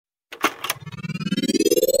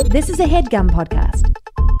This is a HeadGum podcast.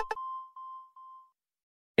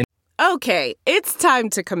 Okay, it's time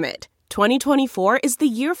to commit. 2024 is the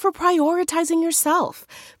year for prioritizing yourself.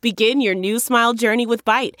 Begin your new smile journey with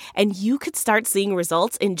Byte, and you could start seeing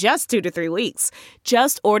results in just 2 to 3 weeks.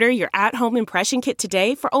 Just order your at-home impression kit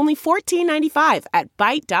today for only $14.95 at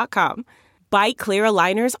Byte.com. Byte Clear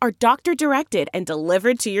aligners are doctor-directed and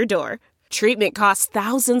delivered to your door. Treatment costs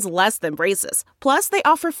thousands less than braces. Plus, they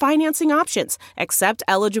offer financing options, accept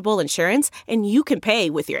eligible insurance, and you can pay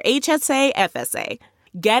with your HSA FSA.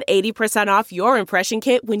 Get 80% off your impression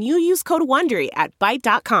kit when you use code WONDERY at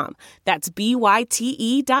Byte.com. That's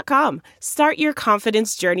BYTE.com. Start your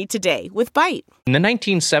confidence journey today with Byte. In the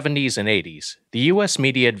 1970s and 80s, the U.S.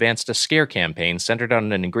 media advanced a scare campaign centered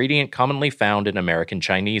on an ingredient commonly found in American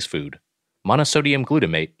Chinese food, monosodium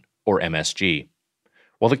glutamate, or MSG.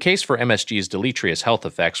 While the case for MSG's deleterious health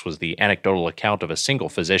effects was the anecdotal account of a single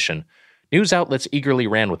physician, news outlets eagerly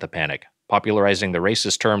ran with the panic, popularizing the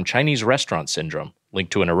racist term Chinese restaurant syndrome,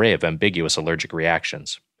 linked to an array of ambiguous allergic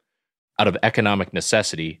reactions. Out of economic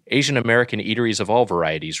necessity, Asian American eateries of all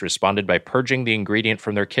varieties responded by purging the ingredient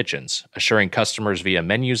from their kitchens, assuring customers via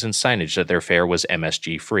menus and signage that their fare was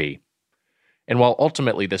MSG-free. And while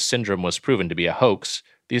ultimately this syndrome was proven to be a hoax,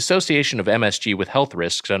 the association of MSG with health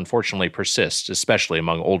risks unfortunately persists, especially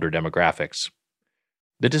among older demographics.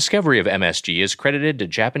 The discovery of MSG is credited to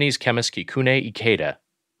Japanese chemist Kikune Ikeda,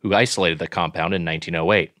 who isolated the compound in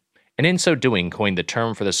 1908, and in so doing coined the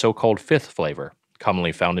term for the so-called fifth flavor,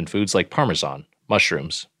 commonly found in foods like parmesan,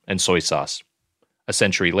 mushrooms, and soy sauce. A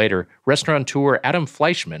century later, restaurateur Adam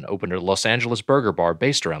Fleischman opened a Los Angeles burger bar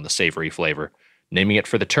based around the savory flavor, naming it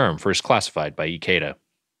for the term first classified by Ikeda.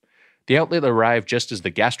 The outlet arrived just as the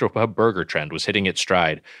gastropub burger trend was hitting its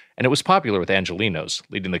stride, and it was popular with Angelinos,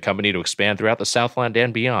 leading the company to expand throughout the Southland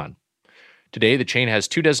and beyond. Today, the chain has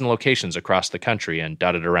 24 locations across the country and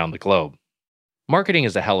dotted around the globe. Marketing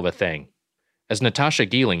is a hell of a thing. As Natasha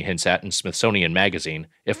Geeling hints at in Smithsonian Magazine,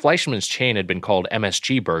 if Fleischman's chain had been called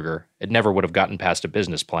MSG Burger, it never would have gotten past a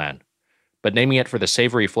business plan. But naming it for the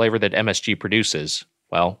savory flavor that MSG produces,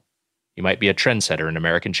 well, you might be a trendsetter in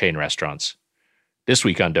American chain restaurants. This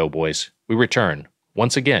week on Doughboys, we return,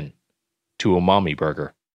 once again, to Umami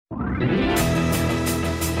Burger.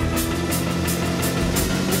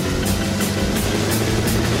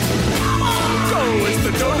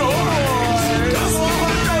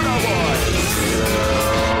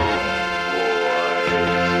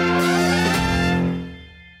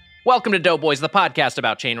 Welcome to Doughboys, the podcast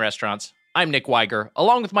about chain restaurants. I'm Nick Weiger,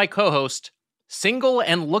 along with my co-host, single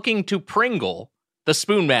and looking to Pringle, the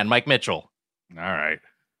Spoon Man, Mike Mitchell. All right.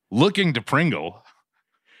 Looking to Pringle.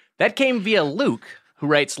 That came via Luke, who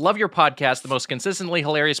writes, love your podcast, the most consistently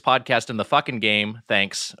hilarious podcast in the fucking game.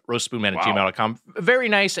 Thanks. roastspoonman at gmail.com. Very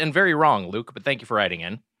nice and very wrong, Luke, but thank you for writing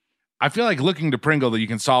in. I feel like looking to Pringle that you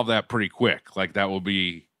can solve that pretty quick. Like that will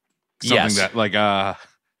be something that like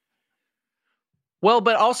Well,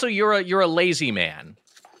 but also you're a lazy man.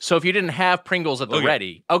 So if you didn't have Pringles at the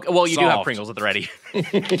ready, okay, well, you do have Pringles at the ready.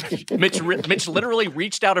 Mitch literally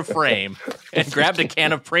reached out of frame and grabbed a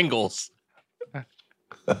can of Pringles.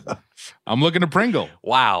 I'm looking to Pringle.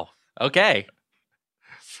 Wow. Okay.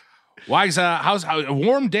 Wags, how's a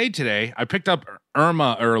warm day today? I picked up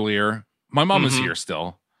Irma earlier. My mom is here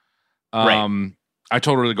still. Right. I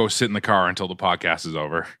told her to go sit in the car until the podcast is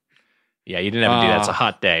over. Yeah, you didn't have to do that. It's a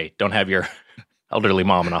hot day. Don't have your elderly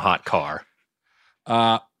mom in a hot car.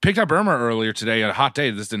 Picked up Irma earlier today. A hot day.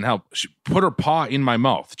 This didn't help. She put her paw in my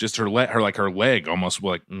mouth. Just her leg almost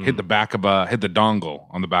like hit the dongle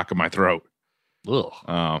on the back of my throat. Ugh.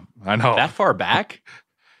 I know. That far back?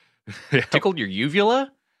 Yeah. Tickled your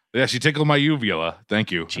uvula? Yeah, she tickled my uvula.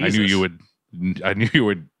 Thank you. Jesus. I knew you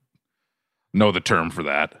would know the term for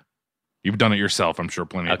that. You've done it yourself, I'm sure,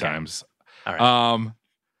 plenty of times. All right.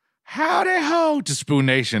 Howdy ho to Spoon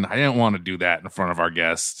Nation. I didn't want to do that in front of our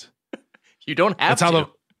guest. You don't have to.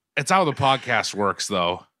 It's how the podcast works,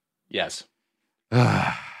 though. Yes.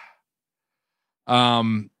 All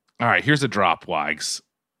right, here's a drop, Wags.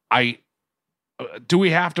 Do we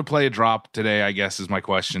have to play a drop today, I guess, is my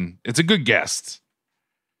question. It's a good guest.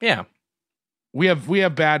 Yeah. We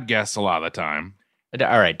have bad guests a lot of the time.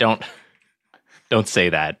 All right, don't say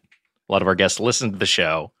that. A lot of our guests listen to the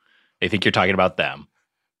show. They think you're talking about them.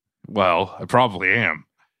 Well, I probably am.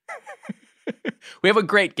 We have a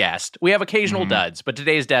great guest. We have occasional duds, but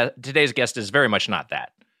today's guest is very much not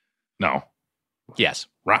that. No. Yes.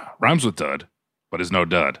 Rhymes with dud, but is no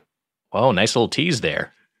dud. Oh, nice little tease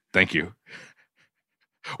there. Thank you.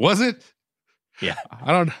 Was it? Yeah.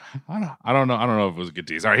 I don't know. I don't know if it was a good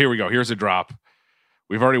tease. All right, here we go. Here's a drop.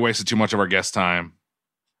 We've already wasted too much of our guest time.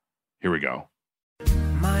 Here we go.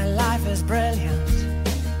 My is brilliant.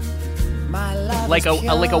 My love Like is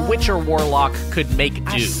a witch or pure. warlock could make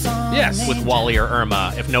do Yes. with Wally or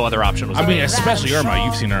Irma if no other option was I mean, available. especially Irma.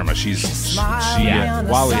 You've seen Irma.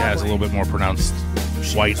 Wally has a little bit more pronounced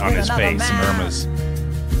white on his face, and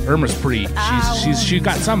Irma's pretty. She's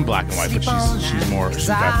got some black and white, but she's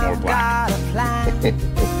got more black.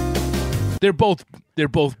 They're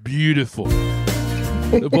both beautiful.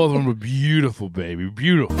 Both of them are beautiful, baby,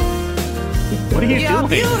 beautiful. What are you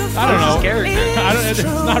doing? I don't know. Character. It's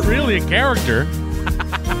not really a character.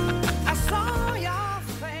 I saw your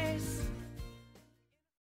face.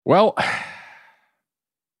 Well,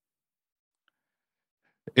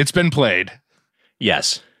 it's been played.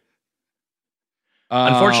 Yes.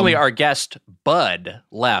 Unfortunately, our guest Bud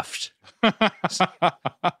left.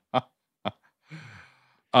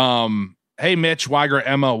 Hey, Mitch, Weiger,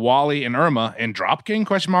 Emma, Wally, and Irma, and Dropking?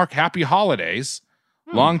 Happy holidays.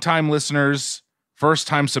 Longtime listeners,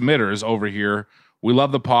 first-time submitters over here. We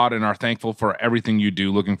love the pod and are thankful for everything you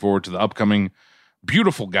do. Looking forward to the upcoming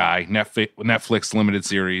Beautiful Guy Netflix limited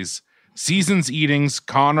series. Seasons Eatings,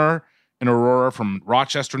 Connor and Aurora from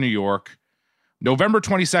Rochester, New York. November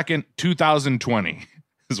 22nd, 2020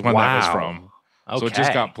 is when that was from. So it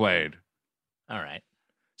just got played. All right.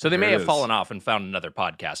 So they may have fallen off and found another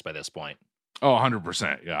podcast by this point. Oh,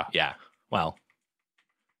 100%, yeah. Yeah. Well,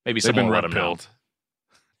 maybe They've someone been will red let them know. pilled.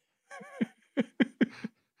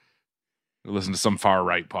 Listen to some far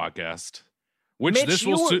right podcast, which Mitch,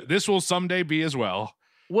 this will someday be as well.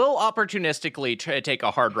 We'll opportunistically try to take a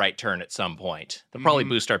hard right turn at some point. They'll probably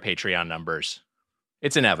boost our Patreon numbers.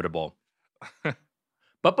 It's inevitable.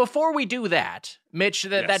 But before we do that, Mitch,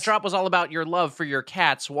 that drop was all about your love for your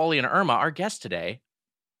cats, Wally and Irma. Our guest today,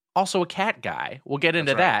 also a cat guy. We'll get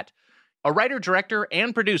into that. A writer, director,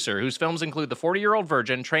 and producer whose films include The 40-Year-Old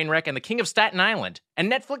Virgin, Trainwreck, and The King of Staten Island,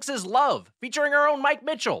 and Netflix's Love, featuring our own Mike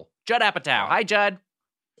Mitchell, Judd Apatow. Hi, Judd.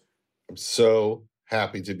 I'm so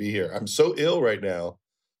happy to be here. I'm so ill right now.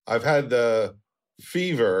 I've had the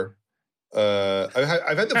fever. I've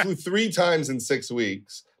had the flu 3 times in 6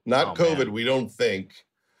 weeks. Not COVID, man. We don't think.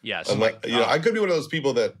 Yes. I could be one of those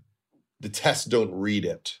people that the tests don't read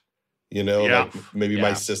it. Like maybe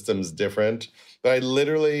my system's different. But I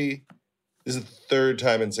literally, this is the 3rd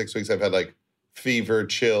time in 6 weeks I've had like fever,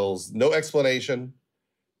 chills, no explanation.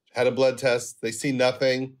 Had a blood test. They see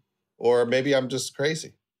nothing. Or maybe I'm just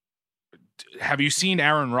crazy. Have you seen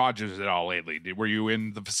Aaron Rodgers at all lately? Were you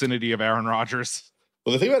in the vicinity of Aaron Rodgers?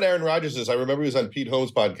 Well, the thing about Aaron Rodgers is I remember he was on Pete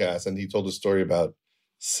Holmes' podcast and he told a story about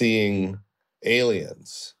seeing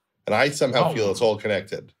aliens. And I somehow feel it's all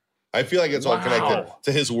connected. I feel like it's all connected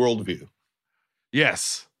to his worldview.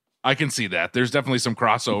 Yes, I can see that. There's definitely some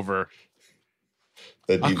crossover.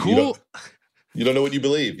 That you don't know what you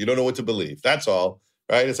believe. You don't know what to believe. That's all,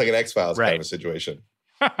 right? It's like an X-Files kind of a situation.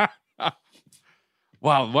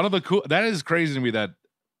 Wow, that is crazy to me that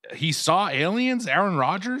he saw aliens, Aaron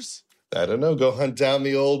Rodgers? I don't know. Go hunt down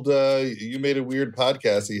the old, you made a weird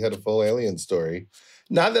podcast. He had a full alien story.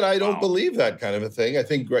 Not that I don't believe that kind of a thing. I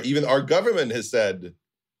think even our government has said,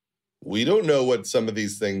 we don't know what some of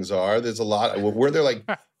these things are. There's a lot. Were there like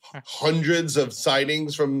hundreds of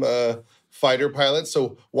sightings from fighter pilots?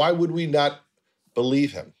 So why would we not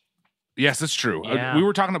believe him? Yes, that's true. Yeah. We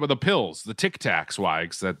were talking about the pills, the Tic Tacs,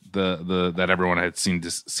 Wags, that that everyone had seemed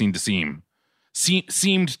to see.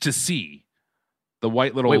 The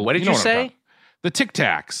white little. Wait, what did you say? The Tic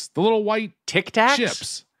Tacs, the little white Tic Tacs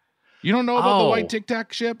chips. You don't know about the white Tic Tac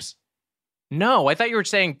chips? No, I thought you were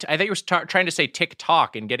saying. I thought you were trying to say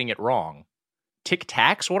TikTok and getting it wrong. Tic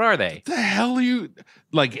Tacs? What are they? The hell are you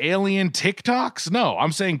like alien TikToks? No,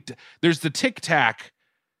 I'm saying there's the Tic Tac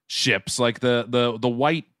chips, like the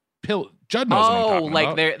white pill. Judd knows what I'm talking like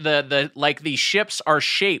about. the like the ships are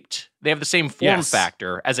shaped. They have the same form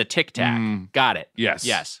factor as a Tic Tac. Got it. Yes.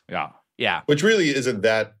 Yeah. Which really isn't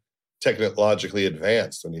that technologically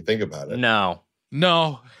advanced when you think about it.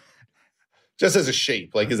 No. Just as a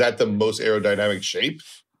shape, like, is that the most aerodynamic shape?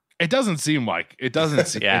 It doesn't seem like it doesn't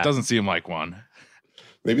seem like one.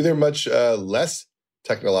 Maybe they're much less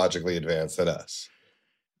technologically advanced than us.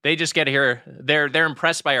 They just get here. They're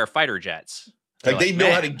impressed by our fighter jets. Like they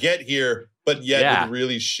know how to get here, but yet with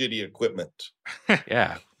really shitty equipment.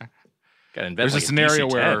 Yeah. Gotta invent There's like a scenario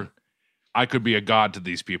DC-10. where I could be a god to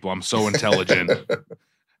these people. I'm so intelligent.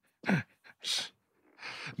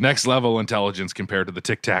 Next level intelligence compared to the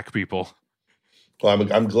Tic Tac people. Well,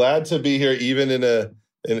 I'm glad to be here, even in an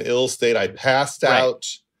ill state. I passed out,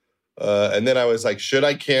 and then I was like, should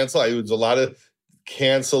I cancel? It was a lot of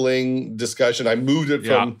canceling discussion. I moved it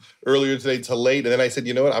from earlier today to late, and then I said,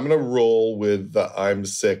 you know what? I'm going to roll with the I'm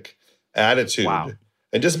sick attitude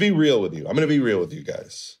and just be real with you. I'm going to be real with you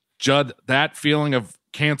guys. Judd, that feeling of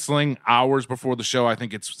canceling hours before the show, I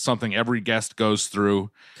think it's something every guest goes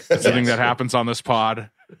through. It's something that happens on this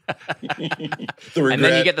pod. And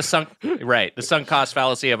then you get the sunk cost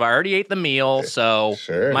fallacy of I already ate the meal, so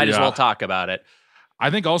might as well talk about it. I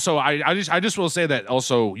think also I just will say that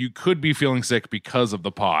also you could be feeling sick because of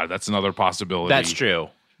the pod. That's another possibility. That's true.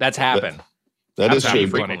 That's happened. That is true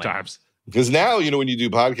plenty of times. Because now, when you do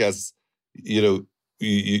podcasts,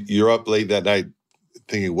 you're up late that night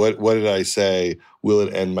thinking, what did I say? Will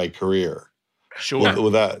it end my career? Sure.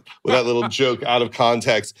 With that little joke out of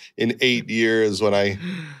context in 8 years when I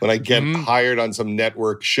get hired on some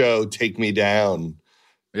network show, take me down.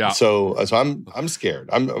 Yeah. So I'm scared.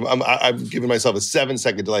 I'm giving myself a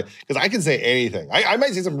 7-second delay because I can say anything. I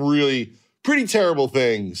might say some really pretty terrible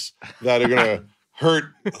things that are gonna hurt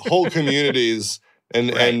whole communities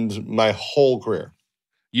and end my whole career.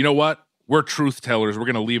 You know what? We're truth tellers. We're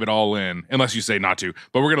gonna leave it all in, unless you say not to.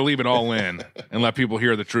 But we're gonna leave it all in and let people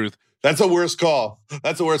hear the truth. That's a worst call.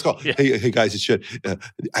 Yeah. Hey guys, it should.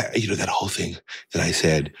 That whole thing that I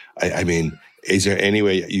said. I mean, is there any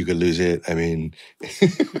way you could lose it? I mean, the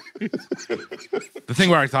thing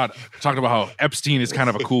where I talked about how Epstein is kind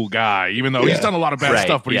of a cool guy, even though he's done a lot of bad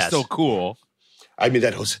stuff, but he's still cool. I mean,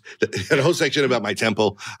 that whole section about my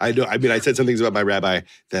temple. I said some things about my rabbi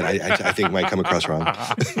that I think might come across wrong.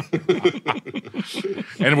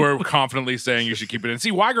 And we're confidently saying you should keep it in.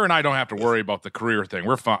 See, Weiger and I don't have to worry about the career thing.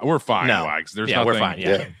 We're fine. We're fine, Wags. There's nothing. We're fine.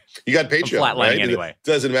 Yeah. You got Patreon, flatlining right? anyway.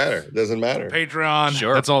 Doesn't matter. Patreon.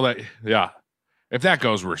 Sure. That's all that. Yeah. If that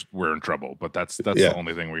goes, we're in trouble. But that's the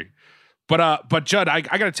only thing we. But Judd, I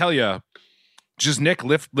got to tell you, just Nick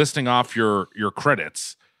listing off your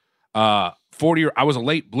credits. 40. I was a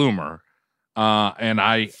late bloomer, and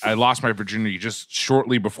I lost my virginity just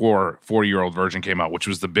shortly before 40-Year-Old Virgin came out, which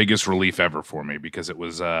was the biggest relief ever for me because it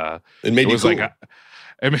was. It made you cool.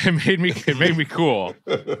 It made me cool,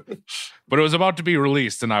 but it was about to be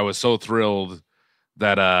released, and I was so thrilled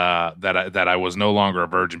that I was no longer a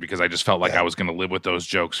virgin because I just felt like I was going to live with those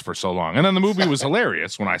jokes for so long. And then the movie was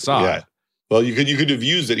hilarious when I saw it. Well, you could have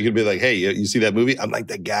used it. You could be like, hey, you see that movie? I'm like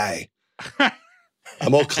that guy.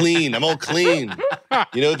 I'm all clean.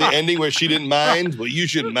 You know, the ending where she didn't mind? Well, you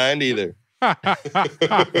shouldn't mind either. I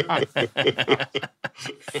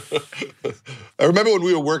remember when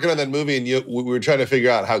we were working on that movie and we were trying to figure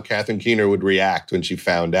out how Catherine Keener would react when she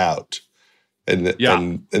found out. And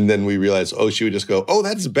then we realized, she would just go,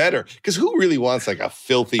 that's better. Because who really wants like a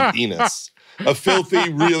filthy penis? A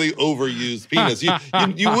filthy, really overused penis.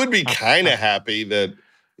 You would be kind of happy that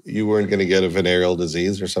you weren't going to get a venereal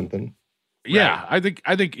disease or something. Yeah, right.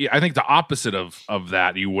 I think the opposite of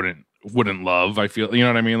that you wouldn't love. I feel, you know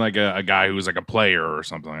what I mean, like a guy who's like a player or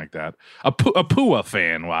something like that. A Pua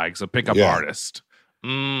fan, Wags, a pickup artist.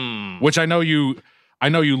 Which I know you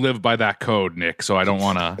live by that code, Nick. So I don't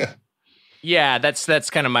want to. Yeah, that's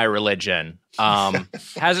kind of my religion.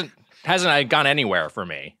 Hasn't gone anywhere for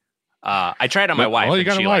me. I tried on my wife,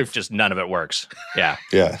 and she just none of it works. Yeah.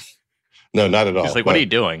 Yeah. No, not at all. She's like, "What are you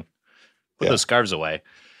doing? Put those scarves away."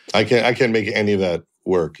 I can't make any of that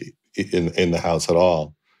work in the house at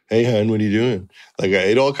all. Hey, hon, what are you doing? Like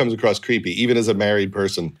it all comes across creepy, even as a married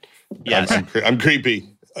person. Yes, I'm creepy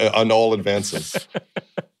on all advances.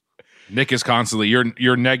 Nick is constantly you're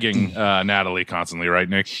negging Natalie constantly, right,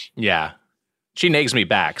 Nick? Yeah, she nags me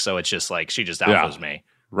back, so it's just like she just alphas me.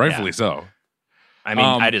 Rightfully so. I mean,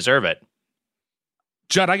 I deserve it.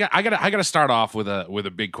 Judd, I got to start off with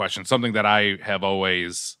a big question, something that I have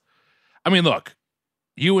always. I mean, look,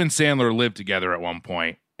 you and Sandler lived together at one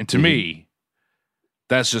point, and to me,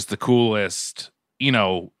 that's just the coolest. You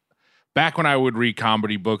know, back when I would read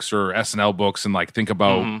comedy books or SNL books and like think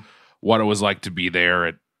about what it was like to be there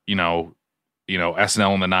at you know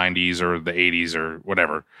SNL in the 90s or the 80s or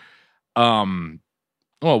whatever. Well,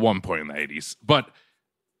 at one point in the 80s, but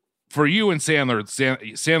for you and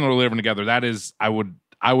Sandler living together, that is, I would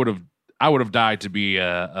have died to be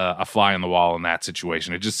a fly on the wall in that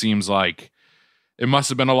situation. It just seems like it must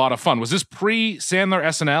have been a lot of fun. Was this pre-Sandler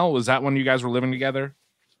SNL? Was that when you guys were living together?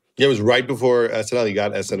 Yeah, it was right before SNL. He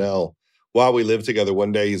got SNL while we lived together.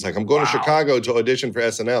 One day, he's like, I'm going to Chicago to audition for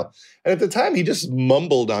SNL. And at the time, he just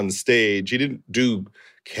mumbled on stage. He didn't do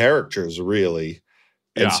characters, really.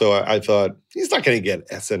 And so I thought, he's not going to get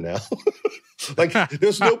SNL. Like,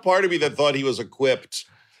 there's no part of me that thought he was equipped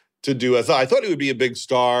to do SNL. I thought he would be a big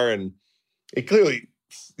star, and it clearly,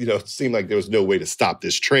 seemed like there was no way to stop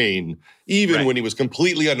this train. Even when he was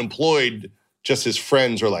completely unemployed, just his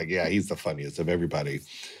friends were like, yeah, he's the funniest of everybody.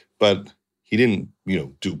 But he didn't,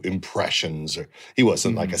 do impressions, or he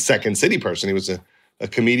wasn't like a Second City person. He was a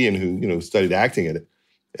comedian who, studied acting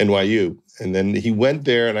NYU. And then he went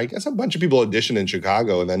there, and I guess a bunch of people auditioned in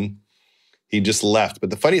Chicago, and then he just left. But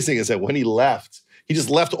the funniest thing is that when he left, he just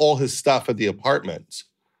left all his stuff at the apartment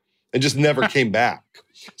and just never came back.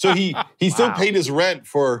 So he still paid his rent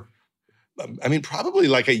for, I mean, probably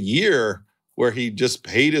like a year where he just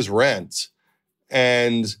paid his rent.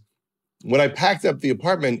 And when I packed up the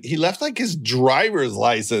apartment, he left like his driver's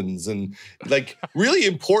license and like really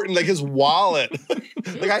important, like his wallet.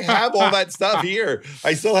 Like I have all that stuff here.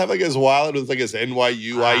 I still have like his wallet with like his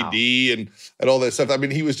NYU ID and all that stuff. I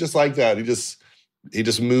mean, he was just like that. He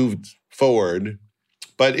just moved forward.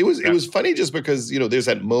 But it was funny just because, you know, there's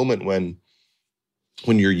that moment when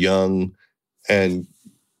you're young and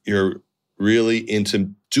you're really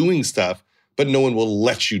into doing stuff, but no one will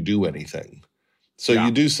let you do anything. So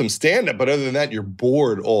you do some stand-up, but other than that, you're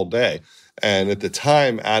bored all day. And at the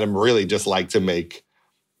time, Adam really just liked to make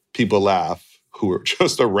people laugh who were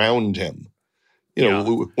just around him. You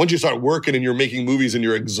know, once you start working and you're making movies and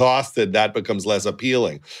you're exhausted, that becomes less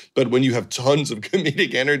appealing. But when you have tons of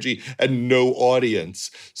comedic energy and no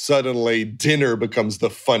audience, suddenly dinner becomes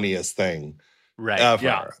the funniest thing ever.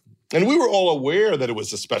 Yeah. And we were all aware that it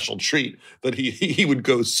was a special treat, that he would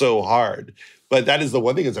go so hard. But that is the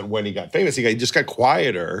one thing, is that when he got famous, he just got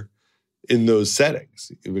quieter in those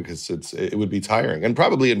settings because it would be tiring and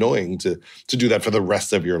probably annoying to do that for the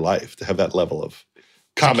rest of your life, to have that level of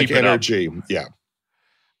comic energy. Yeah.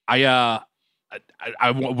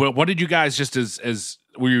 What did you guys, just as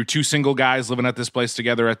were you two single guys living at this place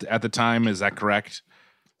together at the time? Is that correct?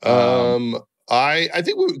 I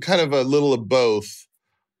think we were kind of a little of both.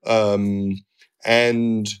 But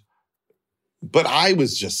I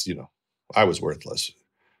was just, you know, I was worthless.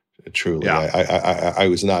 Truly. Yeah. I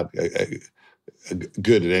was not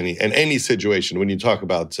good at any situation. When you talk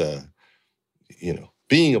about, you know,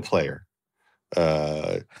 being a player,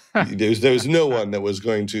 there was no one that was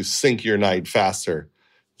going to sink your night faster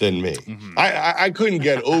than me. Mm-hmm. I couldn't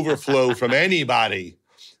get overflow from anybody.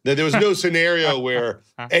 There was no scenario where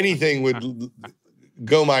anything would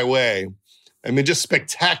go my way. I mean, just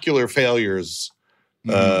spectacular failures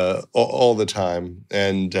all the time,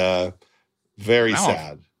 and very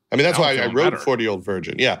sad. I mean, that's why I wrote 40-Year-Old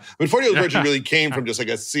Virgin. Yeah. But 40-Year-Old Virgin really came from just like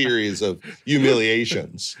a series of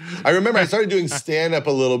humiliations. I remember I started doing stand-up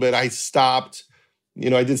a little bit. I stopped. You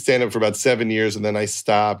know, I did stand-up for about 7 years, and then I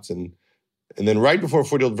stopped. And then right before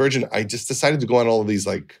 40-Year-Old Virgin, I just decided to go on all of these,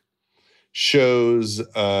 like, shows,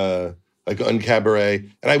 like on Cabaret.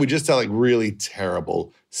 And I would just tell, like, really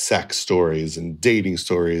terrible sex stories and dating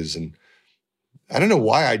stories. And I don't know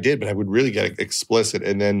why I did, but I would really get explicit.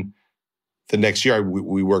 And then the next year,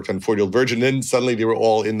 we worked on 40-Year-Old Virgin. Then suddenly they were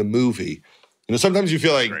all in the movie. You know, sometimes you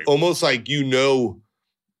feel like almost like you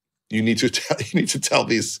need to tell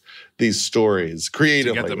these stories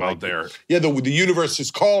creatively. To get them out there. Yeah, the universe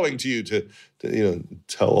is calling to you to you know,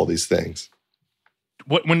 tell all these things.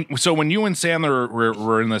 When you and Sandler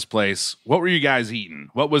were in this place, what were you guys eating?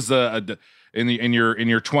 What was in your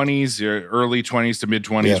 20s, your early 20s to mid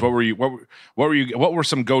 20s? Yeah. What were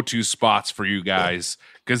some go-to spots for you guys?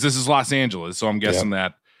 Because this is Los Angeles, so I'm guessing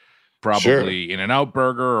that probably In-N-Out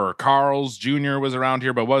Burger or Carl's Jr. was around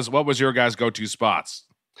here. But what was your guys' go-to spots?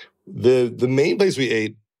 The main place we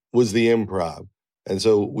ate was the Improv, and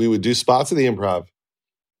so we would do spots at the Improv.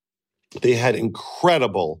 They had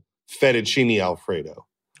incredible fettuccine Alfredo.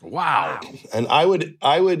 Wow! And I would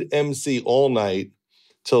MC all night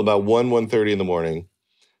till about 1:30 in the morning.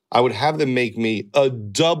 I would have them make me a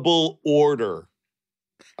double order.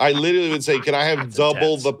 I literally would say, "Can I have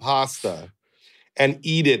double the pasta?" and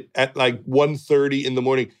eat it at like 1:30 in the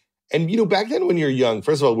morning. And you know, back then when you're young,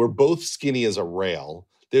 first of all, we're both skinny as a rail.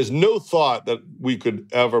 There's no thought that we could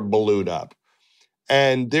ever balloon up.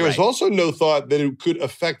 And there was also no thought that it could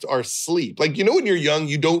affect our sleep. Like, you know, when you're young,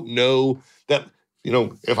 you don't know that, you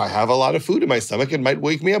know, if I have a lot of food in my stomach, it might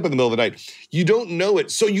wake me up in the middle of the night. You don't know it,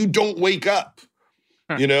 so you don't wake up.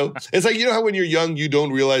 You know? It's like, you know how when you're young, you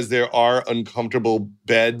don't realize there are uncomfortable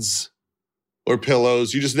beds or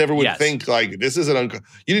pillows. You just never would think, like, this isn't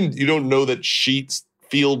you don't know that sheets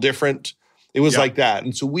feel different. It was like that.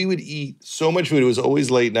 And so we would eat so much food. It was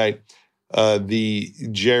always late night. The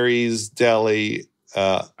Jerry's Deli,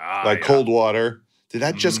 Cold Water. Did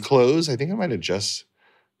that just close? I think it might have just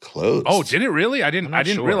closed. Oh, did it really? I didn't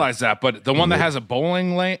realize that. But the one that has a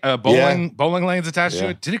bowling lanes attached to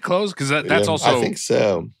it, did it close? Because that's also. I think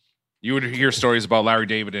so. You would hear stories about Larry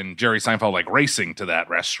David and Jerry Seinfeld like racing to that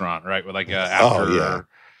restaurant, right? With like after.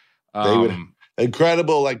 They would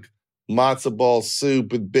incredible like matzo ball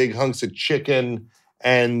soup with big hunks of chicken,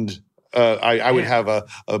 and I would have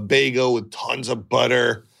a bagel with tons of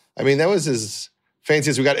butter. I mean, that was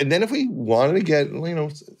fanciest we got. And then if we wanted to get,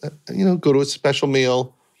 go to a special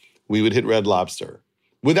meal, we would hit Red Lobster.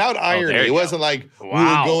 Without irony. It wasn't like we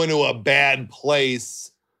were going to a bad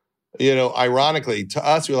place. Ironically, to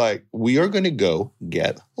us, we're like, we are going to go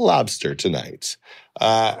get lobster tonight.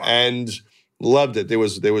 And loved it. There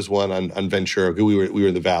was one on Ventura. We were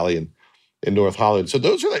in the Valley in North Hollywood. So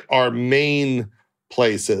those are like our main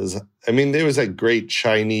places. I mean, there was a great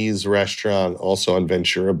Chinese restaurant also on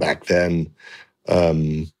Ventura back then.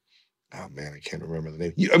 Oh man, I can't remember the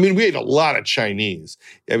name. I mean, we ate a lot of Chinese.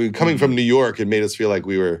 I mean, coming from New York, it made us feel like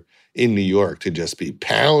we were in New York to just be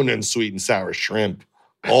pounding sweet and sour shrimp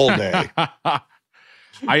all day.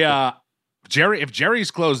 If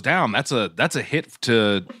Jerry's closed down, that's a hit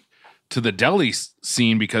to the deli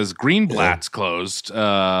scene because Greenblatt's closed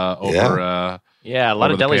over. A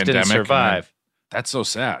lot of delis didn't survive. That's so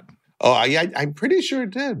sad. Oh, I'm pretty sure it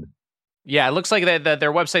did. Yeah, it looks like that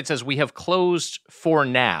their website says we have closed for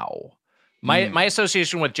now. My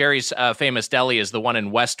association with Jerry's famous deli is the one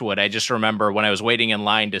in Westwood. I just remember when I was waiting in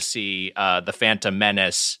line to see the Phantom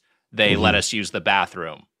Menace, they let us use the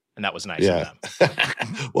bathroom, and that was nice of them.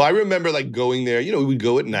 Well, I remember like going there. We would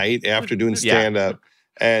go at night after doing stand-up,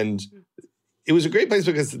 and it was a great place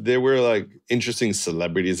because there were like interesting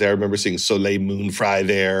celebrities. I remember seeing Soleil Moon Frye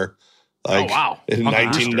there. In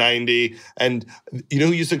 1990. And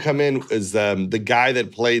who used to come in is the guy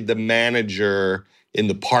that played the manager in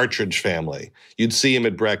the Partridge Family. You'd see him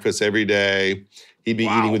at breakfast every day. He'd be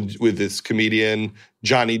eating with this comedian,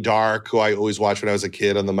 Johnny Dark, who I always watched when I was a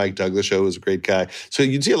kid on the Mike Douglas show. He was a great guy. So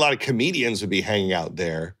you'd see a lot of comedians would be hanging out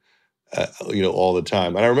there, all the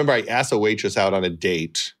time. And I remember I asked a waitress out on a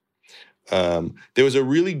date. There was a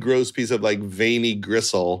really gross piece of like veiny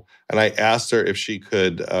gristle, and I asked her if she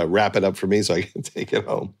could wrap it up for me so I could take it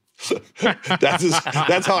home. So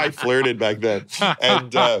that's how I flirted back then.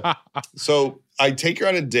 And so I take her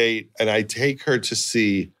on a date, and I take her to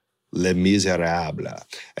see Les Miserables.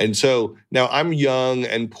 And so now I'm young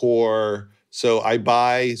and poor, so I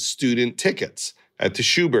buy student tickets at the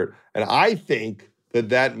Schubert, and I think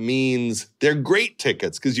that means they're great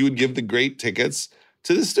tickets because you would give the great tickets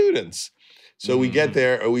to the students. So we get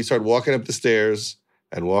there, and we start walking up the stairs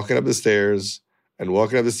and walking up the stairs and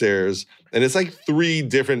walking up the stairs. And it's like 3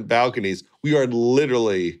 different balconies. We are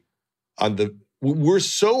literally we're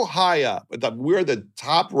so high up. We're the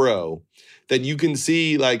top row that you can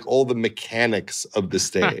see like all the mechanics of the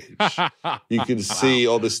stage. You can see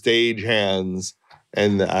all the stage hands.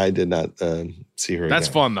 And I did not see her. That's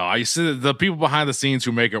again. fun though. I see the people behind the scenes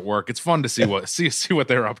who make it work. It's fun to see what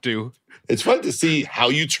they're up to. It's fun to see how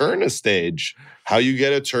you turn a stage, how you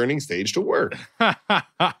get a turning stage to work.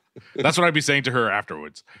 That's what I'd be saying to her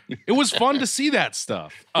afterwards. It was fun to see that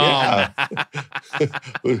stuff.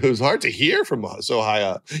 It was hard to hear from so high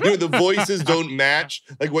up. The voices don't match.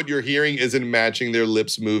 Like what you're hearing isn't matching their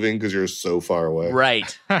lips moving because you're so far away.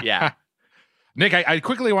 Right. Yeah. Nick, I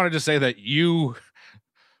quickly wanted to say that you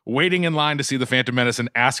waiting in line to see the Phantom Menace and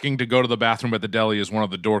asking to go to the bathroom at the deli is one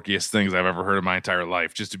of the dorkiest things I've ever heard in my entire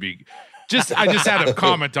life. I just had a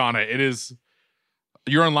comment on it. It is,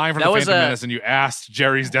 you're in line for the Phantom Menace and you asked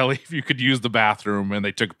Jerry's Deli if you could use the bathroom and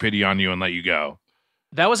they took pity on you and let you go.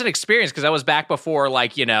 That was an experience because that was back before,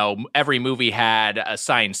 every movie had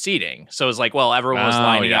assigned seating. So it was like, well, everyone was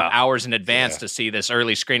lining up hours in advance to see this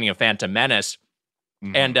early screening of Phantom Menace.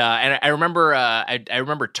 Mm-hmm. And I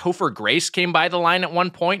remember Topher Grace came by the line at one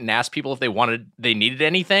point and asked people if they needed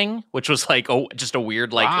anything, which was like just a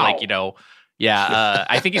weird I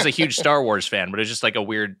think he's a huge Star Wars fan, but it was just like a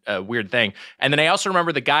weird thing. And then I also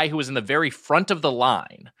remember the guy who was in the very front of the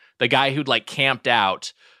line, the guy who'd camped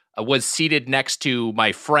out, was seated next to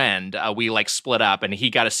my friend. We split up, and he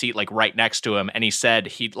got a seat right next to him. And he said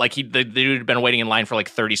the dude had been waiting in line for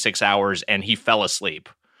 36 hours, and he fell asleep.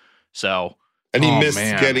 So. And he missed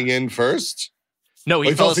getting in first? No,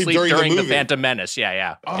 he fell asleep during the Phantom Menace.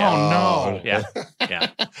 Yeah. Oh, no. Yeah.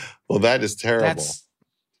 Well, that is terrible.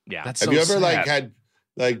 That's Have you ever had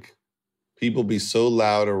people be so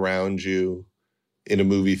loud around you in a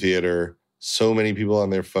movie theater, so many people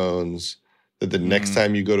on their phones, that the next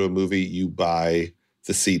time you go to a movie, you buy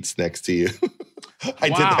the seats next to you? I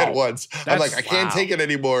did that once. I'm like, I can't take it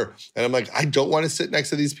anymore. And I'm like, I don't want to sit next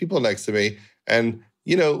to these people next to me. And,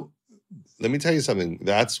 let me tell you something.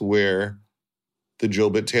 That's where the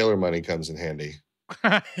Jobit Taylor money comes in handy.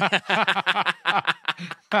 I'm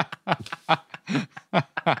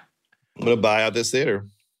going to buy out this theater.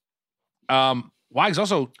 Wags,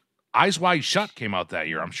 also, Eyes Wide Shut came out that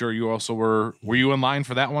year. I'm sure you also were you in line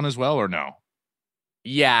for that one as well, or no?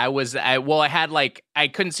 Yeah, I had I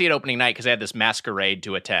couldn't see it opening night because I had this masquerade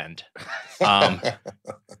to attend.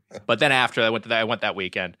 But then after I went that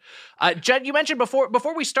weekend. Judd, you mentioned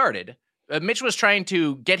before we started, Mitch was trying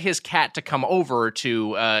to get his cat to come over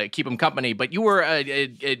to keep him company, but you were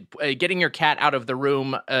getting your cat out of the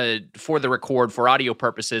room for the record for audio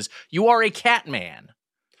purposes. You are a cat man.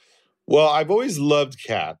 Well, I've always loved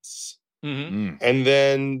cats. Mm-hmm. And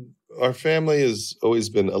then our family has always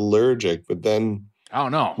been allergic, but then Oh,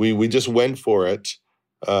 no. we just went for it.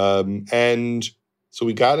 And so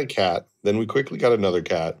we got a cat. Then we quickly got another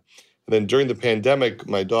cat. And then during the pandemic,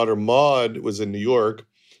 my daughter Maud was in New York,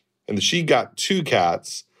 and she got 2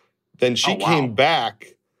 cats. Then she came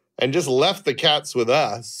back and just left the cats with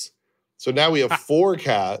us. So now we have 4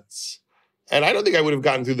 cats. And I don't think I would have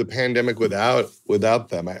gotten through the pandemic without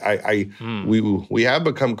them. We have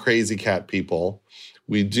become crazy cat people.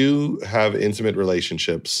 We do have intimate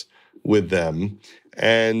relationships with them,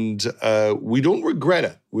 and we don't regret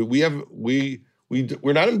it.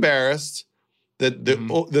 We're not embarrassed that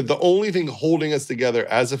the only thing holding us together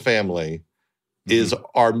as a family is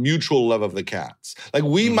our mutual love of the cats. Like,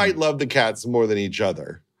 we might love the cats more than each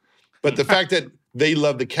other, but the fact that they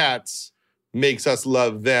love the cats makes us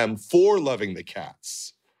love them for loving the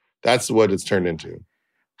cats. That's what it's turned into.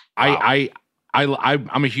 Wow.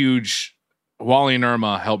 I'm a huge Wally and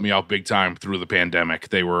Irma helped me out big time through the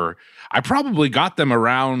pandemic. I probably got them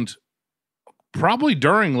around probably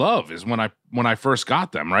during Love is when I first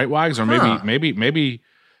got them, right, Wags? Or maybe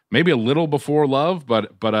a little before Love,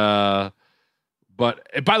 but by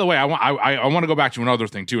the way, I want to go back to another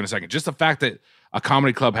thing too in a second. Just the fact that a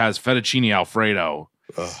comedy club has fettuccine Alfredo.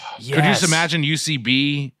 Yes. Could you just imagine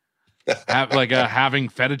UCB having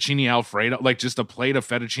fettuccine Alfredo, like just a plate of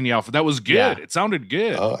fettuccine Alfredo? That was good. Yeah. It sounded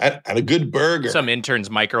good. Oh, and a good burger. Some interns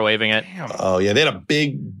microwaving it. Damn. Oh yeah, they had a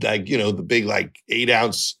big, the big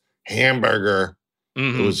 8-ounce hamburger.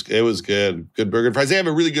 Mm-hmm. It was good. Good burger and fries. They have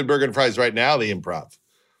a really good burger and fries right now. The Improv.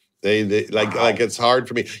 They it's hard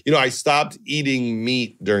for me. I stopped eating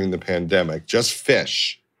meat during the pandemic, just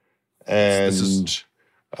fish, and This is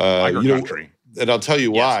country. And I'll tell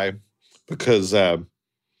you why, because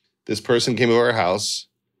this person came to our house,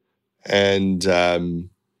 and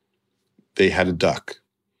they had a duck,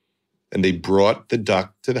 and they brought the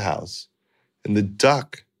duck to the house, and the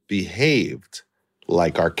duck behaved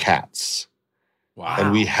like our cats. Wow.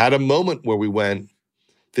 And we had a moment where we went,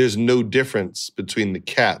 there's no difference between the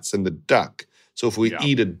cats and the duck. So if we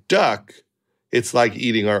eat a duck, it's like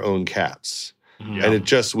eating our own cats. Yeah. And it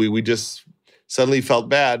just, we just suddenly felt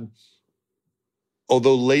bad.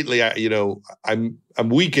 Although lately, I'm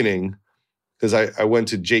weakening because I went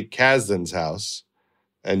to Jake Kasdan's house,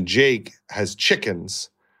 and Jake has chickens,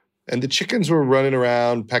 and the chickens were running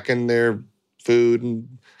around pecking their food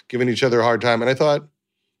and giving each other a hard time. And I thought,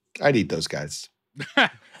 I'd eat those guys.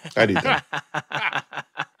 I'd eat them.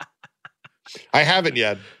 I haven't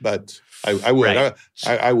yet, but I would. Right.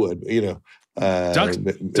 I would.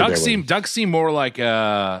 Duck seemed more like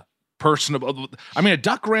a personable. I mean, a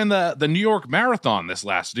duck ran the New York Marathon this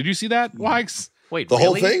last. Did you see that, Wags? Wait, the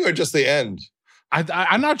really? whole thing or just the end?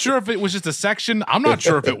 I'm not sure if it was just a section. I'm not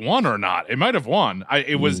sure if it won or not. It might have won.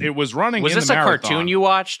 It was running. Was in this the a marathon. cartoon you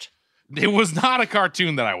watched? It was not a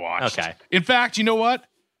cartoon that I watched. Okay. In fact, you know what?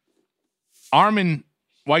 Armin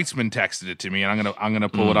Weitzman texted it to me, and I'm gonna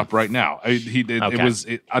pull it up right now. It was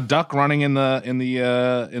a duck running in the New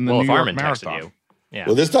York Armin Marathon. texted you. Yeah.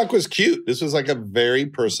 Well, this duck was cute. This was like a very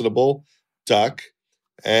personable duck,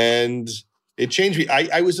 and it changed me.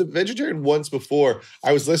 I was a vegetarian once before.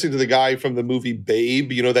 I was listening to the guy from the movie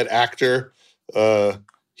Babe. You know that actor?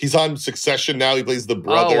 He's on Succession now. He plays the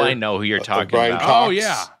brother. Oh, I know who you're talking Brian about. Cox. Oh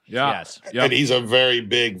yeah. Yes. Yep. And he's a very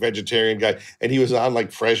big vegetarian guy. And he was on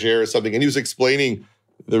like Fresh Air or something. And he was explaining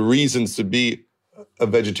the reasons to be a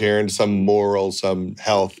vegetarian, some moral, some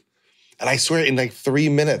health. And I swear in like 3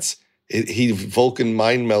 minutes, he Vulcan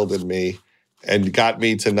mind melded me and got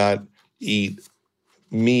me to not eat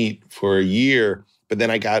meat for a year. But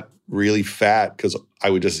then I got really fat because I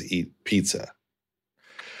would just eat pizza.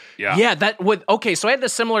 Yeah. Yeah, that would. Okay, so I had the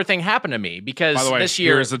similar thing happen to me because By the way, this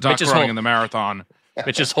year here's the duck running in the marathon.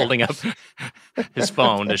 Mitch is holding up his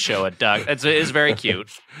phone to show a duck. It's very cute.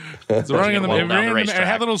 It's running in the Roll down the it racetrack.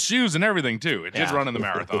 had little shoes and everything too. It did Yeah. run in the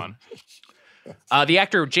marathon. The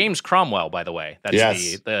actor James Cromwell, by the way, that's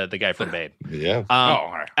Yes. the guy from Babe. Yeah.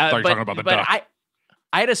 All right. I thought you were talking about the duck.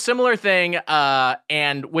 I had a similar thing,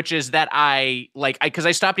 and which is that because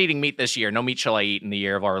I stopped eating meat this year. No meat shall I eat in the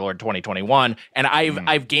year of our Lord 2021, and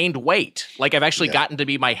I've gained weight. Like I've actually gotten to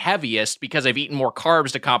be my heaviest because I've eaten more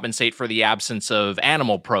carbs to compensate for the absence of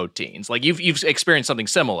animal proteins. Like you've experienced something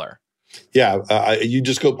similar. Yeah, you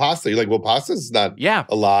just go pasta. You're like, well, pasta's not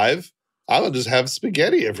alive. I'll just have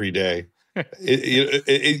spaghetti every day. I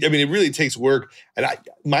mean, it really takes work. And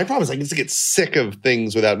my problem is I just get sick of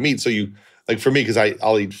things without meat. So like for me, because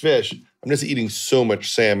I'll eat fish, I'm just eating so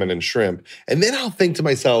much salmon and shrimp. And then I'll think to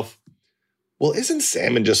myself, well, isn't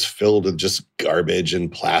salmon just filled with just garbage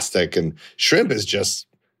and plastic, and shrimp is just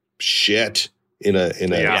shit in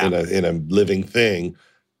a living thing?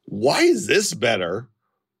 Why is this better?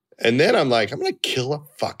 And then I'm like, I'm gonna kill a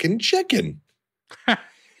fucking chicken.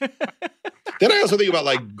 Then I also think about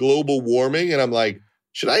like global warming, and I'm like,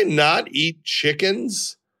 should I not eat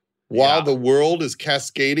chickens while the world is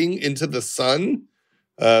cascading into the sun?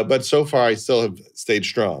 But so far, I still have stayed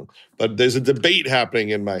strong. But there's a debate happening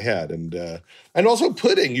in my head, and also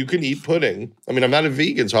pudding. You can eat pudding. I mean, I'm not a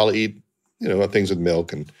vegan, so I'll eat things with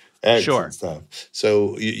milk and eggs and stuff.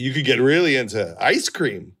 So you could get really into ice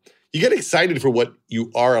cream. You get excited for what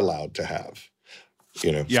you are allowed to have.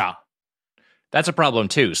 Yeah, that's a problem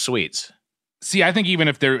too. Sweets. See, I think even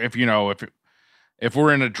if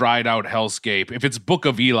we're in a dried out hellscape, if it's Book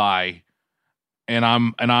of Eli, and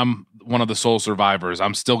I'm one of the sole survivors,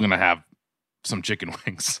 I'm still gonna have some chicken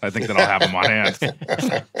wings. I think that I'll have them on hand.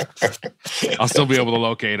 I'll still be able to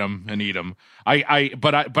locate them and eat them.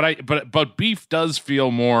 But beef does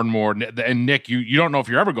feel more and more. And Nick, you don't know if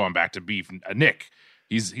you're ever going back to beef. Nick,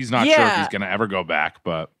 he's not sure if he's gonna ever go back,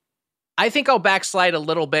 but I think I'll backslide a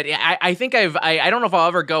little bit. I think I don't know if I'll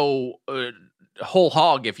ever go whole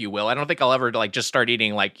hog, if you will. I don't think I'll ever just start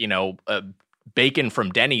eating bacon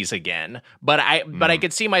from Denny's again. But I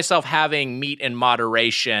could see myself having meat in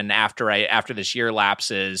moderation after this year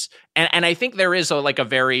lapses. And I think there is a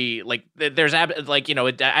very there's I don't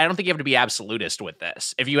think you have to be absolutist with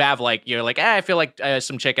this. If you have you're like, I feel like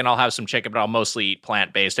some chicken, I'll have some chicken, but I'll mostly eat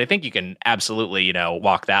plant-based. I think you can absolutely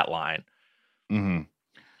walk that line. Mm-hmm.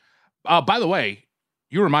 By the way,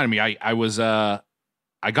 you reminded me.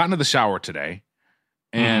 I got into the shower today,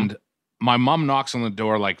 and my mom knocks on the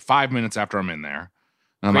door 5 minutes after I'm in there.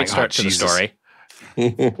 And I'm Great start to the story.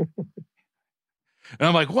 And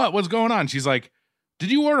I'm like, what's going on? She's like,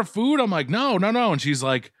 did you order food? I'm like, no. And she's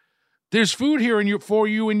like, there's food here for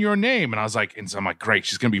you in your name. And I was like, so I'm like, great.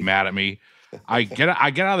 She's going to be mad at me. I get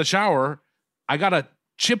out of the shower. I got a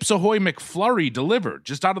Chips Ahoy McFlurry delivered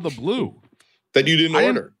just out of the blue. That you didn't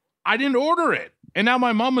order. I didn't order it. And now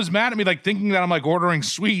my mom was mad at me, thinking that I'm ordering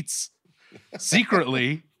sweets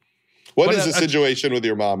secretly. What is the situation with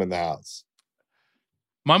your mom in the house?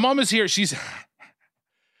 My mom is here. She's,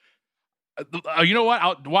 you know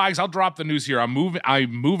what? Wags, I'll drop the news here. I'm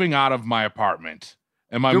moving out of my apartment,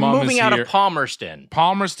 and my mom is here. You're moving out of Palmerston.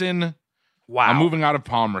 Palmerston. Wow. I'm moving out of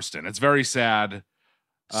Palmerston. It's very sad.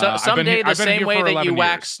 So someday, the same way that you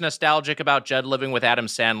wax nostalgic about Judd living with Adam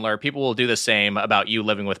Sandler, people will do the same about you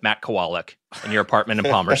living with Matt Kowalik in your apartment in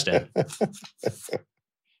Palmerston.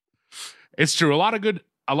 It's true. A lot of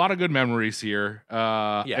good memories here.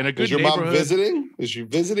 And a good. Is your mom visiting? Is she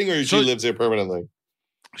visiting, or she lives here permanently?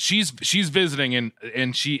 She's visiting,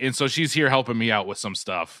 and so she's here helping me out with some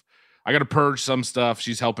stuff. I got to purge some stuff.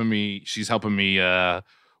 She's helping me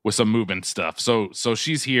with some movement stuff. So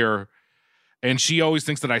she's here. And she always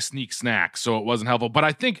thinks that I sneak snacks, so it wasn't helpful. But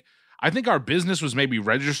I think our business was maybe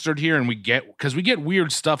registered here, and we get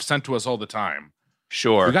weird stuff sent to us all the time.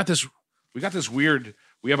 Sure, we got this weird.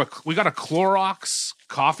 We got a Clorox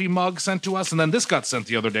coffee mug sent to us, and then this got sent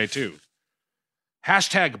the other day too.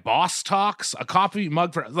 # Boss Talks, a coffee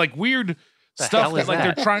mug for weird stuff that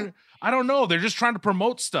they're trying. I don't know. They're just trying to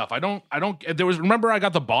promote stuff. I don't. Remember I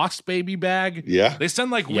got the Boss Baby bag. Yeah, they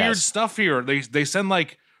send weird stuff here. They send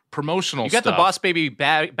promotional stuff. You got the Boss Baby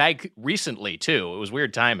bag recently too. It was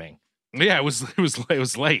weird timing. Yeah, it was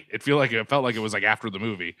late. It felt like it was after the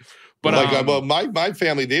movie. But my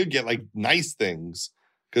family, they would get nice things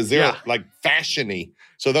because they're fashiony.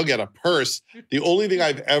 So they'll get a purse. The only thing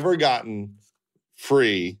I've ever gotten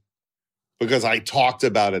free because I talked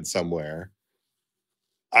about it somewhere,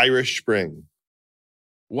 Irish Spring.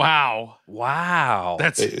 Wow.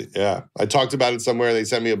 That's I talked about it somewhere. They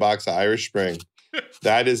sent me a box of Irish Spring.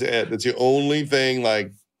 That is it. That's the only thing,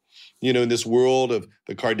 in this world of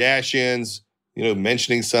the Kardashians,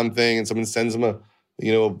 mentioning something and someone sends them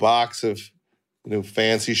a box of,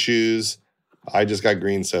 fancy shoes. I just got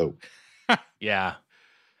green soap. Yeah.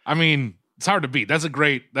 I mean, it's hard to beat.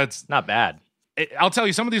 That's not bad. I'll tell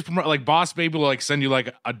you, some of these, Boss Baby will send you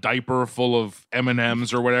a diaper full of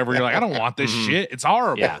M&Ms or whatever. You're I don't want this shit. It's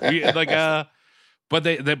horrible. Yeah. But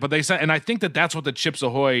they sent, and I think that's what the Chips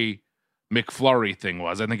Ahoy McFlurry thing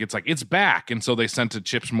was. I think it's back, and so they sent a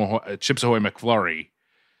Chips Ahoy McFlurry,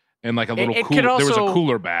 and a little cooler. There was a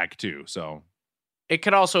cooler bag too. So It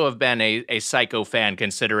could also have been a psycho fan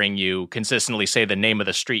considering you consistently say the name of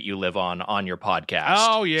the street you live on your podcast.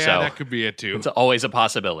 Oh, yeah, So that could be it, too. it's always a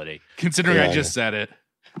possibility. Considering Yeah, I just said it.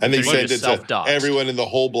 And they You sent just it to self-doxed. everyone in the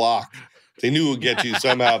whole block. They knew it would get you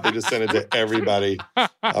somehow. They just sent it to everybody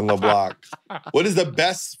on the block. What is the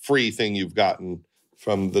best free thing you've gotten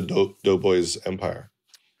from the Doughboys empire?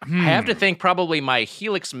 I have to think probably my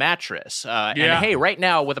Helix mattress. And hey, right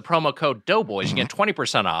now with the promo code Doughboys, you get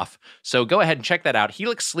 20% off. So go ahead and check that out.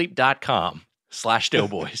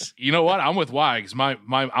 HelixSleep.com/Doughboys. You know what? I'm with Wags.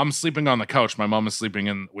 I'm sleeping on the couch. My mom is sleeping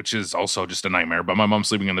in, which is also just a nightmare. But my mom's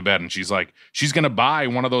sleeping in the bed, and she's like, she's gonna buy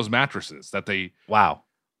one of those mattresses that they. Wow.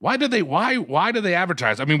 Why do they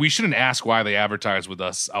advertise? I mean, we shouldn't ask why they advertise with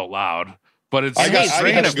us out loud. But it's I had a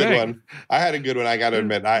strange good thing. one. I had a good one. I got to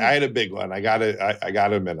admit, I had a big one. I got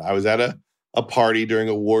to admit, I was at a party during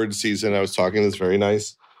award season. I was talking to this very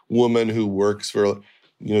nice woman who works for,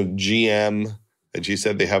 GM, and she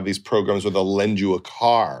said they have these programs where they'll lend you a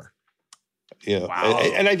car. Wow.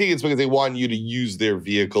 And I think it's because they want you to use their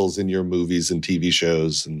vehicles in your movies and TV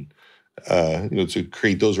shows, and to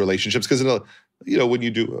create those relationships. Because when you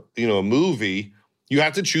do a movie, you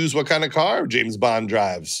have to choose what kind of car James Bond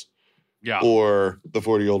drives. Yeah. Or the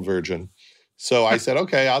 40-year-old virgin. So I said,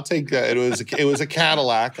 okay, I'll take that. It was a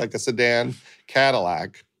Cadillac, like a sedan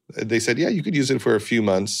Cadillac. They said, yeah, you could use it for a few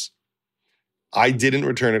months. I didn't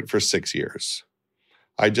return it for 6 years.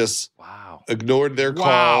 I just ignored their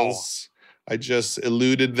calls. I just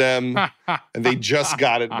eluded them, and they just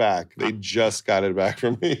got it back. They just got it back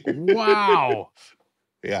from me. Wow.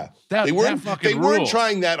 Yeah. They weren't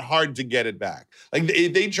trying that hard to get it back. Like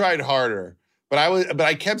they tried harder. But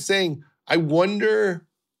I kept saying, I wonder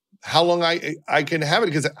how long I can have it,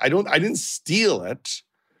 because I didn't steal it.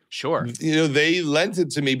 Sure. They lent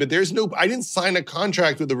it to me, but I didn't sign a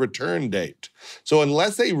contract with a return date. So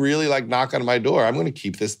unless they really knock on my door, I'm going to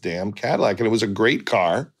keep this damn Cadillac. And it was a great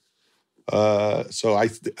car. So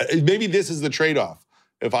maybe this is the trade-off.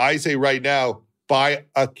 If I say right now, buy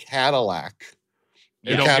a Cadillac,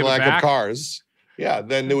 a Cadillac of cars,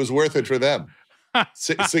 then it was worth it for them.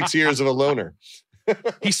 6 years of a loaner.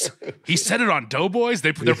 He said it on Doughboys.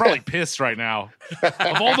 They're probably pissed right now.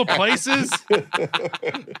 Of all the places,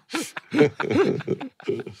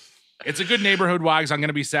 it's a good neighborhood, Wags. I'm going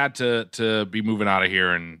to be sad to be moving out of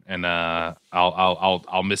here, and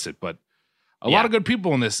I'll miss it. But a lot of good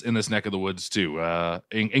people in this neck of the woods too,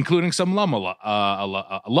 including some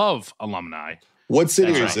Love alumni. What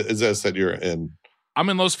city is this that you're in? I'm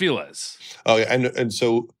in Los Feliz. Oh, yeah, and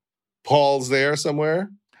so Paul's there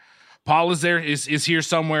somewhere. Paul is there, is here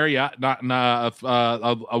somewhere. Yeah, not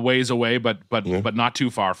a ways away, but not too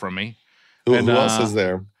far from me. Who else is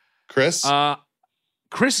there? Chris.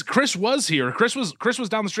 Chris was here. Chris was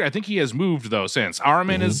down the street. I think he has moved though since.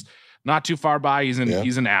 Aramin is not too far by. He's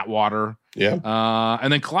in Atwater. Yeah.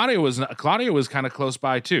 And then Claudia was kind of close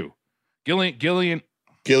by too. Gillian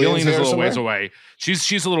is a little ways away.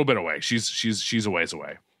 She's a little bit away. She's a ways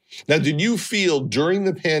away. Now, did you feel during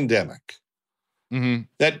the pandemic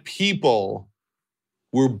that people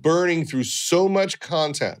were burning through so much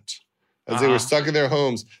content as they were stuck in their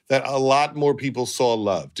homes that a lot more people saw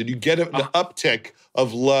Love? Did you get an uptick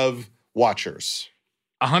of Love watchers?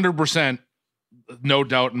 100%, no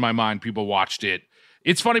doubt in my mind, people watched it.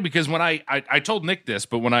 It's funny because when I told Nick this,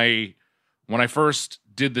 but when I first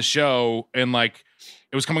did the show and it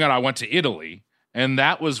was coming out, I went to Italy. And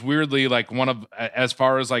that was weirdly one of, as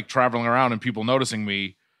far as traveling around and people noticing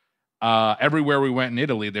me, everywhere we went in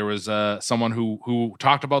Italy, there was someone who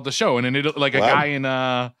talked about the show. And in Italy,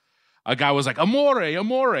 a guy was like, amore.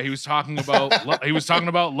 He was talking about, he was talking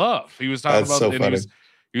about love. He was talking about, so funny.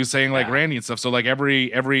 He was saying Randy and stuff. So every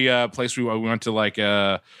place we went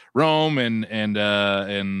to Rome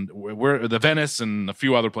and where the Venice and a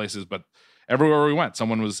few other places, but everywhere we went,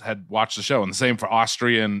 someone had watched the show, and the same for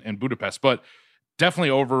Austria and Budapest. But definitely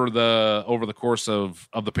over the course of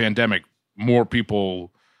the pandemic, more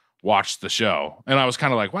people watched the show, and I was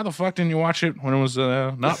kind of like, why the fuck didn't you watch it when it was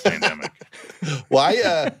not pandemic?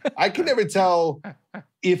 Well, I can never tell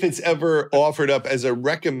if it's ever offered up as a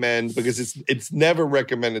recommend, because it's never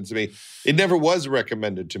recommended to me. It never was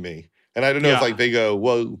recommended to me, and I don't know if they go,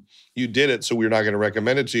 well, you did it, so we're not going to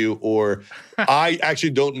recommend it to you, or I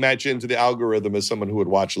actually don't match into the algorithm as someone who would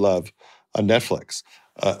watch Love on Netflix.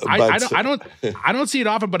 I don't see it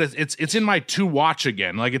often, but it's in my to watch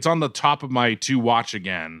again. It's on the top of my to watch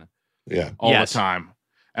again. Yeah, all the time.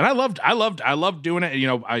 And I loved doing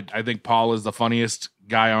it. I think Paul is the funniest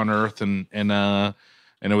guy on earth, and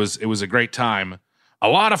it was a great time. A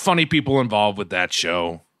lot of funny people involved with that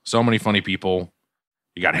show. So many funny people.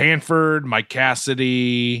 You got Hanford, Mike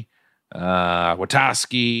Cassidy,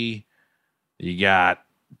 Wataski. You got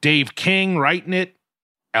Dave King writing it.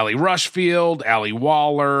 Ellie Rushfield, Ali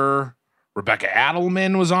Waller, Rebecca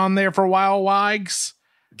Adelman was on there for a while. Wags,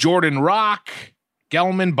 Jordan Rock,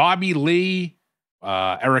 Gelman, Bobby Lee,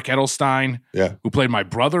 Eric Edelstein, who played my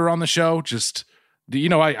brother on the show. Just,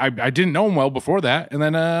 I didn't know him well before that. And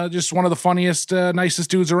then just one of the funniest, nicest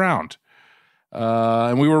dudes around.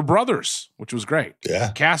 And we were brothers, which was great.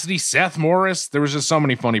 Yeah. Cassidy, Seth Morris. There was just so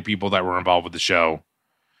many funny people that were involved with the show.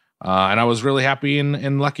 And I was really happy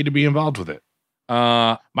and lucky to be involved with it.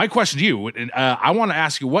 My question to you, I want to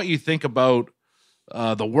ask you what you think about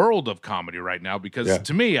the world of comedy right now, because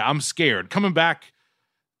to me, I'm scared. Coming back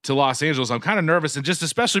to Los Angeles, I'm kind of nervous, and just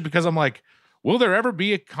especially because I'm like, will there ever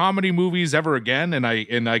be comedy movies ever again? And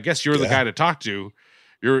I guess you're the guy to talk to.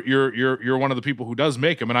 You're one of the people who does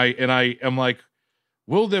make them, and I am like,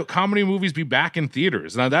 will the comedy movies be back in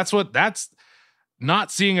theaters? Now that's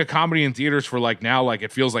not seeing a comedy in theaters for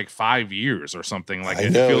it feels like 5 years or something. Like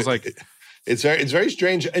it feels like. It's very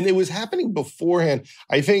strange, and it was happening beforehand.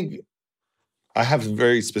 I think I have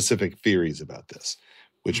very specific theories about this,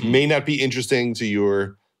 which may not be interesting to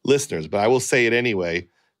your listeners, but I will say it anyway,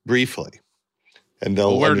 briefly, and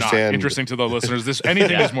they'll understand. Not interesting to the listeners.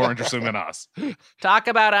 Anything is more interesting than us. Talk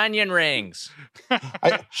about onion rings.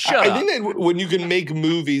 I think that when you can make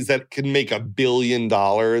movies that can make $1 billion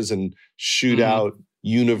and shoot out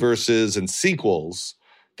universes and sequels,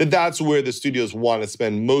 that's where the studios want to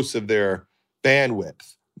spend most of their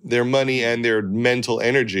bandwidth, their money, and their mental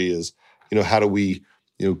energy is, how do we,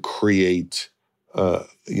 create,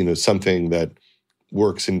 something that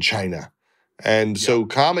works in China. And so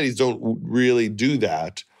comedies don't really do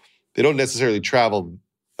that. They don't necessarily travel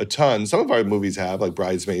a ton. Some of our movies have, like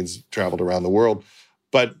Bridesmaids, traveled around the world.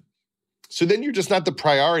 But so then you're just not the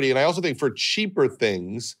priority. And I also think for cheaper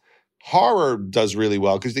things, horror does really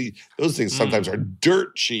well because those things sometimes are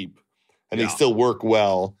dirt cheap and they still work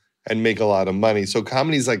well and make a lot of money. So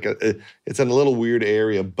comedy's like it's in a little weird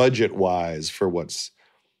area budget-wise for what's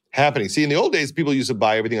happening. See, in the old days, people used to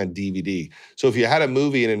buy everything on DVD. So if you had a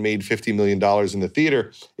movie and it made $50 million in the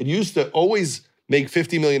theater, it used to always make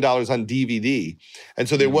 $50 million on DVD. And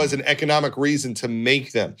so there was an economic reason to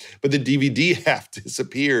make them. But the DVD half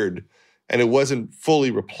disappeared and it wasn't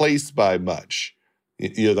fully replaced by much,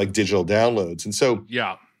 like digital downloads. And so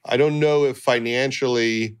I don't know if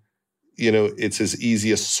financially, it's as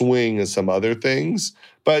easy a swing as some other things.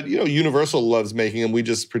 But, Universal loves making them. We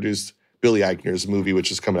just produced Billy Eichner's movie,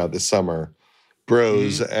 which is coming out this summer,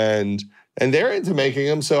 Bros, and they're into making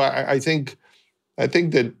them. So I think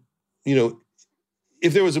that,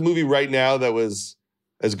 if there was a movie right now that was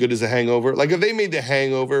as good as The Hangover, like if they made The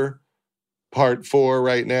Hangover Part 4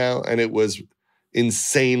 right now and it was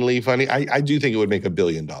insanely funny, I do think it would make $1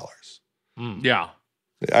 billion. Yeah.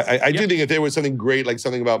 I do think if there was something great, like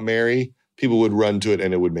Something About Mary, people would run to it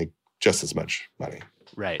and it would make just as much money.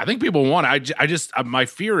 Right. I think people want it. I just my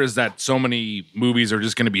fear is that so many movies are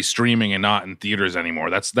just going to be streaming and not in theaters anymore.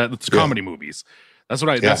 That's comedy movies. That's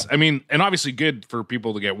what I mean, and obviously good for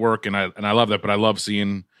people to get work, and I love that, but I love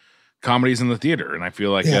seeing comedies in the theater, and I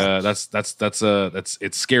feel like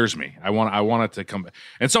it scares me. I want it to come,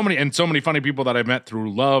 and so many funny people that I've met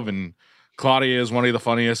through Love, and Claudia is one of the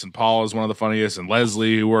funniest, and Paul is one of the funniest, and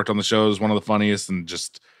Leslie, who worked on the show, is one of the funniest, and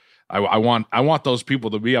just I want those people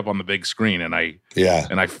to be up on the big screen, and I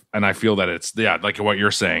feel that it's like what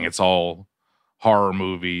you're saying, it's all horror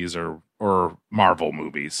movies or Marvel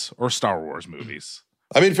movies or Star Wars movies.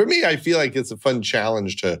 I mean, for me, I feel like it's a fun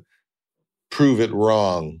challenge to prove it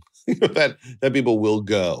wrong. that people will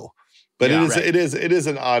go, but it is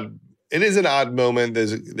an odd moment.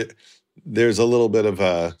 There's a little bit of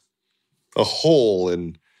a hole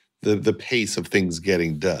in the pace of things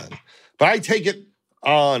getting done. But I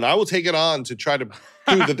will take it on to try to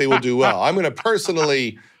prove that they will do well. I'm going to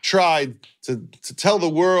personally try to tell the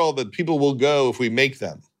world that people will go if we make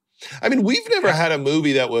them. I mean, we've never had a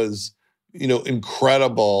movie that was,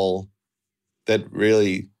 incredible that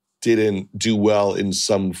really didn't do well in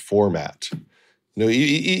some format.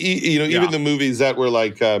 Even the movies that were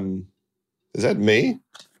like, is that me?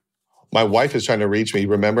 My wife is trying to reach me.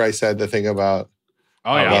 Remember I said the thing about,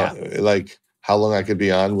 like how long I could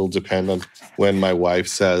be on will depend on when my wife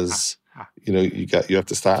says, you have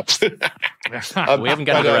to stop. We haven't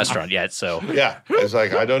got to the restaurant yet, so. Yeah, it's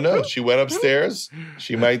like, I don't know. She went upstairs.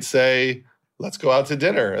 She might say, let's go out to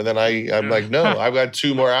dinner. And then I'm like, no, I've got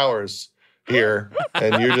 2 more hours here,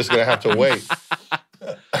 and you're just going to have to wait.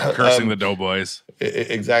 Cursing the doughboys.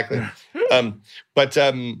 Exactly.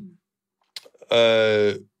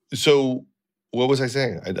 So what was I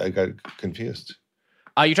saying? I got confused.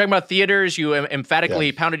 You're talking about theaters. You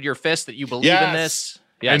emphatically pounded your fist that you believe in this.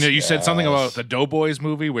 Yes. And you said something about Yes. the Doughboys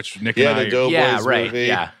movie, which Nick and I... the Doughboys movie.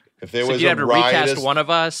 Yeah. If there So was you a have to riotous, recast one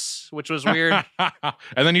of us, which was weird. and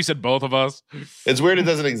then you said both of us. it's weird it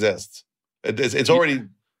doesn't exist. It's already,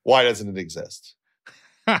 why doesn't it exist?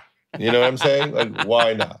 You know what I'm saying? Like,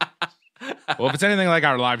 why not? Well, if it's anything like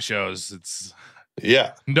our live shows, it's...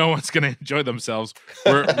 Yeah. No one's going to enjoy themselves.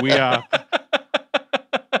 We gotta,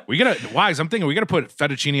 Wise, I'm thinking we got to put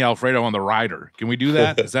fettuccine Alfredo on the rider. Can we do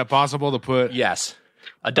that? Is that possible to put? Yes.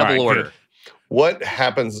 A double All right, order. good. What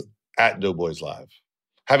happens at Doughboys Live?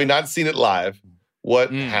 Having not seen it live,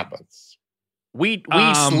 what happens? We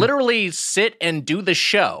literally sit and do the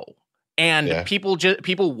show, and people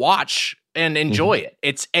watch and enjoy it.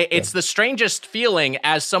 It's the strangest feeling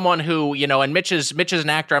as someone who, and Mitch is an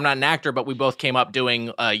actor. I'm not an actor, but we both came up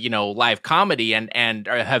doing live comedy and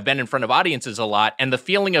have been in front of audiences a lot. And the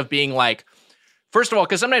feeling of being like, first of all,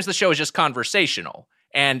 because sometimes the show is just conversational.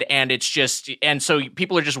 And it's just, and so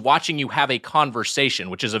people are just watching you have a conversation,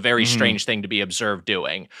 which is a very strange thing to be observed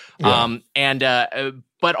doing. Yeah.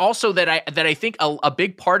 But also that I think a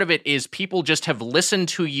big part of it is people just have listened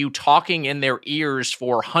to you talking in their ears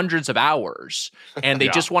for hundreds of hours, and they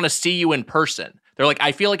just want to see you in person. They're like,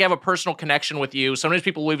 I feel like I have a personal connection with you. Sometimes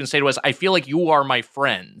people will even say to us, I feel like you are my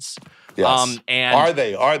friends. Yes. And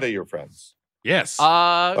Are they your friends? Yes.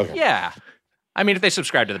 Okay. Yeah. I mean, if they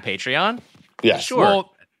subscribe to the Patreon. Yeah. Sure.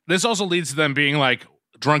 Well, this also leads to them being like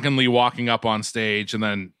drunkenly walking up on stage and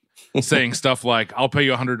then saying stuff like, I'll pay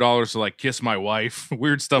you $100 to like kiss my wife.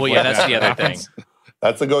 Weird stuff like that. Well, yeah, that's the other thing.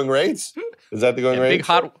 That's the going rate? Is that the going rate? Big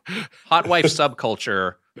hot wife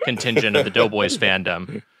subculture contingent of the Doughboys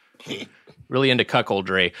fandom. Really into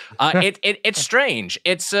cuckoldry. It's strange.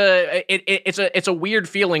 It's a weird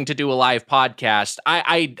feeling to do a live podcast.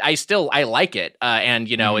 I like it, and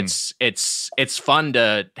it's fun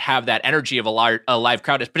to have that energy of a live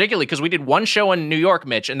crowd, particularly because we did one show in New York,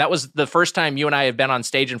 Mitch, and that was the first time you and I have been on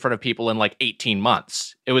stage in front of people in like 18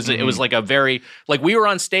 months. It was like a very we were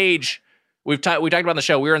on stage. We talked about on the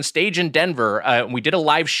show. We were on stage in Denver. And we did a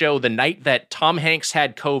live show the night that Tom Hanks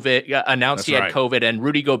had COVID, announced he had COVID, and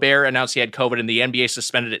Rudy Gobert announced he had COVID, and the NBA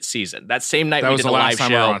suspended its season. That same night, we did a live show. That was the last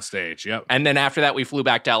time we were on stage. Yep. And then after that, we flew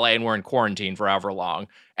back to LA, and we're in quarantine for however long.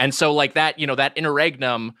 And so, like that, that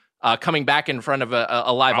interregnum coming back in front of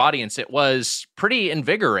a live audience, it was pretty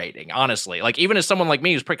invigorating, honestly. Like even as someone like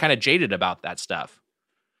me who's kind of jaded about that stuff.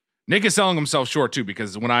 Nick is selling himself short too,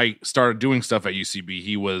 because when I started doing stuff at UCB,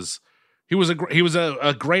 he was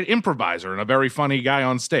a great improviser and a very funny guy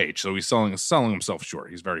on stage. So he's selling himself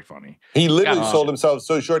short. He's very funny. He literally sold himself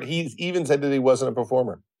so short. He even said that he wasn't a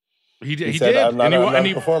performer. He said, did. I'm not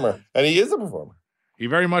a performer. And he is a performer. He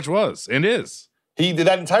very much was and is. He did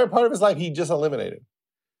that entire part of his life. He just eliminated.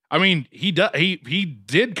 I mean, he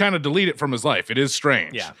did kind of delete it from his life. It is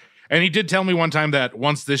strange. Yeah. And he did tell me one time that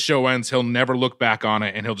once this show ends, he'll never look back on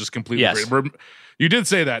it and he'll just completely. Yes. You did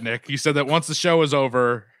say that, Nick. You said that once the show is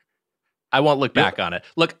over, I won't look back on it.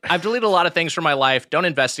 Look, I've deleted a lot of things from my life. Don't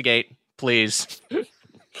investigate, please.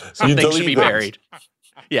 Some things should be buried.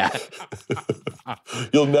 Yeah.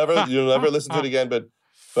 You'll never listen to it again,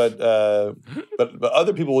 but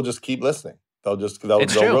other people will just keep listening. They'll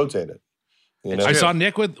rotate it. I saw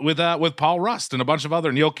Nick with Paul Rust and a bunch of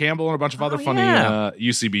other Neil Campbell and a bunch of other funny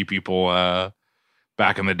UCB people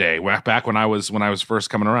back in the day. Back when I was first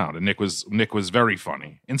coming around, and Nick was very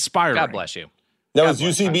funny, inspiring. God bless you. Now, is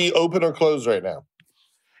UCB open or closed right now?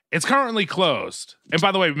 It's currently closed. And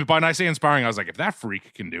by the way, when I say inspiring, I was like, if that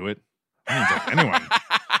freak can do it, that means like anyone.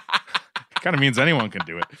 Kind of means anyone can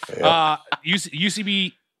do it. Yeah.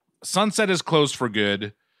 UCB Sunset is closed for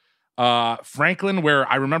good. Franklin, where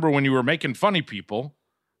I remember when you were making funny people.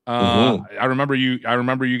 I remember you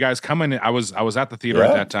guys coming. I was at the theater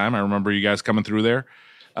at that time. I remember you guys coming through there.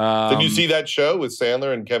 Did you see that show with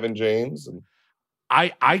Sandler and Kevin James? And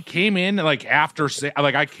I came in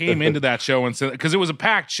I came into that show and said, because it was a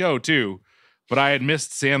packed show too, but I had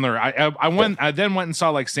missed Sandler. I then went and saw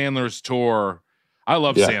like Sandler's tour. I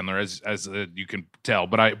love Sandler as you can tell,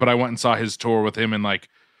 but I went and saw his tour with him and like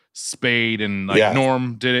Spade and like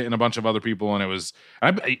Norm did it and a bunch of other people, and it was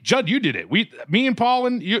Judd. You did it. Me and Paul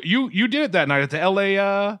and you did it that night at the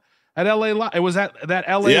LA Live. It was at that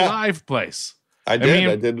LA Live place. I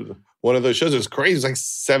did one of those shows. It was crazy. It was like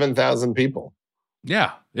 7,000 people.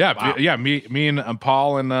 Yeah. Wow. Me and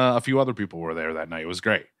Paul and a few other people were there that night. It was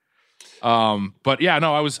great. But yeah,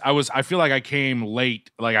 no, I feel like I came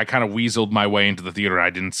late. Like I kind of weaseled my way into the theater. I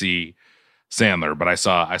didn't see Sandler, but I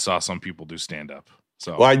saw some people do stand up.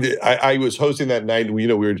 So Well, I was hosting that night.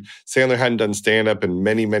 Sandler hadn't done stand-up in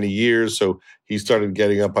many, many years. So he started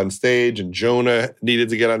getting up on stage, and Jonah needed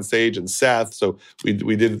to get on stage, and Seth. So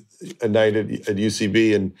we did a night at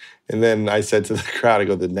UCB. And then I said to the crowd, I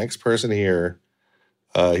go, the next person here,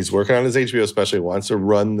 he's working on his HBO special. He wants to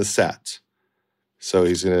run the set. So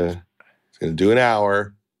he's gonna do an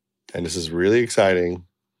hour. And this is really exciting.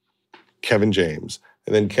 Kevin James.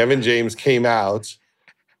 And then Kevin James came out.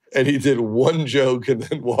 And he did one joke and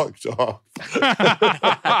then walked off. That's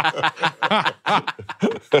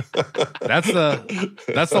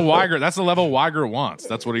the Weiger. That's the level Weiger wants.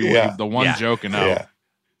 That's what he wanted. The one joke and out.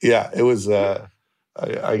 Yeah. It was I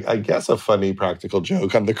guess a funny practical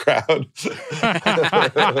joke on the crowd.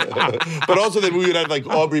 But also then we would have like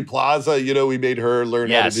Aubrey Plaza, we made her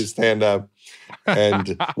learn how to do stand-up.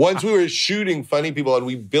 And once we were shooting Funny People, and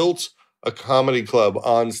we built a comedy club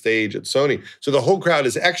on stage at Sony. So the whole crowd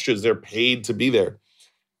is extras. They're paid to be there.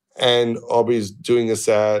 And Aubrey's doing a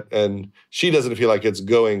set, and she doesn't feel like it's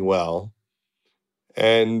going well.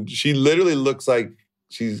 And she literally looks like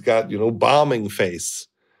she's got, bombing face.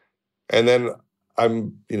 And then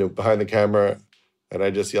I'm, behind the camera, and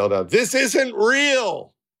I just yelled out, "This isn't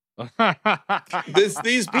real.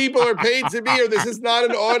 These people are paid to be here. This is not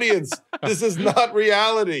an audience. This is not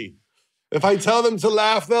reality. If I tell them to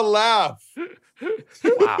laugh, they'll laugh."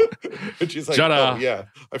 Wow. And she's like, Judd, "Oh, yeah,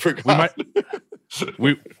 I forgot."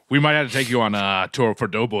 We might have to take you on a tour for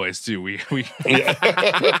Doughboys too. We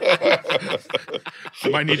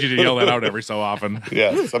might need you to yell that out every so often.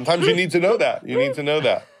 Yeah, sometimes you need to know that. You need to know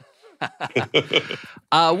that.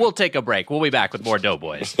 We'll take a break. We'll be back with more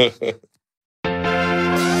Doughboys.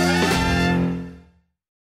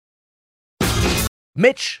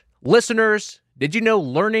 Mitch, listeners, did you know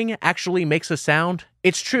learning actually makes a sound?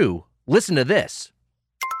 It's true. Listen to this.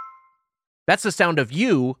 That's the sound of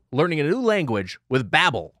you learning a new language with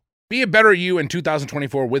Babbel. Be a better you in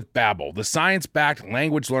 2024 with Babbel, the science-backed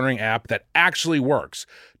language learning app that actually works.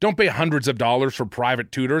 Don't pay hundreds of dollars for private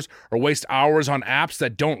tutors or waste hours on apps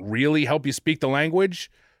that don't really help you speak the language.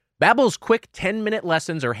 Babbel's quick 10-minute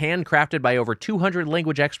lessons are handcrafted by over 200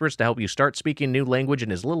 language experts to help you start speaking a new language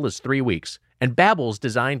in as little as 3 weeks. And Babbel's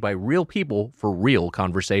designed by real people for real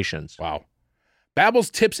conversations. Wow.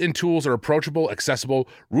 Babbel's tips and tools are approachable, accessible,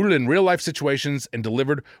 rooted in real-life situations, and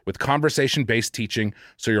delivered with conversation-based teaching,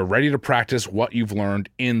 so you're ready to practice what you've learned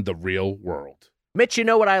in the real world. Mitch, you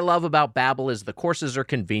know what I love about Babbel is the courses are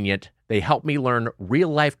convenient. They help me learn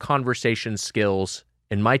real-life conversation skills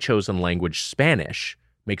in my chosen language, Spanish.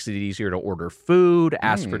 Makes it easier to order food,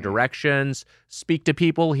 ask for directions, speak to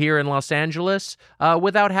people here in Los Angeles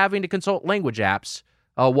without having to consult language apps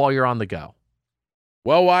while you're on the go.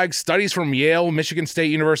 Well, Wags, studies from Yale, Michigan State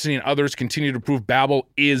University, and others continue to prove Babbel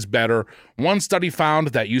is better. One study found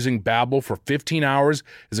that using Babbel for 15 hours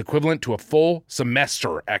is equivalent to a full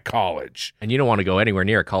semester at college. And you don't want to go anywhere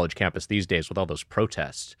near a college campus these days with all those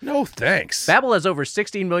protests. No thanks. Babbel has over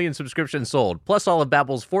 16 million subscriptions sold. Plus, all of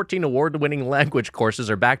Babbel's 14 award-winning language courses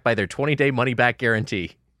are backed by their 20-day money-back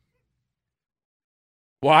guarantee.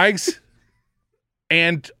 Wags,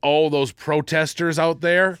 and all those protesters out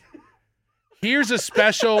there, here's a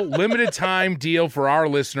special limited time deal for our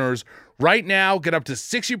listeners. Right now, get up to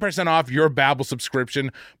 60% off your Babbel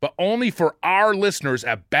subscription, but only for our listeners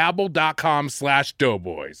at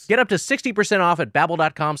babbel.com/doughboys. Get up to 60% off at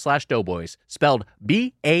babbel.com/doughboys. Spelled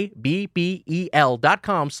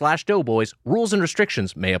BABBEL.com/doughboys. Rules and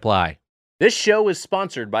restrictions may apply. This show is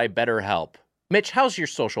sponsored by BetterHelp. Mitch, how's your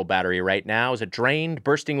social battery right now? Is it drained,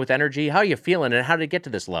 bursting with energy? How are you feeling, and how did it get to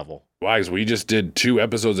this level? Wags, we just did 2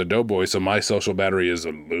 episodes of Doughboy, so my social battery is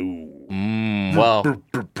low. Well,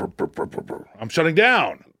 I'm shutting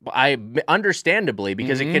down. Understandably,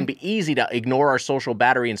 because it can be easy to ignore our social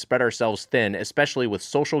battery and spread ourselves thin, especially with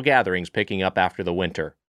social gatherings picking up after the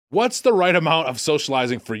winter. What's the right amount of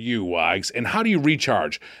socializing for you, Wags, and how do you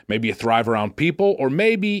recharge? Maybe you thrive around people, or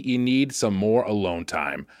maybe you need some more alone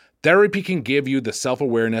time. Therapy can give you the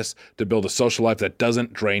self-awareness to build a social life that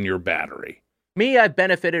doesn't drain your battery. Me, I've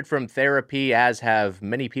benefited from therapy, as have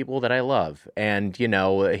many people that I love. And,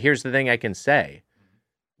 here's the thing I can say.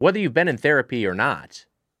 Whether you've been in therapy or not,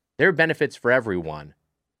 there are benefits for everyone.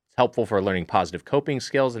 It's helpful for learning positive coping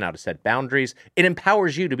skills and how to set boundaries. It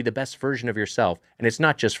empowers you to be the best version of yourself. And it's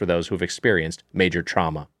not just for those who've experienced major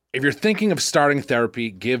trauma. If you're thinking of starting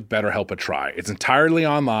therapy, give BetterHelp a try. It's entirely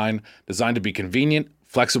online, designed to be convenient,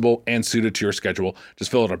 flexible, and suited to your schedule.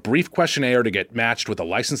 Just fill out a brief questionnaire to get matched with a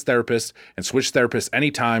licensed therapist and switch therapists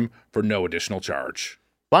anytime for no additional charge.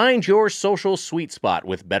 Find your social sweet spot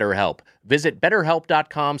with BetterHelp. Visit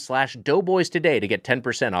betterhelp.com/doughboys today to get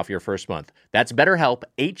 10% off your first month. That's BetterHelp,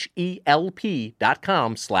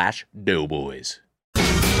 HELP.com/doughboys.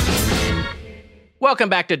 Welcome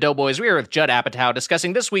back to Doughboys. We are with Judd Apatow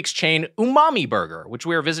discussing this week's chain, Umami Burger, which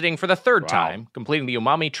we are visiting for the third time, completing the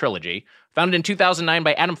Umami trilogy. Founded in 2009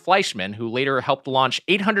 by Adam Fleischman, who later helped launch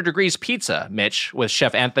 800 Degrees Pizza, Mitch, with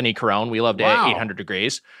Chef Anthony Carone. We loved 800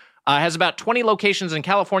 Degrees. Has about 20 locations in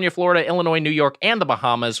California, Florida, Illinois, New York, and the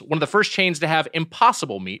Bahamas. One of the first chains to have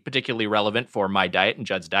impossible meat, particularly relevant for my diet and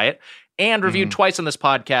Judd's diet. And reviewed twice on this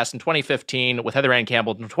podcast in 2015 with Heather Ann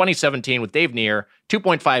Campbell, in 2017 with Dave Neer,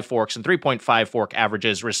 2.5 forks and 3.5 fork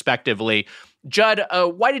averages, respectively. Judd,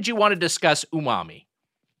 why did you want to discuss Umami?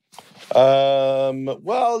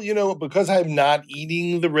 Well, because I'm not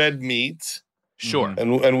eating the red meat. Sure.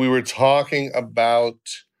 And we were talking about,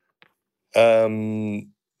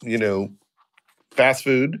 fast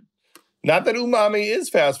food. Not that umami is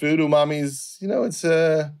fast food. Umami's,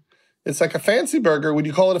 it's like a fancy burger. Would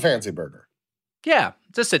you call it a fancy burger? Yeah,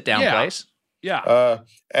 it's a sit-down place. Yeah.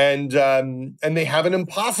 And they have an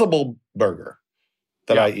impossible burger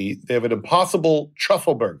that I eat. They have an impossible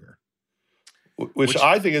truffle burger, which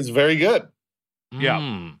I think is very good.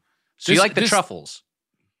 Yeah. So you like the truffles?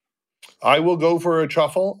 I will go for a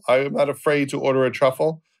truffle. I'm not afraid to order a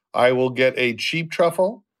truffle. I will get a cheap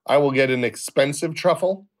truffle. I will get an expensive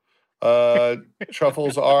truffle.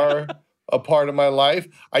 Truffles are a part of my life.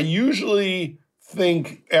 I usually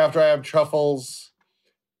think after I have truffles,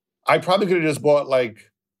 I probably could have just bought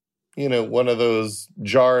one of those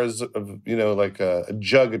jars of, like a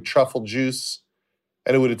jug of truffle juice,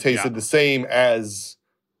 and it would have tasted the same as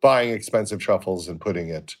buying expensive truffles and putting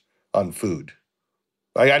it on food.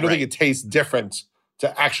 I don't think it tastes different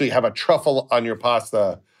to actually have a truffle on your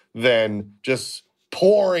pasta than just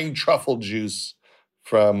pouring truffle juice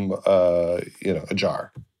from a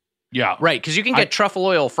jar. Yeah, right. Because you can get truffle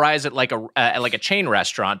oil fries at like a chain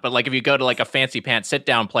restaurant, but like if you go to like a fancy pants sit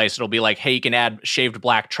down place, it'll be like, hey, you can add shaved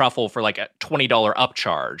black truffle for like a $20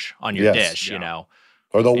 upcharge on your dish, or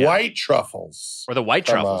the white truffles, But I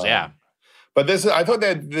thought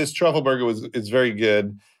that this truffle burger is very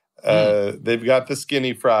good. They've got the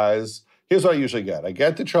skinny fries. Here's what I usually get: I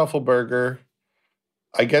get the truffle burger,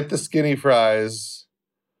 I get the skinny fries,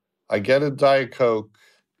 I get a Diet Coke,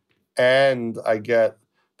 and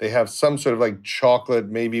they have some sort of like chocolate,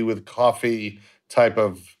 maybe with coffee type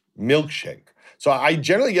of milkshake. So I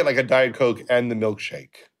generally get like a Diet Coke and the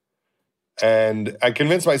milkshake. And I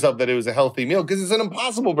convinced myself that it was a healthy meal because it's an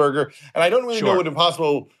impossible burger. And I don't really know what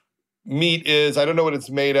impossible meat is. I don't know what it's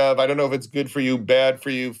made of. I don't know if it's good for you, bad for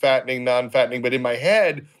you, fattening, non-fattening. But in my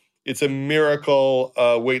head, it's a miracle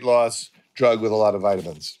weight loss drug with a lot of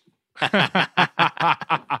vitamins.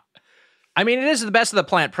 I mean, it is the best of the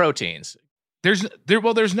plant proteins. There's no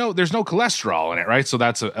cholesterol in it, right? So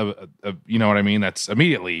that's a you know what I mean? That's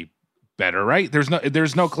immediately better, right? There's no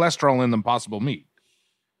cholesterol in the impossible meat.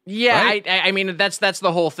 Yeah, right? I mean that's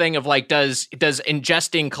the whole thing of like does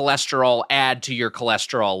ingesting cholesterol add to your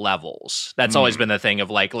cholesterol levels? That's always been the thing of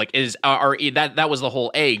like that was the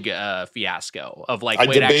whole egg fiasco of like I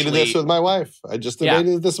debated this with my wife. I just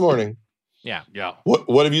debated it this morning. Yeah.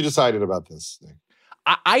 What have you decided about this thing?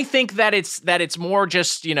 I think that it's more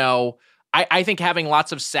just, I think having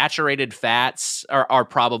lots of saturated fats are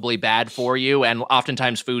probably bad for you, and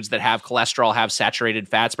oftentimes foods that have cholesterol have saturated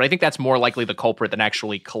fats, but I think that's more likely the culprit than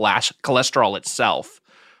actually cholesterol itself.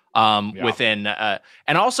 Within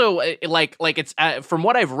and also like it's from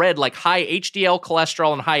what I've read, like high HDL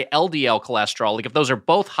cholesterol and high LDL cholesterol, like if those are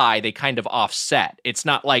both high, they kind of offset. It's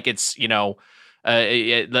not like it's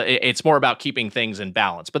it's more about keeping things in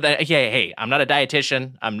balance. But hey, I'm not a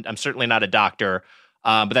dietitian. I'm certainly not a doctor.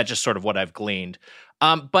 But that's just sort of what I've gleaned.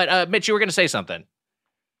 But Mitch, you were going to say something.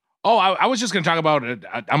 Oh, I was just going to talk about it.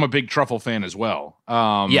 I'm a big truffle fan as well.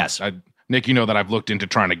 Yes. Nick, you know that I've looked into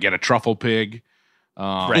trying to get a truffle pig.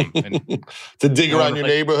 Right. To dig around your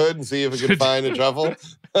neighborhood and see if it can find a truffle.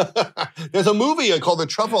 There's a movie called The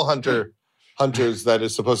Truffle Hunters that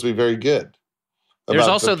is supposed to be very good. There's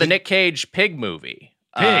also the Nick Cage pig movie.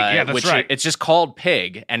 Pig, yeah, that's right. It's just called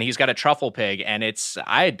Pig, and he's got a truffle pig, and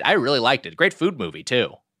I really liked it. Great food movie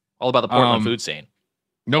too, all about the Portland food scene.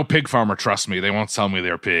 No pig farmer trusts me; they won't sell me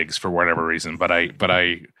their pigs for whatever reason. But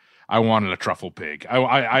I wanted a truffle pig.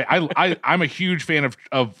 I'm a huge fan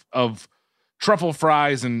of truffle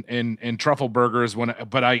fries and truffle burgers.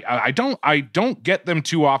 But I don't get them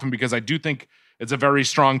too often because I do think it's a very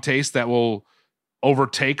strong taste that will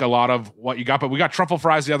overtake a lot of what you got. But we got truffle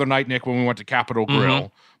fries the other night, Nick, when we went to Capitol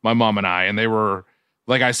Grill, my mom and I, and they were,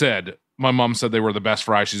 like I said, my mom said they were the best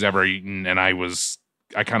fries she's ever eaten, and I was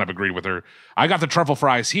kind of agreed with her. I got the truffle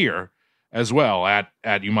fries here as well at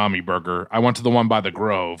Umami Burger. I went to the one by the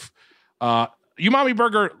Grove. Umami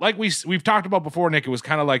Burger, like we've talked about before, Nick, it was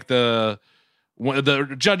kind of like the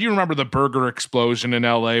Judd, you remember the burger explosion in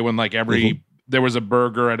LA when like there was a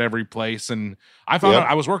burger at every place. And I found out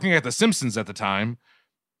I was working at The Simpsons at the time,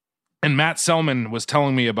 and Matt Selman was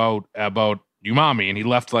telling me about Umami, and he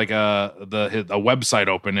left like a website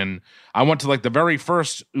open, and I went to like the very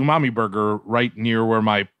first Umami Burger right near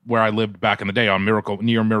where I lived back in the day on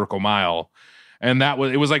near Miracle Mile, and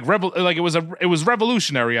it was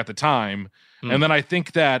revolutionary at the time. And then I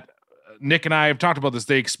think that Nick and I have talked about this.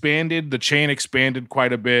 The chain expanded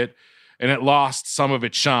quite a bit, and it lost some of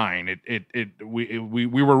its shine. We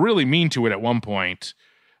were really mean to it at one point,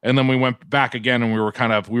 and then we went back again, and we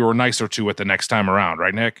were nicer to it the next time around,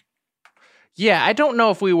 right, Nick? Yeah, I don't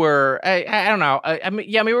know if we were. I don't know. I mean,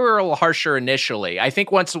 we were a little harsher initially. I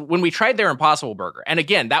think when we tried their Impossible Burger, and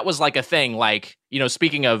again, that was like a thing. Like,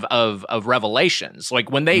 speaking of revelations,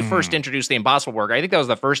 like when they first introduced the Impossible Burger, I think that was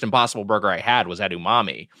the first Impossible Burger I had was at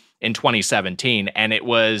Umami in 2017, and I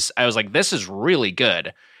was like, this is really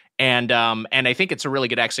good, and I think it's a really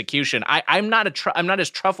good execution. I'm not as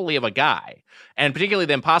truffly of a guy. And particularly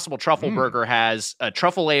the Impossible Truffle Burger has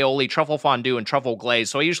truffle aioli, truffle fondue, and truffle glaze.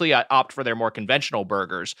 So I usually opt for their more conventional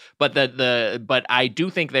burgers. But but I do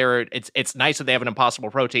think it's nice that they have an Impossible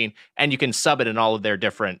Protein, and you can sub it in all of their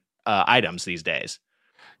different items these days.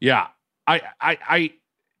 Yeah, I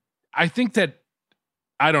think that,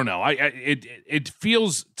 I don't know. It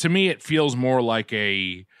feels to me, it feels more like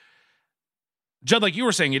a, Judd, like you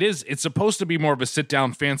were saying, it's supposed to be more of a sit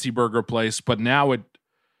down fancy burger place, but now it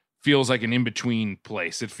feels like an in-between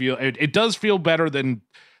place. It does feel better than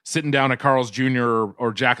sitting down at Carl's Jr.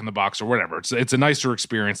 or Jack in the Box or whatever. It's a nicer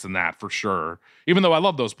experience than that for sure. Even though I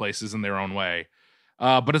love those places in their own way,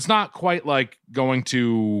 but it's not quite like going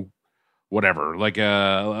to whatever. Like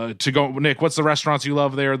to go, Nick. What's the restaurants you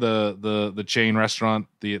love there? The chain restaurant.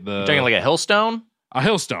 The talking like a Hillstone. A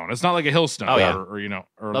Hillstone. It's not like a Hillstone. Oh yeah,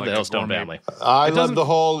 or love like the Hillstone family. I love the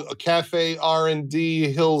whole Cafe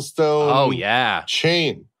R&D Hillstone. Oh yeah,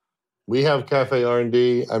 chain. We have Cafe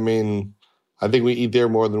R&D. I mean, I think we eat there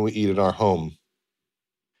more than we eat at our home.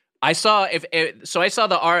 I saw at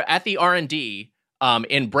the R&D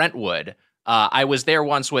in Brentwood. I was there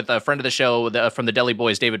once with a friend of the show from the Deli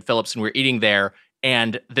Boys, David Phillips, and we were eating there.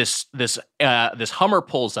 And this Hummer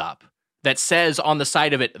pulls up that says on the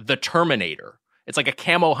side of it, "The Terminator." It's like a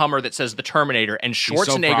camo Hummer that says "The Terminator," and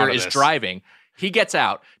Schwarzenegger is driving. He gets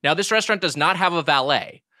out. Now, this restaurant does not have a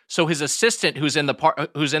valet. So his assistant, who's in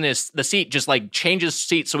the seat, just like changes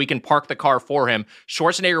seats so he can park the car for him.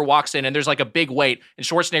 Schwarzenegger walks in, and there's like a big wait, and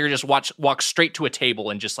Schwarzenegger just walks straight to a table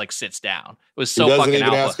and just like sits down. It was so fucking alpha. He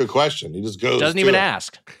doesn't even ask a question. He just goes. Doesn't even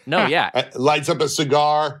ask. No, yeah. Lights up a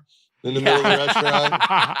cigar in the middle of the restaurant.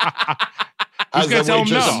 Who's gonna tell him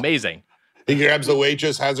no? It's amazing. He grabs the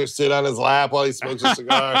waitress, has her sit on his lap while he smokes a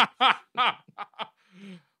cigar.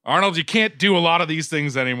 Arnold, you can't do a lot of these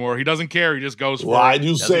things anymore. He doesn't care. He just goes for it. Why'd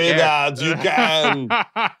you say that? You can.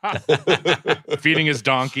 Feeding his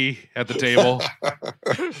donkey at the table.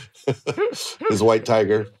 His white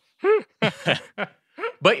tiger.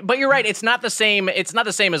 But you're right. It's not the same. It's not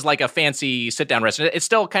the same as like a fancy sit down restaurant. It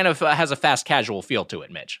still kind of has a fast casual feel to it,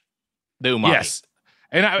 Mitch. The umami. Yes,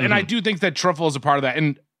 and I do think that truffle is a part of that.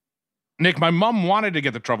 And Nick, my mom wanted to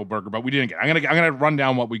get the truffle burger, but we didn't get it. I'm gonna run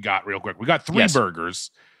down what we got real quick. We got three burgers.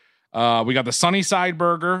 We got the Sunnyside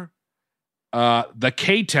Burger, the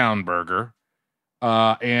K-Town Burger,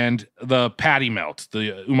 and the Patty Melt,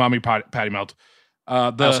 the Umami Patty Melt.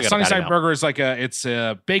 The Sunnyside Burger is like it's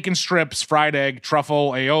bacon strips, fried egg,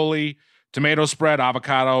 truffle, aioli, tomato spread,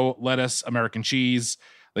 avocado, lettuce, American cheese.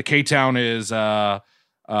 The K-Town is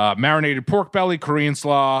marinated pork belly, Korean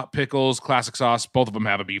slaw, pickles, classic sauce. Both of them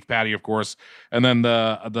have a beef patty, of course. And then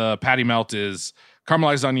the Patty Melt is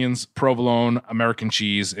caramelized onions, provolone, American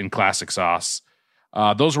cheese, and classic sauce.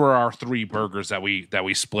 Those were our three burgers that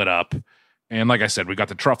we split up. And like I said, we got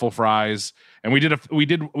the truffle fries, and we did a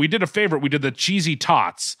favorite. We did the cheesy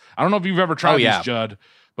tots. I don't know if you've ever tried these, Judd,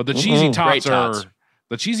 but the cheesy tots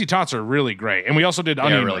the cheesy tots are really great. And we also did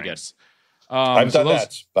onion rings. I've done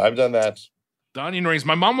that. The onion rings.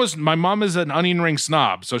 My mom is an onion ring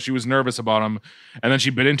snob, so she was nervous about them. And then she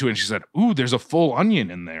bit into it and she said, "Ooh, there's a full onion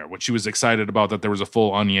in there," which she was excited about, that there was a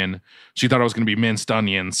full onion. She thought it was going to be minced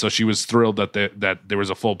onions, so she was thrilled that there was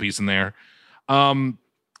a full piece in there.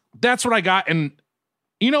 That's what I got, and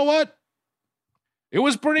you know what? It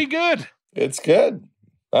was pretty good. It's good.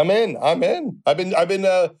 I'm in. I've been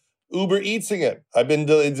Uber Eatsing it. I've been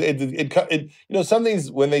some things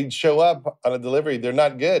when they show up on a delivery, they're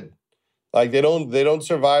not good. Like they don't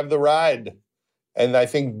survive the ride. And I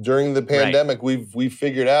think during the pandemic, we've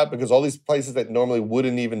figured out, because all these places that normally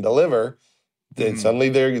wouldn't even deliver, then suddenly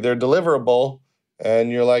they're deliverable,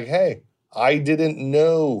 and you're like, hey, I didn't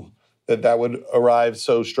know that would arrive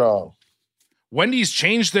so strong. Wendy's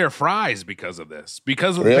changed their fries because of this.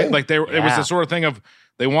 Because of Really? it was the sort of thing of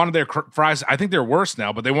they wanted their fries. I think they're worse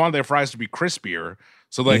now, but they wanted their fries to be crispier.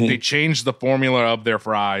 So they changed the formula of their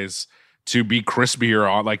fries to be crispier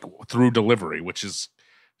on through delivery, which is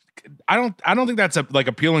I don't think that's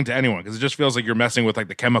appealing to anyone, because it just feels like you're messing with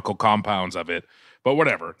the chemical compounds of it. But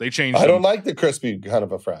whatever, they changed. I don't like the crispy kind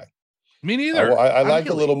of a fry. Me neither. I like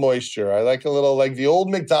a little moisture. I like a little, like the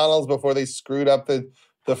old McDonald's before they screwed up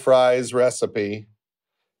the fries recipe.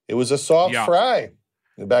 It was a soft fry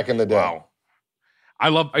back in the day. Wow.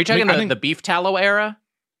 Are you talking the beef tallow era?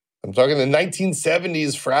 I'm talking the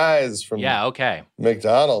 1970s fries from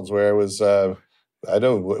McDonald's, where it was,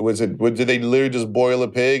 did they literally just boil a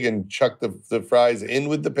pig and chuck the fries in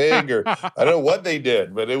with the pig? Or I don't know what they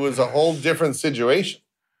did, but it was a whole different situation.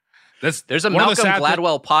 There's a Malcolm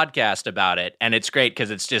Gladwell podcast about it, and it's great because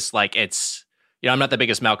it's just I'm not the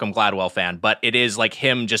biggest Malcolm Gladwell fan, but it is like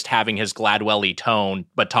him just having his Gladwell-y tone,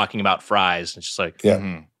 but talking about fries. It's just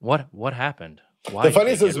what happened? Why the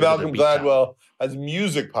funniest is Malcolm Gladwell has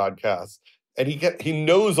music podcasts, and he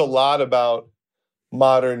knows a lot about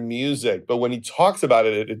modern music, but when he talks about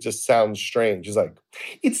it just sounds strange. He's like,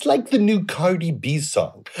 it's like the new Cardi B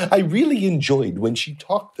song. I really enjoyed when she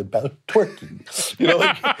talked about twerking.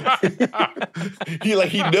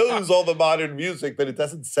 He knows all the modern music, but it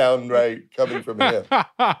doesn't sound right coming from him.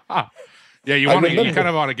 Yeah, you kind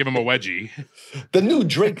of want to give him a wedgie. The new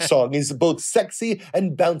Drake song is both sexy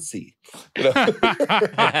and bouncy.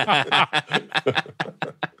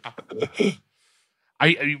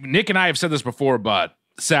 Nick and I have said this before, but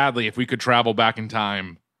sadly, if we could travel back in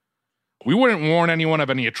time, we wouldn't warn anyone of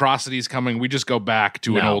any atrocities coming. We just go back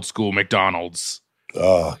to an old school McDonald's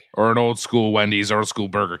or an old school Wendy's or old school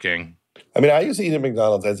Burger King. I mean, I used to eat at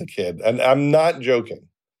McDonald's as a kid, and I'm not joking.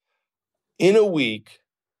 In a week,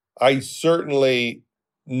 I certainly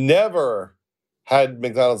never had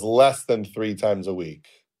McDonald's less than 3 times a week.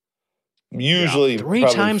 Usually 3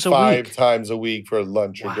 times a week. 5 times a week for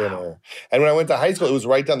lunch or dinner. And when I went to high school, it was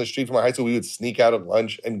right down the street from our high school. We would sneak out at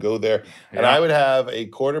lunch and go there. Yeah. And I would have a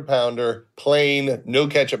quarter pounder, plain, no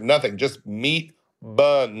ketchup, nothing, just meat,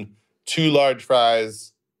 bun, 2 large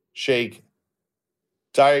fries, shake,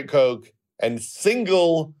 Diet Coke, and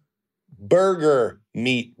single burger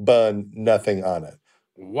meat bun, nothing on it.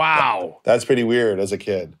 Wow. That's pretty weird as a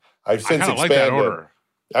kid. I've since expanded. Like that order.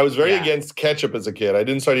 I was very against ketchup as a kid. I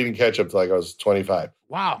didn't start eating ketchup until I was 25.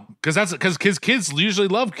 Wow, because kids usually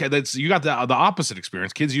love ketchup. You got the opposite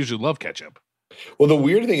experience. Kids usually love ketchup. Well, the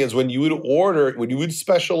weird thing is when you would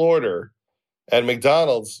special order at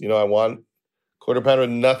McDonald's, I want quarter pounder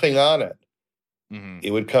with nothing on it. Mm-hmm.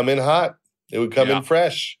 It would come in hot. It would come in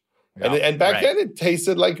fresh, and back then it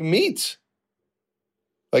tasted like meat.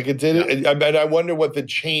 Like it did. And I wonder what the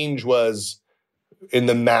change was in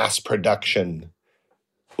the mass production.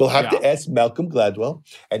 We'll have to ask Malcolm Gladwell,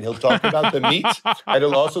 and he'll talk about the meat, and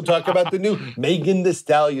he'll also talk about the new Megan Thee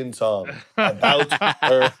Stallion song about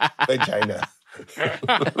her vagina.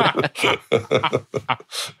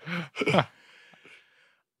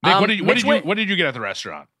 Nick, what did you get at the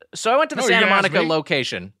restaurant? So I went to the Santa Monica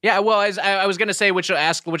location. Yeah, well, I was going to say which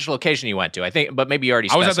location you went to. I think, but maybe you already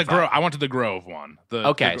specified. I was at the Grove. I went to the Grove one. So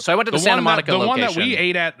I went to the Santa Monica location. The one that we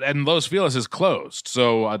ate at in Los Feliz is closed.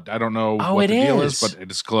 So I don't know what the deal is, but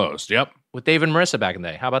it is closed. Yep. With Dave and Marissa back in the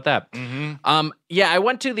day. How about that? Mm-hmm. I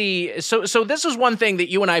went to the so this is one thing that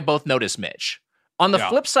you and I both noticed, Mitch. On the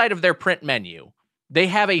flip side of their print menu, they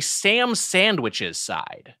have a Sam Sandwiches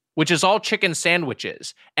side, which is all chicken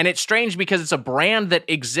sandwiches. And it's strange because it's a brand that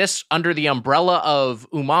exists under the umbrella of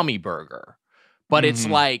Umami Burger. But it's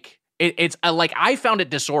like, I found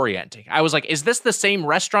it disorienting. I was like, is this the same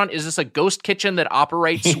restaurant? Is this a ghost kitchen that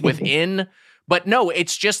operates within? But no,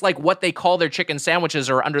 it's just like what they call their chicken sandwiches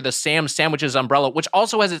are under the Sam Sandwiches umbrella, which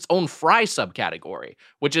also has its own fry subcategory,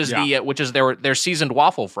 which is their seasoned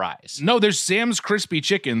waffle fries. No, there's Sam's crispy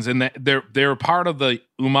chickens, and they're part of the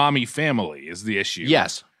Umami family. Is the issue?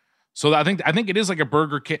 Yes. So I think it is like a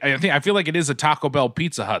Burger King. I feel like it is a Taco Bell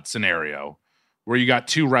Pizza Hut scenario where you got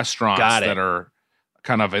 2 restaurants that are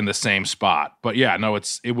kind of in the same spot. But yeah, no,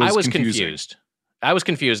 it was confusing. I was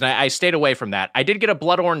confused, and I stayed away from that. I did get a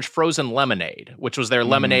blood orange frozen lemonade, which was their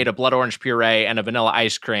lemonade, a blood orange puree, and a vanilla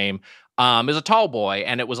ice cream. It was a tall boy,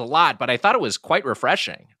 and it was a lot, but I thought it was quite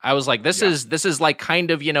refreshing. I was like, this is like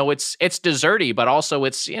kind of, it's desserty, but also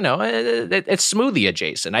it's, it's smoothie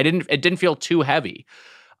adjacent. It didn't feel too heavy.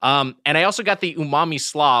 And I also got the umami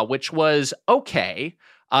slaw, which was okay.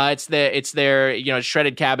 It's their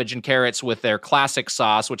shredded cabbage and carrots with their classic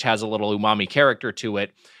sauce, which has a little umami character to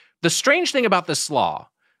it. The strange thing about the slaw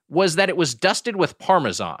was that it was dusted with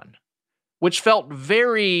Parmesan, which felt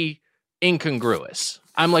very incongruous.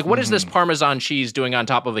 I'm like, what is this Parmesan cheese doing on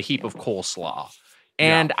top of a heap of coleslaw?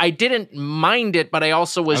 And I didn't mind it, but I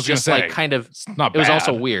also was just say, like kind of, not it was bad.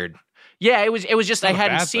 also weird. Yeah, it was just, I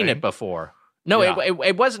hadn't seen it before. No,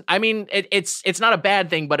 it wasn't. I mean, it's not a bad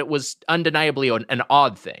thing, but it was undeniably an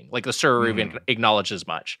odd thing. Like the server even acknowledged as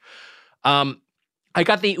much. I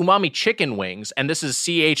got the umami chicken wings, and this is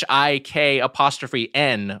CHIK''N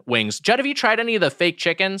wings. Judd, have you tried any of the fake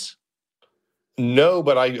chickens? No,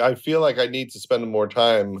 but I feel like I need to spend more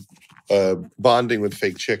time bonding with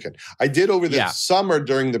fake chicken. I did over the summer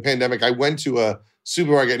during the pandemic. I went to a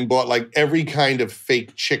supermarket and bought like every kind of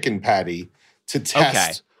fake chicken patty to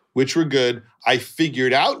test, which were good. I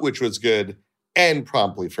figured out which was good and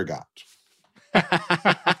promptly forgot.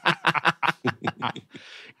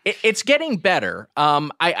 It's getting better.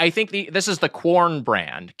 I think this is the Quorn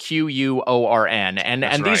brand, QUORN,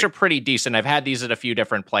 and these are pretty decent. I've had these at a few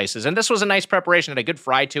different places, and this was a nice preparation. Had a good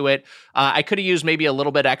fry to it. I could have used maybe a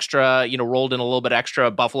little bit extra, rolled in a little bit extra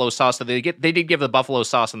buffalo sauce. So they did give the buffalo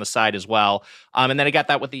sauce on the side as well. And then I got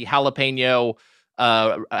that with the jalapeno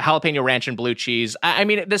ranch and blue cheese. I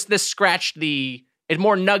mean, this scratched it's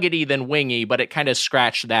more nuggety than wingy, but it kind of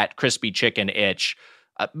scratched that crispy chicken itch.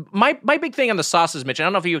 My big thing on the sauces, Mitch, I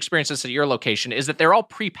don't know if you experienced this at your location, is that they're all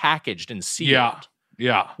prepackaged and sealed.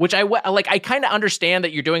 Yeah. Which I kind of understand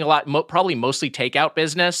that you're doing a lot, probably mostly takeout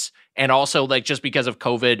business, and also like just because of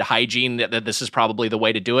COVID hygiene, that this is probably the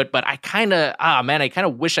way to do it. But I kind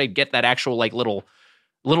of wish I'd get that actual like little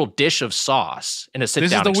dish of sauce in a sit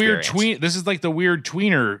down experience. This is like the weird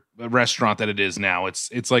tweener restaurant that it is now.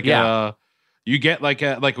 It's like you get like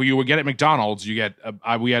you would get at McDonald's. You get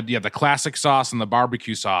we had the classic sauce and the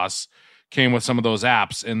barbecue sauce came with some of those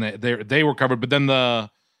apps, and they were covered. But then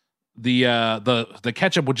the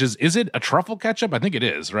ketchup, which is it a truffle ketchup? I think it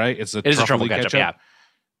is, right? It is a truffle ketchup. Yeah,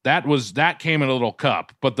 that came in a little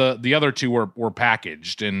cup, but the other two were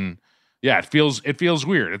packaged, and it feels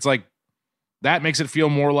weird. It's like that makes it feel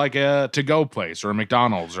more like a to-go place or a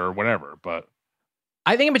McDonald's or whatever, but.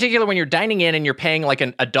 I think in particular when you're dining in and you're paying like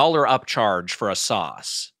 $1 upcharge for a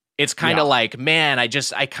sauce, it's kind of like, man, I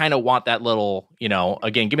kind of want that little,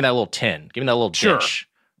 again, give me that little tin, give me that little dish.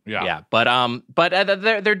 Yeah. But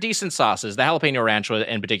they're decent sauces. The jalapeno ranch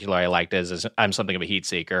in particular I liked as I'm something of a heat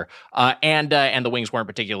seeker. And the wings weren't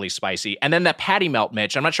particularly spicy. And then that patty melt,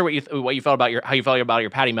 Mitch, I'm not sure what you felt about how you felt about your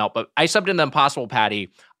patty melt, but I subbed in the Impossible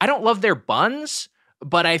patty. I don't love their buns,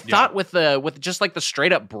 but I thought with just like the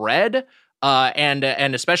straight up bread,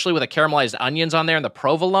 and especially with the caramelized onions on there and the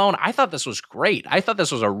provolone, I thought this was great. I thought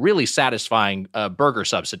this was a really satisfying burger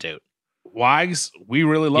substitute. Wags, we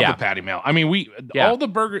really love the patty melt. I mean, all the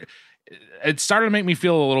burger. It started to make me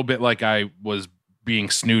feel a little bit like I was being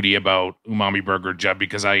snooty about Umami Burger, Judd,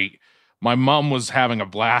 because my mom was having a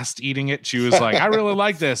blast eating it. She was like, "I really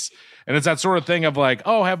like this," and it's that sort of thing of like,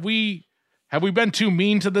 "Oh, have we been too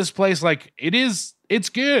mean to this place?" Like it's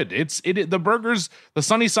good. The burgers, the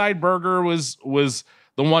Sunnyside burger was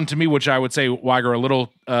the one to me, which I would say, Weiger, a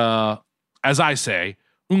little, as I say,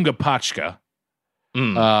 unga pachka.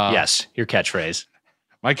 Yes, your catchphrase.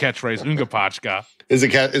 My catchphrase, unga pachka. Is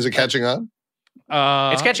it catching on?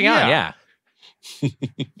 It's catching on, yeah.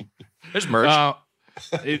 There's merch.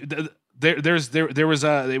 There was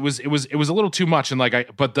it was a little too much, and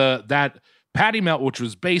that patty melt, which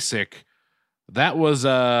was basic. That was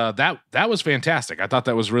fantastic. I thought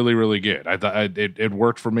that was really, really good. I thought it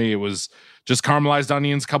worked for me. It was just caramelized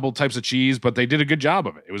onions, a couple types of cheese, but they did a good job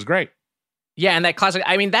of it. It was great. Yeah, and that classic.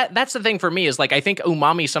 I mean, that's the thing for me is like I think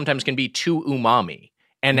umami sometimes can be too umami,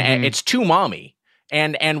 and it's too mommy.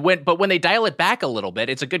 And when they dial it back a little bit,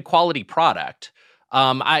 it's a good quality product.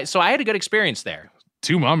 So I had a good experience there.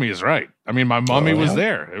 Too mummy is right. I mean, my mummy was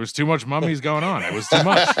there. There was too much mummies going on. It was too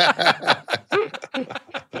much.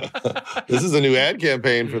 This is a new ad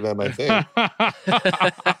campaign for them, I think.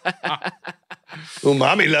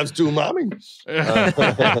 Umami loves to umami.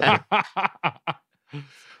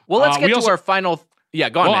 Well, let's get to our final. Yeah,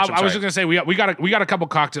 go on. Well, Mitch, I was just gonna say we got a couple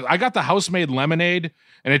cocktails. I got the house-made lemonade,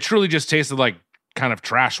 and it truly just tasted like kind of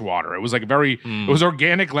trash water. It was like it was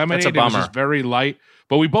organic lemonade. It was just very light.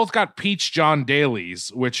 But we both got Peach John Daly's,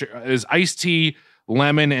 which is iced tea,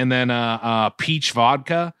 lemon, and then peach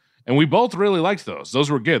vodka. And we both really liked those.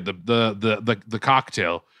 Those were good. The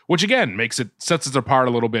cocktail, which again sets it apart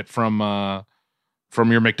a little bit from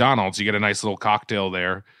your McDonald's. You get a nice little cocktail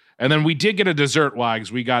there. And then we did get a dessert,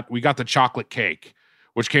 Wags. We got the chocolate cake,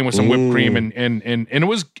 which came with some whipped cream and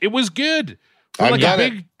it was good. For I've like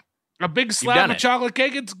done a big slab of chocolate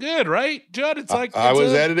cake, it's good, right, Judd? It's like I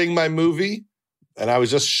was editing my movie, and I was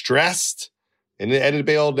just stressed in the edit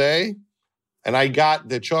bay all day, and I got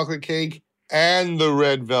the chocolate cake and the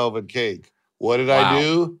red velvet cake. What did I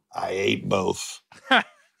do? I ate both.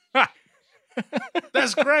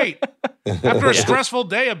 That's great. After a stressful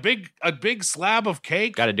day, a big slab of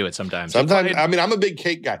cake. Got to do it sometimes. Sometimes, I mean, I'm a big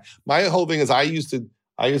cake guy. My whole thing is I used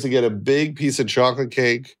to get a big piece of chocolate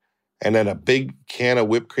cake and then a big can of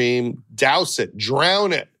whipped cream, douse it,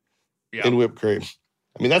 drown it in whipped cream.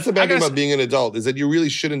 I mean, that's the bad thing about being an adult is that you really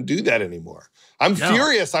shouldn't do that anymore. I'm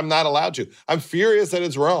furious I'm not allowed to. I'm furious that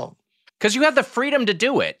it's wrong. Because you have the freedom to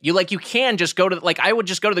do it. You can just go to, I would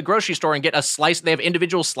just go to the grocery store and get a slice. They have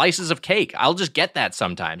individual slices of cake. I'll just get that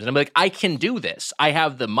sometimes. And I'm like, I can do this. I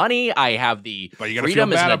have the money. I have the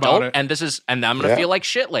freedom as an adult. And I'm going to feel like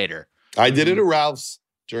shit later. I did it at Ralph's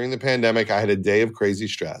during the pandemic. I had a day of crazy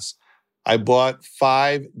stress. I bought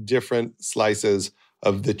 5 different slices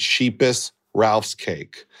of the cheapest Ralph's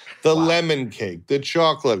cake. The lemon cake, the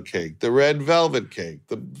chocolate cake, the red velvet cake,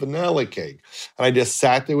 the vanilla cake. And I just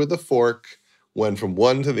sat there with a fork, went from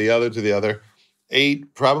one to the other,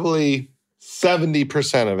 ate probably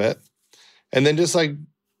 70% of it, and then just like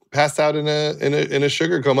passed out in a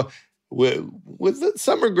sugar coma with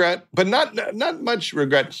some regret, but not much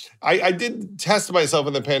regret. I did test myself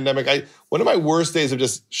in the pandemic. One of my worst days of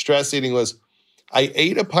just stress eating was I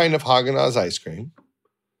ate a pint of Haagen-Dazs ice cream,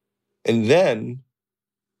 and then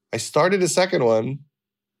I started a second one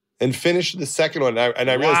and finished the second one. And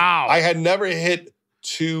I realized I had never hit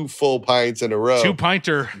 2 full pints in a row.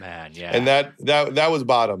 2-pinter. Man, yeah. And that was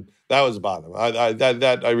bottom. That was bottom.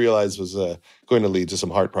 That I realized was going to lead to some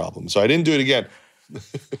heart problems. So I didn't do it again.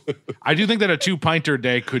 I do think that a 2-pinter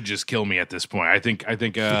day could just kill me at this point. I think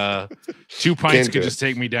 2 pints could just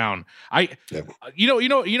take me down. You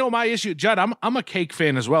know my issue, Judd. I'm a cake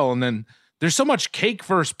fan as well, and then there's so much cake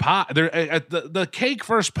versus pie. The cake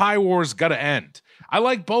versus pie wars got to end. I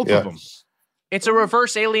like both of them. It's a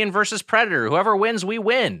reverse Alien versus Predator. Whoever wins, we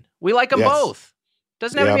win. We like them both.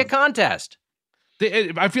 Doesn't have to be a contest.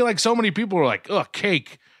 I feel like so many people are like, "Ugh,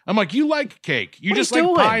 cake." I'm like, "You like cake? You just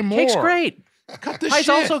like pie more." Cake's great. Cut the Pie's shit.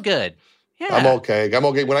 also good. Yeah, I'm okay.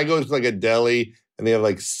 When I go to like a deli and they have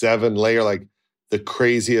like 7-layer, like the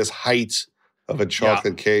craziest height of a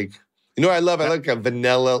chocolate cake. You know what I love? I like a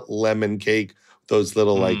vanilla lemon cake. Those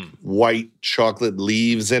little like white chocolate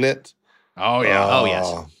leaves in it. Oh yeah. Oh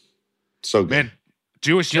yes. So good. Man,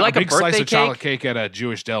 Jewish. Do you like a big slice birthday of chocolate cake at a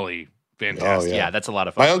Jewish deli? Fantastic. Oh, yeah, that's a lot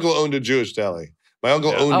of fun. My uncle owned a Jewish deli. My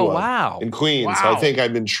uncle owned one in Queens. So I think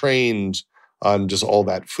I've been trained on just all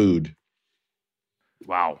that food.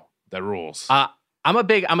 Wow, that rules. I'm a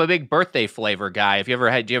big birthday flavor guy. Do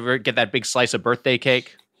you ever get that big slice of birthday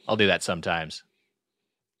cake? I'll do that sometimes.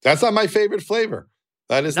 That's not my favorite flavor.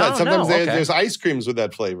 That is not. Sometimes there's ice creams with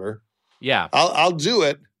that flavor. Yeah, I'll do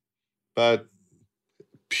it, but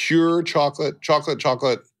pure chocolate,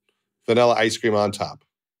 vanilla ice cream on top.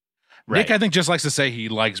 Right. Nick, I think, just likes to say he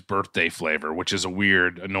likes birthday flavor, which is a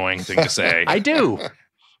weird, annoying thing to say. I do.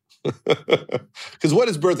 Because what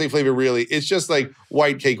is birthday flavor really? It's just like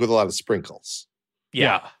white cake with a lot of sprinkles.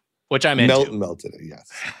 Yeah. Which I'm into. Melted it,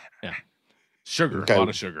 yes. Yeah. Sugar, a lot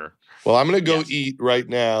of sugar. Well, I'm going to go eat right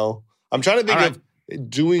now. I'm trying to think of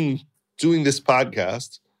doing this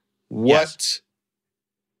podcast. What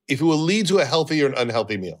if it will lead to a healthy or an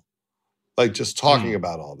unhealthy meal? Like just talking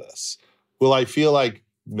about all this. Will I feel like,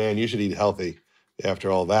 man, you should eat healthy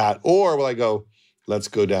after all that? Or will I go, let's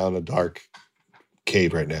go down a dark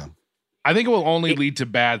cave right now? I think it will only lead to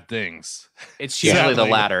bad things. It's usually the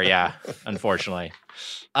latter, unfortunately.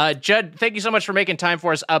 Judd, thank you so much for making time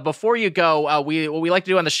for us. Before you go, what we like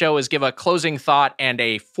to do on the show is give a closing thought and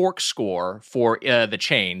a fork score for the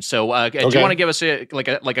chain. So do you want to give us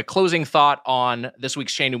a closing thought on this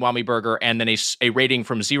week's chain Umami Burger and then a rating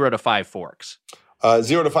from 0 to 5 forks?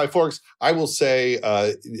 0 to 5 forks. I will say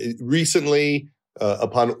recently,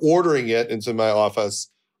 upon ordering it into my office,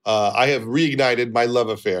 I have reignited my love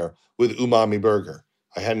affair with Umami Burger.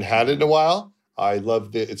 I hadn't had it in a while. I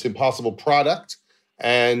love its Impossible product,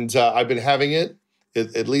 and I've been having it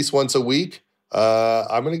at least once a week.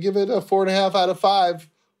 I'm going to give it a 4.5 out of 5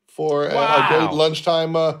 for a great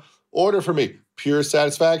lunchtime order for me. Pure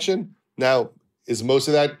satisfaction. Now, is most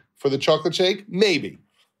of that for the chocolate shake? Maybe.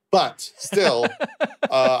 But still,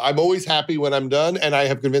 I'm always happy when I'm done, and I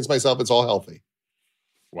have convinced myself it's all healthy.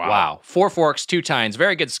 Wow. 4 forks, 2 tines.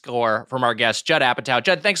 Very good score from our guest, Judd Apatow.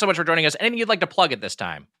 Judd, thanks so much for joining us. Anything you'd like to plug at this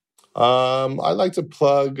time? I'd like to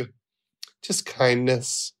plug just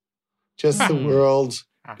kindness, just the world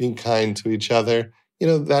being kind to each other.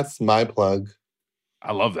 that's my plug.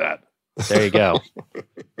 I love that. There you go.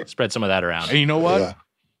 Spread some of that around. And you know what? Yeah.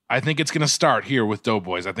 I think it's going to start here with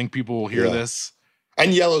Doughboys. I think people will hear this.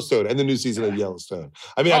 And Yellowstone, and the new season of Yellowstone.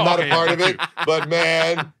 I mean, I'm not a part of it, but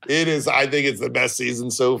man, it is. I think it's the best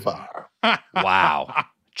season so far. Wow.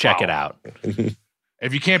 Check it out.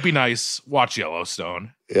 If you can't be nice, watch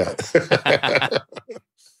Yellowstone. Yeah.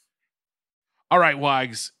 All right,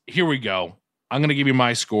 Wags, here we go. I'm going to give you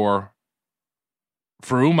my score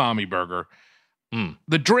for Umami Burger.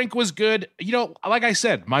 The drink was good. Like I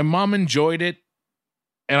said, my mom enjoyed it,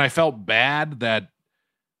 and I felt bad that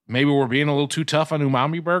maybe we're being a little too tough on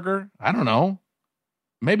Umami Burger. I don't know.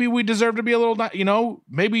 Maybe we deserve to be a little,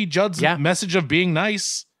 maybe Judd's message of being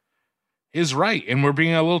nice is right, and we're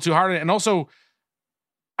being a little too hard. And also,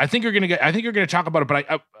 I think you're gonna talk about it,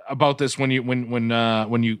 but about this when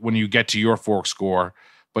you get to your fork score.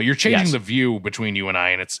 But you're changing the view between you and I,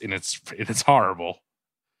 and it's horrible.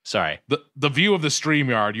 Sorry. The view of the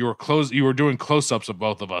StreamYard, you were doing close-ups of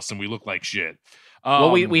both of us, and we look like shit.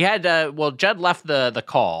 We had Judd left the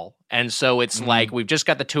call, and so it's like we've just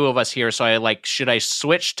got the two of us here. So should I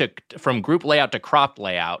switch from group layout to cropped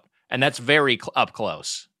layout? And that's very up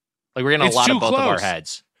close. Like we're getting a lot of both of our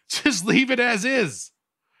heads. Just leave it as is.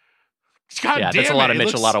 God damn that's a lot of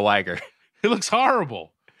Mitch, a lot of Weiger. It looks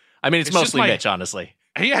horrible. I mean, it's mostly Mitch, honestly.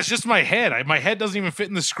 Yeah, it's just my head. My head doesn't even fit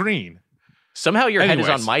in the screen. Somehow your head is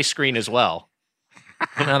on my screen as well. I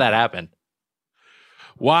don't know how that happened.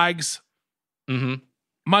 Wags.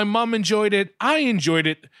 My mom enjoyed it. I enjoyed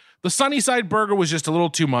it. The Sunnyside burger was just a little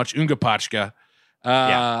too much. Unga pachka.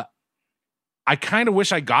 I kind of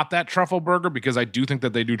wish I got that truffle burger because I do think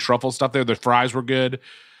that they do truffle stuff there. The fries were good.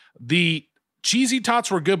 The cheesy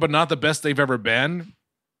tots were good, but not the best they've ever been.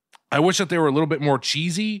 I wish that they were a little bit more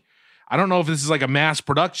cheesy. I don't know if this is like a mass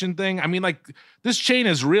production thing. I mean, like this chain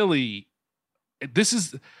is really,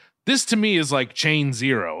 this to me is like chain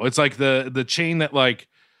zero. It's like the chain that like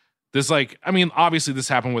this, like, I mean, obviously this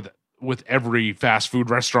happened with every fast food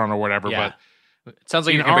restaurant or whatever, but it sounds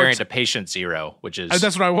like you're comparing it to Patient Zero, which is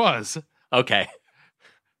that's what I was. Okay.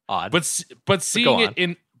 Odd. But seeing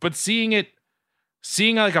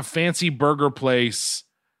like a fancy burger place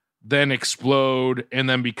then explode and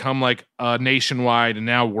then become like a nationwide and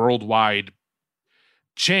now worldwide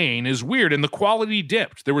chain is weird, and the quality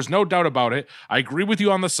dipped. There was no doubt about it. I agree with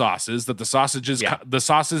you on the sauces, that the sauces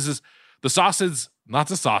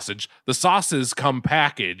come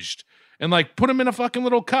packaged and like put them in a fucking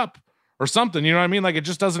little cup or something. You know what I mean? Like it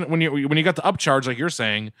just doesn't when you got the upcharge like you're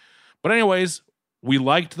saying. But anyways, we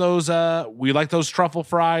liked those truffle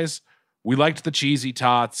fries. We liked the cheesy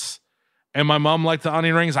tots. And my mom liked the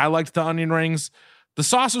onion rings. I liked the onion rings. The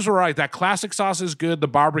sauces were right. That classic sauce is good. The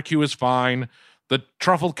barbecue is fine. The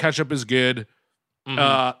truffle ketchup is good.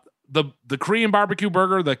 The Korean barbecue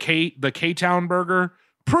burger, the K-Town burger,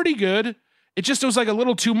 pretty good. It was like a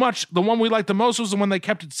little too much. The one we liked the most was the one they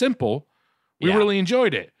kept it simple. We really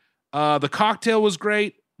enjoyed it. The cocktail was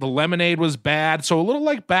great. The lemonade was bad. So a little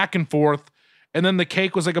like back and forth. And then the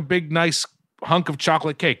cake was like a big, nice hunk of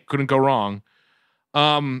chocolate cake. Couldn't go wrong.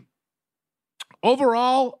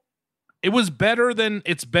 Overall, it was better than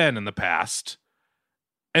it's been in the past.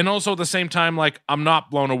 And also at the same time, like, I'm not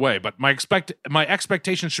blown away, but my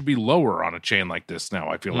expectations should be lower on a chain like this now,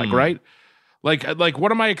 I feel like, right? Like,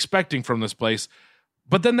 what am I expecting from this place?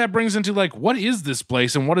 But then that brings into, like, what is this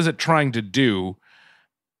place and what is it trying to do?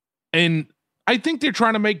 And I think they're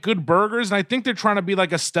trying to make good burgers, and I think they're trying to be,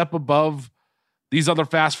 like, a step above these other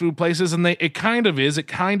fast food places, and it kind of is. It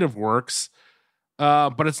kind of works.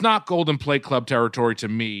 But it's not Golden Plate Club territory to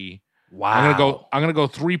me. Wow. I'm gonna go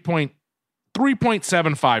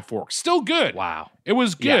 3.75 forks. Still good. Wow. It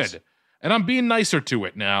was good. Yes. And I'm being nicer to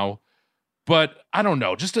it now. But I don't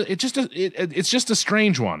know. It's just a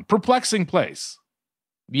strange one. Perplexing place.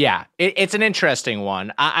 Yeah, it's an interesting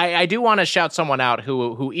one. I do want to shout someone out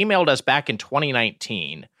who emailed us back in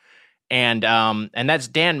 2019. And that's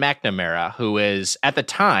Dan McNamara, who is, at the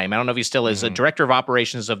time, I don't know if he still is, a director of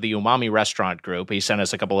operations of the Umami Restaurant Group. He sent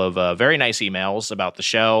us a couple of very nice emails about the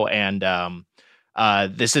show, and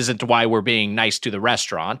this isn't why we're being nice to the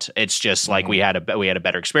restaurant. It's just like we had a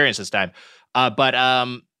better experience this time.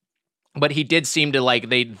 But he did seem to like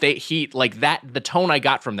the tone I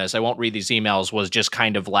got from this, I won't read these emails, was just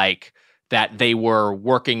kind of like that they were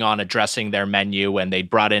working on addressing their menu, and they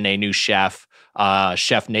brought in a new chef.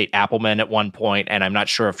 Chef Nate Appleman at one point, and I'm not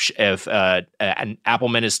sure if Chef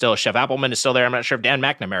Appleman is still there. I'm not sure if Dan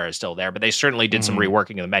McNamara is still there, but they certainly did some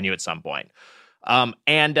reworking of the menu at some point.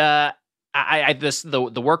 The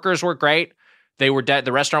workers were great.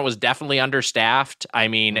 the restaurant was definitely understaffed. I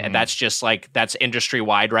mean, that's just like, that's industry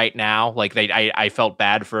wide right now. Like I felt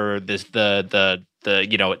bad for this, the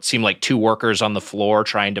it seemed like 2 workers on the floor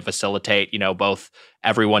trying to facilitate, both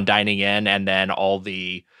everyone dining in and then all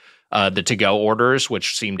the to-go orders,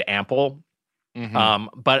 which seemed ample.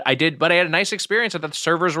 But I had a nice experience. I thought the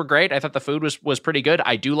servers were great. I thought the food was pretty good.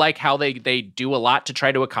 I do like how they do a lot to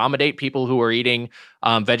try to accommodate people who are eating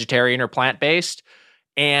vegetarian or plant-based.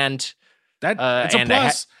 And it's a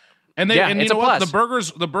plus. And you know what?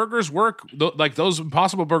 The burgers work. Like those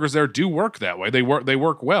Impossible Burgers there do work that way. They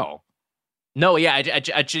work well. No, yeah,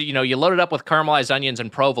 you load it up with caramelized onions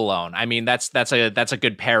and provolone. I mean, that's a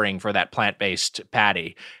good pairing for that plant-based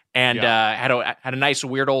patty. And had a nice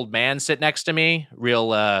weird old man sit next to me, real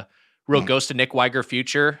Ghost of Nick Weiger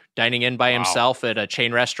future, dining in by himself at a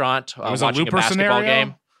chain restaurant, watching a basketball scenario?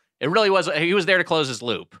 game. It really was. He was there to close his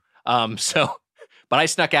loop. But I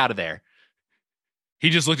snuck out of there. He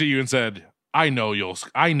just looked at you and said, "I know you'll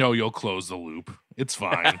close the loop. It's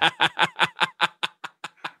fine."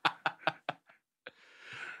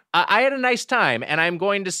 I had a nice time, and I'm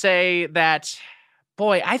going to say that,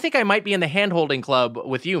 boy, I think I might be in the hand-holding club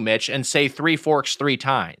with you, Mitch, and say 3 forks 3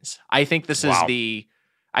 times. I think this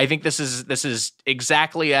is this is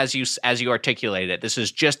exactly as you articulated it. This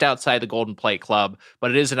is just outside the Golden Plate Club,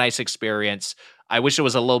 but it is a nice experience. I wish it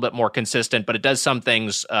was a little bit more consistent, but it does some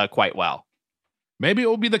things quite well. Maybe it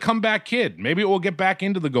will be the comeback kid. Maybe it will get back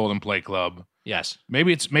into the Golden Plate Club. Yes.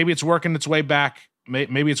 Maybe it's working its way back.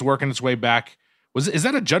 Maybe it's working its way back. Is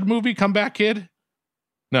that a Judd movie, Comeback Kid?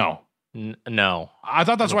 No. No. I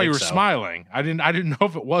thought that's why you were smiling. I didn't know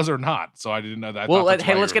if it was or not, so I didn't know that. Well,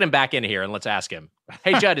 let's get him back in here and let's ask him.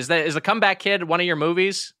 Hey, Judd, is the Comeback Kid one of your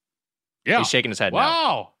movies? Yeah. He's shaking his head. Wow.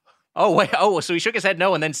 No. Oh wait. Oh, so he shook his head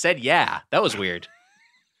no and then said yeah. That was weird.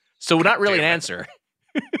 So not really an answer.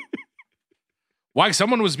 Why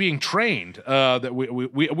someone was being trained? That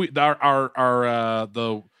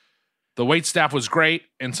the wait staff was great,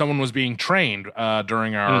 and someone was being trained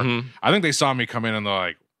during our. I think they saw me come in and they're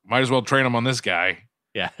like, "Might as well train him on this guy."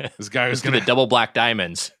 Yeah, this guy was going to double black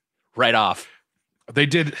diamonds right off. They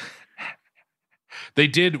did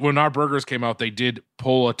when our burgers came out. They did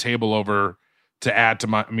pull a table over to add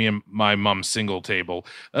to me and my mom's single table.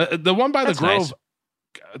 The one by the Grove. Nice.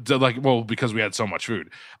 Because we had so much food.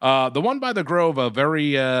 The one by the Grove, a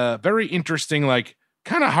very, very interesting, like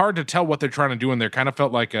kind of hard to tell what they're trying to do in there. Kind of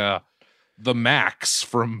felt like the Max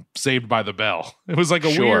from Saved by the Bell. It was like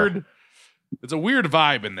it's a weird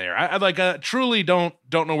vibe in there. I truly don't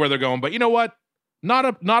know where they're going, but you know what? Not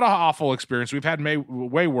an awful experience. We've had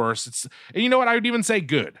way worse. And you know what? I would even say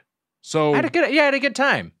good. So I had a good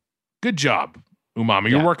time. Good job, Umami.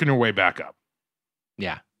 You're working your way back up.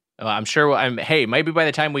 Yeah. I'm sure. Maybe by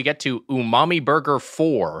the time we get to Umami Burger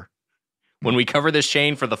 4, when we cover this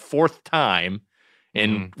chain for the 4th time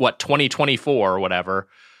in 2024 or whatever,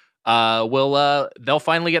 they'll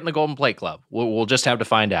finally get in the Golden Plate Club. We'll just have to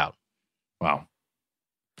find out. Wow.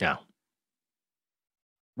 Yeah.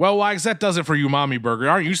 Well, Wags, that does it for Umami Burger.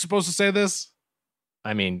 Aren't you supposed to say this?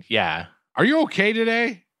 I mean, yeah. Are you okay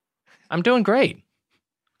today? I'm doing great.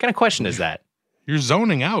 What kind of question is that? You're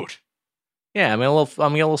zoning out. Yeah, I'm a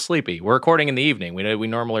little sleepy. We're recording in the evening. We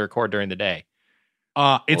normally record during the day.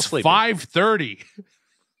 It's 5:30.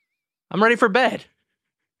 I'm ready for bed.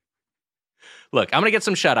 Look, I'm gonna get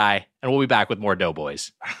some shut eye, and we'll be back with more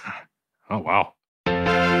Doughboys. Oh wow.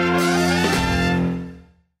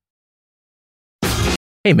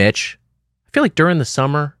 Hey, Mitch. I feel like during the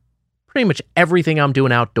summer, pretty much everything I'm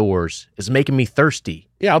doing outdoors is making me thirsty.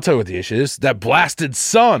 Yeah, I'll tell you what the issue is. That blasted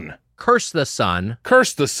sun. Curse the sun.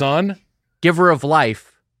 Curse the sun. Giver of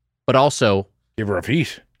life, but also giver of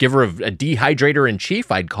heat. Giver of a dehydrator in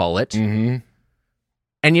chief, I'd call it. Mm-hmm.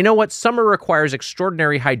 And you know what? Summer requires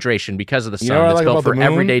extraordinary hydration because of the sun that's built for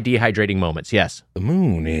everyday dehydrating moments. Yes. The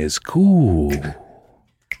moon is cool.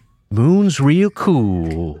 Moon's real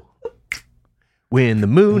cool. When the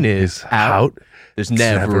moon is out, there's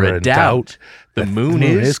never a doubt. The moon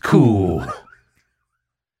is cool.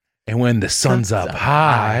 And when the sun's up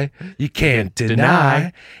high, you can't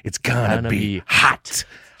deny it's gonna be hot,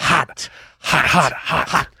 hot, hot, hot,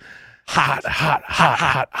 hot, hot, hot, hot, hot,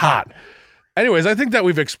 hot, hot. Anyways, I think that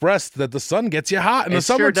we've expressed that the sun gets you hot in the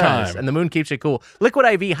summertime. Does, and the moon keeps you cool. Liquid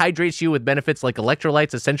IV hydrates you with benefits like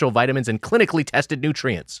electrolytes, essential vitamins, and clinically tested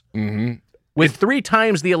nutrients. Mm-hmm. With 3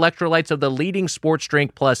 times the electrolytes of the leading sports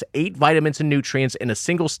drink plus 8 vitamins and nutrients in a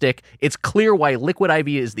single stick, it's clear why Liquid IV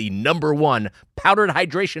is the #1 powdered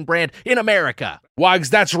hydration brand in America. Wags,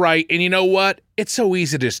 that's right. And you know what? It's so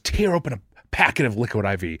easy to just tear open a packet of Liquid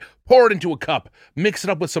IV, pour it into a cup, mix it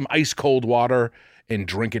up with some ice cold water, and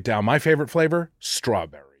drink it down. My favorite flavor,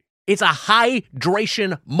 strawberry. It's a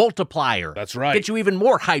hydration multiplier. That's right. Gets you even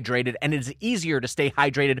more hydrated, and it's easier to stay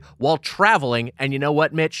hydrated while traveling. And you know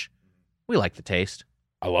what, Mitch? We like the taste.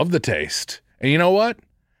 I love the taste. And you know what?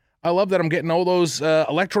 I love that I'm getting all those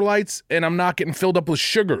electrolytes, and I'm not getting filled up with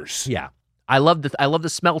sugars. Yeah. I love the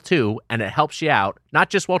smell, too, and it helps you out, not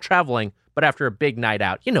just while traveling, but after a big night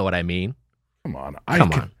out. You know what I mean. Come on.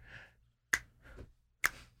 Come on.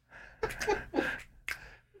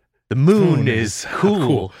 The moon is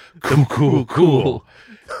cool. Cool.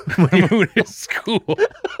 The moon is cool.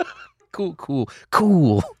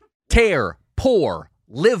 Cool. Tear, pour,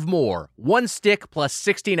 live more. 1 stick plus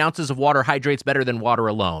 16 ounces of water hydrates better than water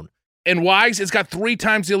alone. And Wags, it's got 3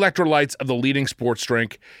 times the electrolytes of the leading sports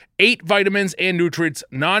drink, 8 vitamins and nutrients,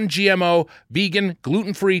 non-GMO, vegan,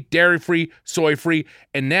 gluten-free, dairy-free, soy-free,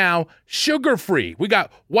 and now sugar-free. We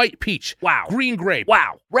got white peach, Wow. green grape.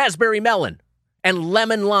 Wow. Raspberry melon and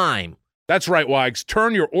lemon lime. That's right, Wags.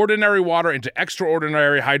 Turn your ordinary water into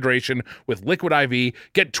extraordinary hydration with Liquid IV.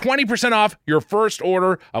 Get 20% off your first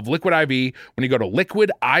order of Liquid IV when you go to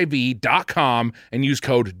liquidiv.com and use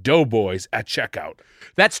code Doughboys at checkout.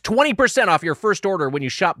 That's 20% off your first order when you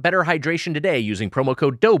shop Better Hydration today using promo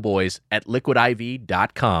code Doughboys at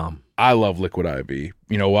liquidiv.com. I love Liquid IV.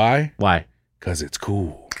 You know why? Why? Because it's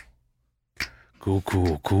cool.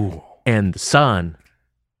 Cool. And the sun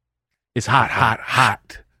is hot.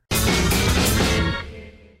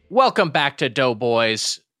 Welcome back to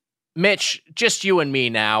Doughboys. Mitch, just you and me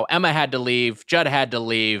now. Emma had to leave. Judd had to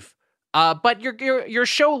leave. But your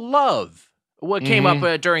show Love what came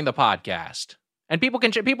up during the podcast, and people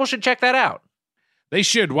should check that out. They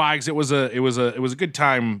should. Wags. It was a good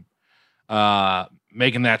time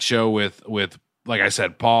making that show with like I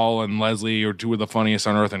said, Paul and Leslie are 2 of the funniest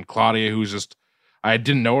on earth, and Claudia, who's just I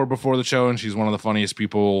didn't know her before the show, and she's one of the funniest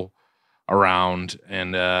people around,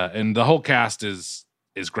 and the whole cast is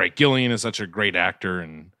great. Gillian is such a great actor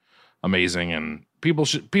and amazing, and people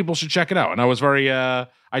should check it out. And I was very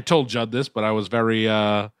I told Judd this, but I was very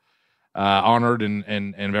honored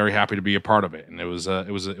and very happy to be a part of it. And it was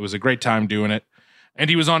a great time doing it. And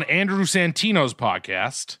he was on Andrew Santino's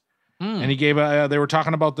podcast, and he gave they were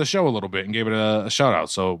talking about the show a little bit and gave it a shout out.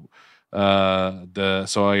 So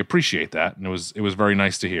so I appreciate that, and it was very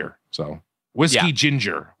nice to hear. So Whiskey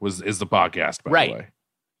Ginger is the podcast, by the way.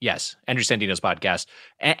 Yes, Andrew Santino's podcast.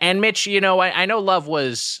 And Mitch, you know, I know Love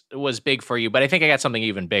was big for you, but I think I got something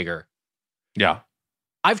even bigger. Yeah.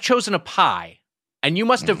 I've chosen a pie, and you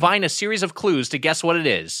must divine a series of clues to guess what it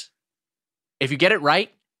is. If you get it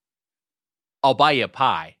right, I'll buy you a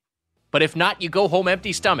pie. But if not, you go home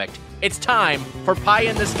empty-stomached. It's time for Pie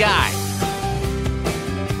in the Sky.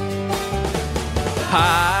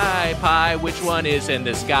 Pie, which one is in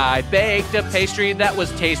the sky? Baked a pastry that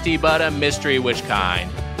was tasty, but a mystery which kind?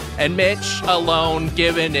 And Mitch, alone,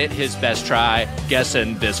 giving it his best try,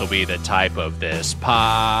 guessing this'll be the type of this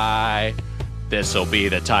pie. This'll be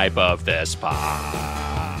the type of this pie.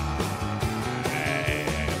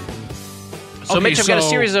 So Okay, Mitch, I've got a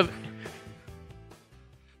series of...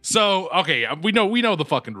 So, okay, we know the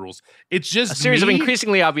fucking rules. It's just a series me. of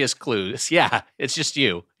increasingly obvious clues. Yeah, it's just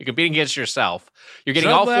you. You're competing against yourself. You're getting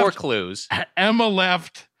Judd all 4 left. clues. Emma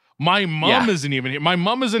left. My mom isn't even here. My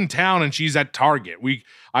mom is in town and she's at Target.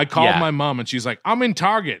 I called my mom and she's like, "I'm in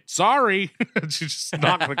Target. Sorry." She's just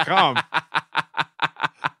not going to come.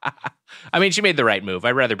 I mean, she made the right move.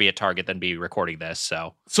 I'd rather be at Target than be recording this,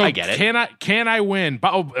 so I get it. Can I win?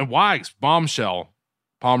 Oh, and Wags, bombshell.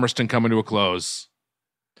 Palmerston coming to a close.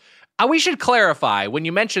 We should clarify when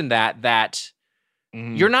you mentioned that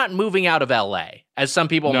you're not moving out of LA, as some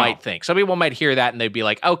people might think. Some people might hear that and they'd be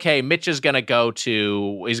like, okay, Mitch is going to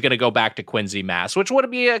go back to Quincy, Mass, which would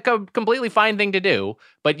be a completely fine thing to do.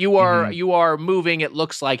 But you are moving, it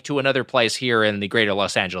looks like, to another place here in the greater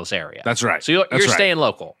Los Angeles area. That's right. So you're staying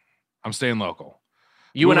local. I'm staying local.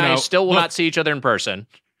 You and I still will not see each other in person.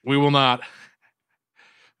 We will not.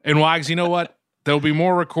 And Wags, you know what? There'll be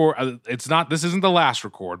more record. This isn't the last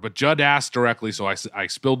record, but Judd asked directly, so I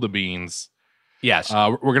spilled the beans. Yes.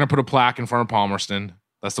 We're going to put a plaque in front of Palmerston.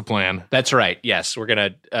 That's the plan. That's right. Yes. We're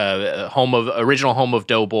going to, original home of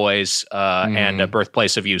Doughboys, and a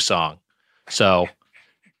Birthplace of You song. So.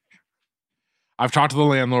 I've talked to the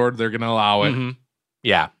landlord. They're going to allow it. Mm-hmm.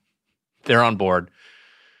 Yeah. They're on board.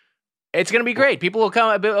 It's going to be great. People will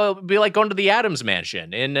come, be like going to the Adams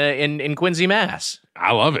Mansion in Quincy, Mass.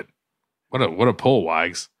 I love it. What a pull,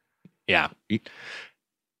 Wags. Yeah. You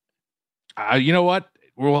know what?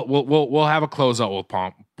 We'll have a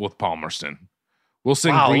closeout with Palmerston. We'll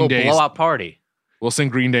sing Green Day's blowout party. We'll sing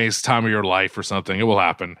Green Day's Time of Your Life or something. It will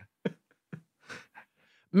happen.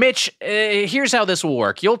 Mitch, here's how this will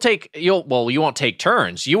work. You won't take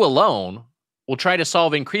turns. You alone will try to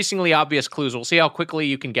solve increasingly obvious clues. We'll see how quickly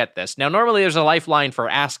you can get this. Now, normally there's a lifeline for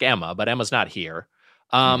Ask Emma, but Emma's not here.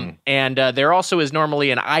 And there also is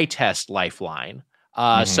normally an eye test lifeline.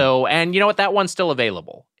 So, and you know what? That one's still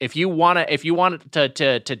available. If you want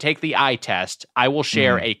to take the eye test, I will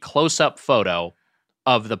share a close-up photo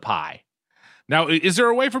of the pie. Now, is there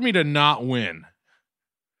a way for me to not win?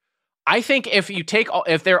 I think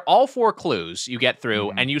if they're all 4 clues you get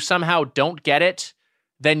through and you somehow don't get it,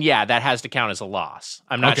 then yeah, that has to count as a loss.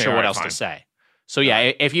 I'm not sure what else to say. So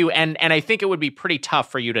yeah, if you and I think it would be pretty tough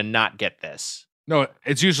for you to not get this. No,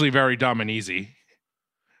 it's usually very dumb and easy.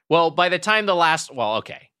 Well, by the time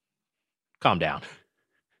okay. Calm down.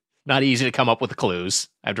 Not easy to come up with the clues.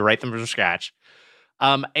 I have to write them from scratch.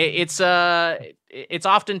 It's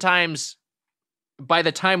oftentimes, by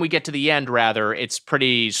the time we get to the end, rather, it's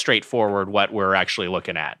pretty straightforward what we're actually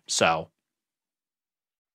looking at. So,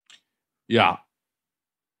 yeah,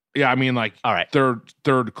 I mean, like, all right,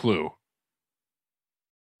 third clue.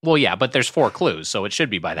 Well, yeah, but there's 4 clues, so it should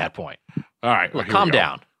be by that point. All right, well, calm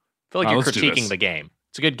down. I feel like you're critiquing the game.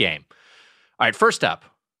 It's a good game. All right, first up,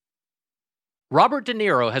 Robert De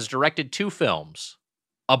Niro has directed 2 films,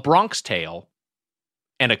 A Bronx Tale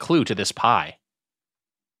and A Clue to This Pie.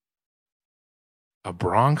 A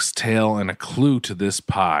Bronx Tale and A Clue to This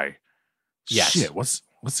Pie. Yes. Shit, what's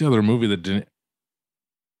the other movie that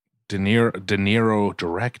De Niro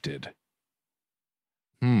directed?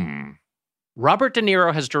 Robert De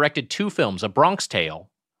Niro has directed 2 films, A Bronx Tale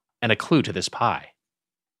and A Clue to This Pie.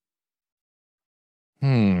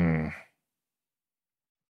 I'm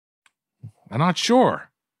not sure.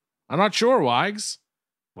 Wags.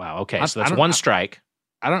 Wow. Okay, so that's 1 strike.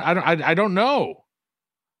 I don't know.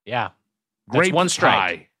 Yeah, that's Grape 1 strike.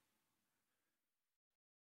 pie.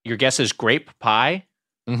 Your guess is grape pie.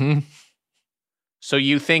 So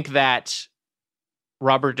you think that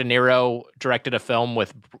Robert De Niro directed a film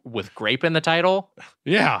with grape in the title?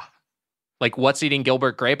 Yeah. Like What's Eating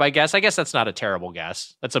Gilbert Grape, I guess. I guess that's not a terrible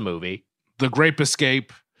guess. That's a movie. The Grape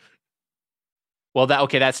Escape. Well,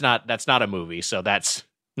 that's not a movie, so that's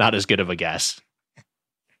not as good of a guess.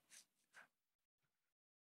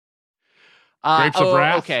 Grapes of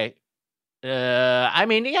Wrath? Okay. I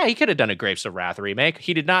mean, yeah, he could have done a Grapes of Wrath remake.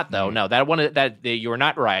 He did not, though. No, you're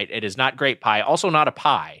not right. It is not grape pie. Also not a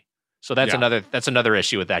pie. So that's another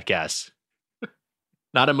issue with that guess.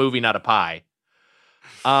 Not a movie, not a pie.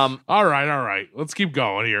 All right. Let's keep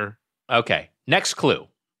going here. Okay. Next clue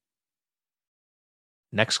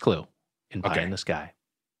in Pie in the Sky.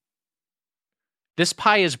 This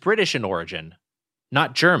pie is British in origin,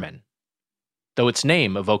 not German, though its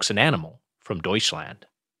name evokes an animal from Deutschland.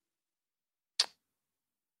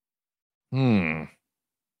 No,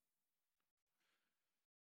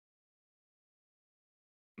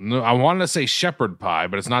 I wanted to say shepherd pie,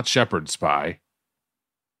 but it's not shepherd's pie.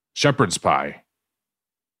 Shepherd's pie.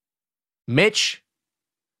 Mitch,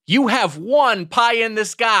 you have won Pie in the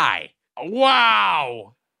Sky.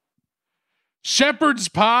 Wow. Shepherd's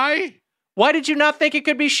pie? Why did you not think it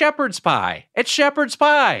could be shepherd's pie? It's shepherd's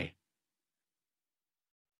pie.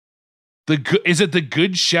 Is it The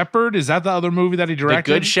Good Shepherd? Is that the other movie that he directed?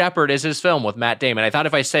 The Good Shepherd is his film with Matt Damon. I thought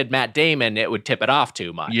if I said Matt Damon, it would tip it off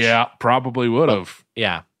too much. Yeah, probably would have.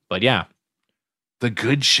 But yeah. The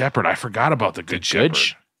Good Shepherd. I forgot about The Good Shepherd.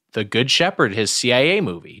 The Good Shepherd, his CIA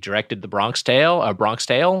movie. He directed The Bronx Tale.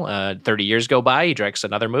 30 years go by. He directs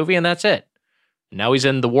another movie, and that's it. Now he's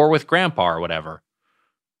in The War with Grandpa or whatever.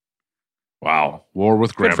 Wow. War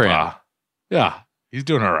with Good for Grandpa. him. Yeah, he's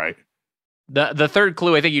doing all right. The third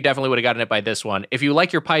clue, I think you definitely would have gotten it by this one. If you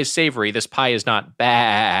like your pies savory, this pie is not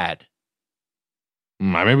bad.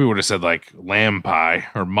 I maybe would have said like lamb pie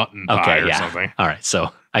or mutton pie or something. All right,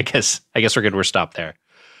 so I guess we're good. We're stopped there.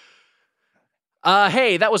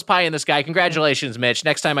 Hey, that was Pie in the Sky. Congratulations, Mitch.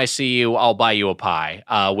 Next time I see you, I'll buy you a pie,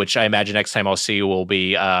 which I imagine next time I'll see you will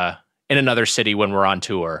be in another city when we're on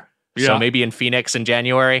tour. Yeah. So maybe in Phoenix in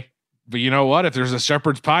January. But you know what? If there's a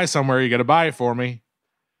shepherd's pie somewhere, you got to buy it for me.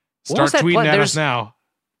 Start tweeting at us now.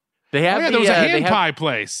 They have there was a hand pie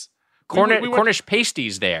place. Cornish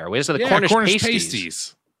pasties there. Where's the Cornish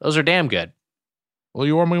pasties? Those are damn good. Well,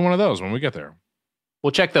 you order me one of those when we get there.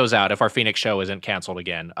 We'll check those out if our Phoenix show isn't canceled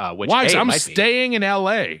again. I'm staying in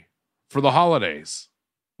LA for the holidays.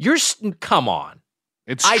 Come on.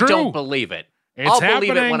 It's true. I don't believe it. I'll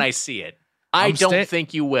believe it when I see it. I don't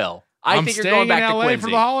think you will. I think you're going back to Quincy. For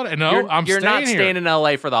the holiday. No, I'm staying here. You're not staying in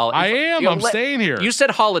LA for the holiday. I am. I'm staying here. You said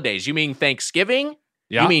holidays. You mean Thanksgiving?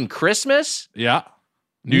 Yeah. You mean Christmas? Yeah.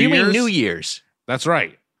 You mean New Year's? That's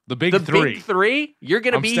right. The big The three. big three? You're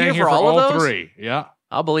going to I'm be staying here for all of those? three. Yeah.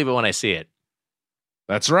 I'll believe it when I see it.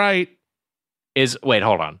 That's right. Wait,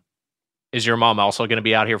 hold on. Is your mom also going to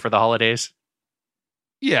be out here for the holidays?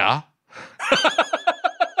 Yeah.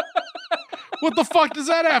 What the fuck does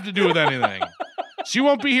that have to do with anything? She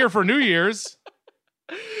won't be here for New Year's.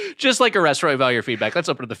 Just like a restaurant, value your feedback. Let's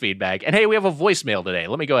open up the feedback. And hey, we have a voicemail today.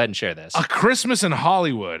 Let me go ahead and share this. A Christmas in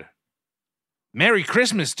Hollywood. Merry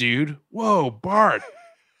Christmas, dude. Whoa, Bart.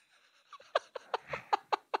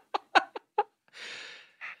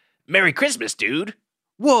 Merry Christmas, dude.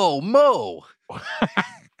 Whoa, Mo.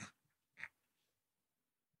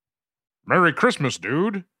 Merry Christmas,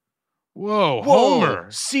 dude. Whoa,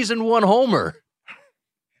 Homer. Season 1 Homer.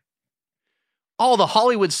 All the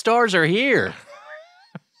Hollywood stars are here.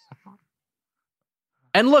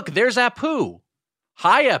 And look, there's Apu.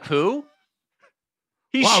 Hi, Apu.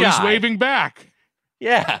 He's shy. He's waving back.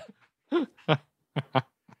 Yeah. All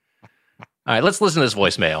right, let's listen to this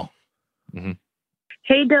voicemail. Mm-hmm.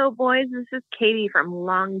 Hey, Doughboys. This is Katie from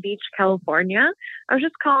Long Beach, California. I was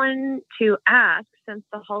just calling to ask, since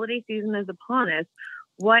the holiday season is upon us,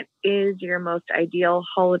 what is your most ideal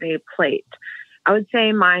holiday plate? I would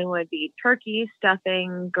say mine would be turkey,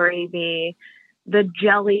 stuffing, gravy, the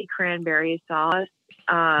jelly cranberry sauce,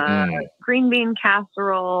 green bean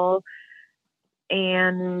casserole,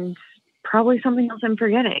 and probably something else I'm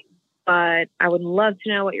forgetting. But I would love to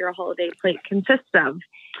know what your holiday plate consists of.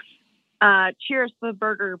 Cheers to the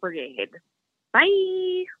Burger Brigade.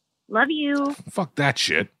 Bye. Love you. Fuck that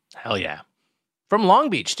shit. Hell yeah. From Long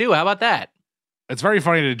Beach, too. How about that? It's very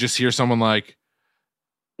funny to just hear someone like,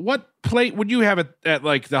 what plate would you have at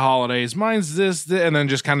like the holidays? Mine's this, and then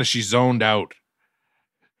just kind of she zoned out.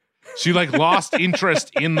 She like lost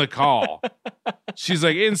interest in the call. She's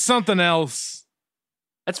like, in something else.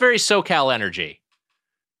 That's very SoCal energy.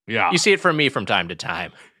 Yeah. You see it from me from time to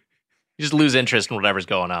time. You just lose interest in whatever's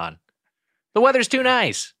going on. The weather's too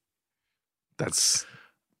nice. It's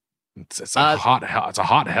a hot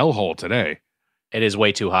hellhole today. It is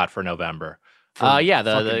way too hot for November.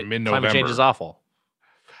 The climate change is awful.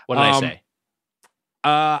 What did I say?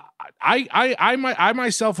 I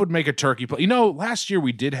myself would make a turkey. You know, last year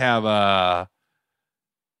we did have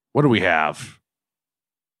what do we have?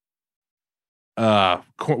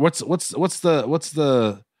 What's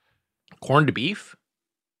the corned beef?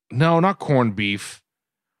 No, not corned beef.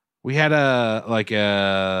 We had roast.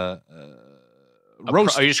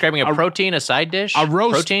 Are you describing a protein, a side dish? A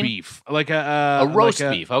roast protein? beef, like a roast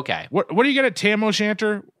beef. Okay. What do you get at Tam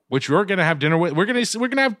O'Shanter? Which we're gonna have dinner with. We're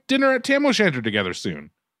gonna have dinner at Tam O'Shanter together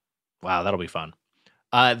soon. Wow, that'll be fun.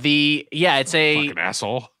 It's a fucking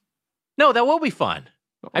asshole. No, that will be fun.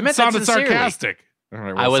 I meant that sounded sincerely. Sarcastic.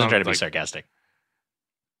 Right, I wasn't trying to be sarcastic.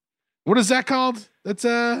 What is that called? That's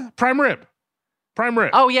prime rib. Prime rib.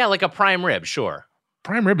 Oh yeah, like a prime rib. Sure.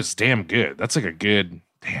 Prime rib is damn good. That's like a good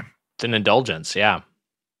damn. It's an indulgence, yeah.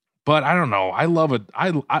 But I don't know. I love it.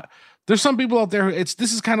 I there's some people out there.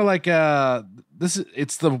 This is kind of like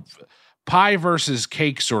it's the pie versus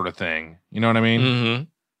cake sort of thing. You know what I mean? Mm-hmm.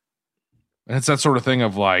 And it's that sort of thing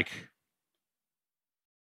of like,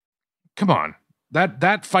 come on,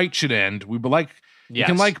 that fight should end. We like you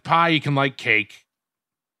can like pie, you can like cake.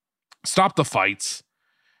 Stop the fights.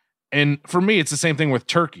 And for me, it's the same thing with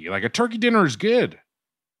turkey. Like a turkey dinner is good.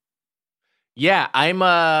 Yeah,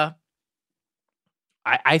 I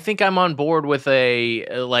think I'm on board with a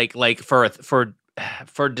if we're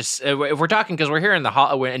talking, because we're here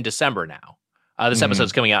we're in December now. This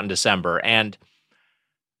episode's coming out in December, and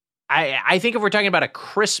I think if we're talking about a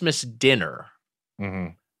Christmas dinner,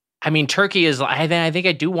 I mean turkey is. I think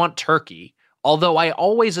I do want turkey, although I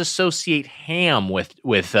always associate ham with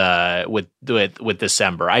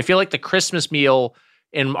December. I feel like the Christmas meal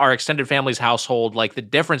in our extended family's household, like the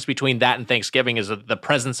difference between that and Thanksgiving is the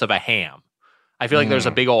presence of a ham. I feel like there's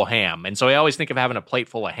a big old ham. And so I always think of having a plate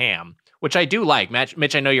full of ham, which I do like.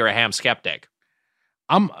 Mitch, I know you're a ham skeptic.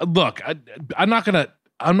 I'm not gonna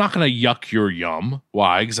yuck your yum.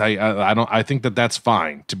 Why? Because I think that's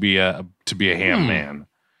fine to be a ham man.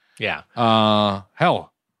 Yeah.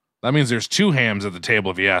 Hell, that means there's two hams at the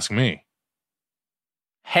table if you ask me.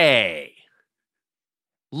 Hey.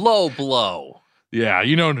 Low blow. Yeah,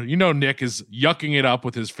 you know Nick is yucking it up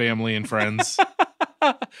with his family and friends.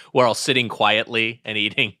 We're all sitting quietly and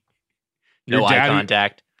eating. No eye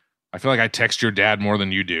contact. I feel like I text your dad more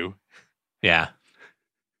than you do. Yeah.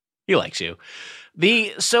 He likes you.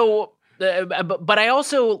 But I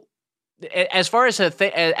also, as far as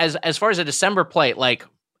a December plate, like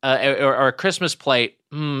or a Christmas plate,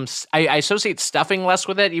 I associate stuffing less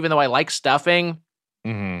with it, even though I like stuffing.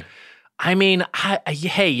 Mm-hmm. I mean,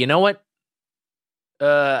 hey, you know what?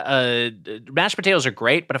 mashed potatoes are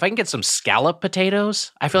great, but if I can get some scallop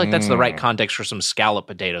potatoes, I feel like that's the right context for some scallop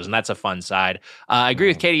potatoes, and that's a fun side. I agree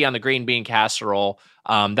with Katie on the green bean casserole.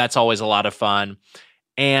 That's always a lot of fun.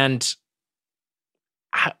 And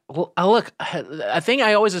look, a thing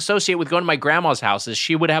I always associate with going to my grandma's house is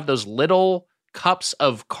she would have those little cups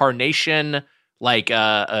of carnation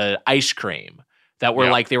ice cream that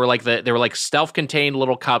were they were like self-contained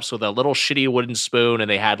little cups with a little shitty wooden spoon, and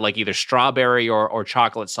they had like either strawberry or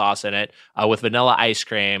chocolate sauce in it with vanilla ice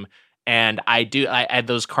cream. And I had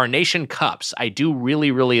those carnation cups I do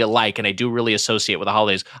really, really like, and I do really associate with the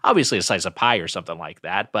holidays. Obviously a slice of pie or something like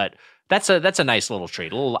that, but that's a nice little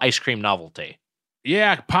treat, a little ice cream novelty.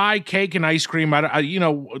 Yeah, pie, cake, and ice cream.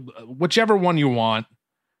 Whichever one you want.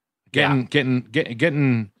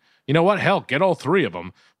 Getting. You know what? Hell, get all three of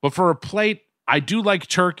them. But for a plate, I do like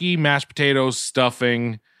turkey, mashed potatoes,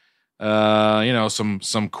 stuffing.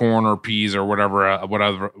 Some corn or peas or whatever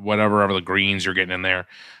the greens you're getting in there.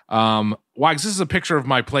 Wags, this is a picture of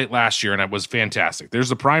my plate last year, and it was fantastic. There's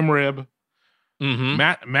the prime rib,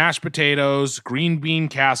 mashed potatoes, green bean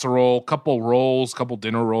casserole, couple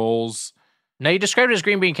dinner rolls. Now, you described it as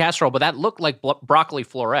green bean casserole, but that looked like broccoli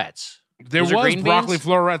florets. There was broccoli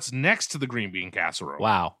florets next to the green bean casserole.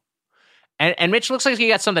 Wow. And Mitch looks like he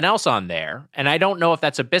got something else on there, and I don't know if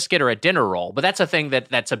that's a biscuit or a dinner roll, but that's a thing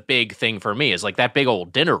that's a big thing for me, is like that big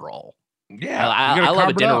old dinner roll. Yeah. I love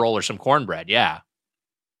a dinner roll or some cornbread, yeah.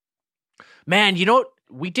 Man, you know what?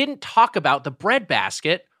 We didn't talk about the bread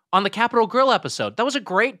basket on the Capitol Grill episode. That was a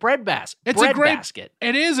great bread basket. It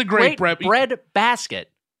is a great bread basket.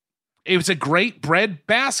 It was a great bread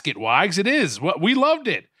basket, Wags. It is. We loved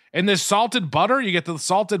it. And there's salted butter. You get the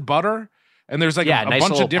salted butter, and there's like a nice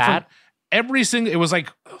bunch of different. Pat. It was like,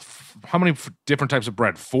 how many different types of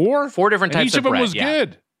bread? Four different types of bread. Each of them was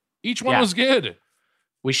good. Each one was good.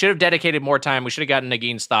 We should have dedicated more time. We should have gotten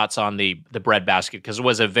Nagin's thoughts on the bread basket, because it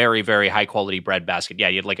was a very, very high quality bread basket. Yeah,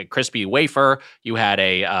 you had like a crispy wafer. You had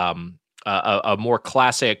a more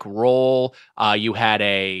classic roll. You had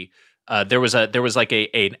there was like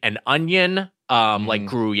an onion like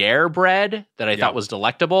Gruyere bread that I thought was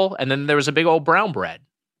delectable, and then there was a big old brown bread.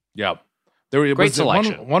 Yep. Great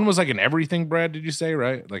selection. One was like an everything bread, did you say,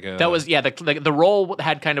 right? The roll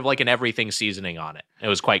had kind of like an everything seasoning on it. It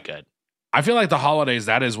was quite good. I feel like the holidays,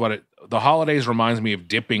 the holidays reminds me of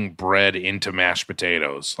dipping bread into mashed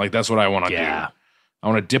potatoes. Like, that's what I want to do. I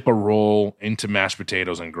want to dip a roll into mashed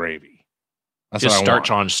potatoes and gravy. That's just what I starch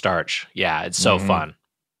want. on starch. Yeah, it's so fun.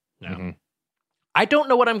 Yeah. Mm-hmm. I don't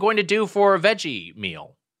know what I'm going to do for a veggie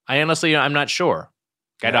meal. I'm not sure.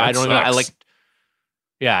 It's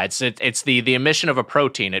the omission of a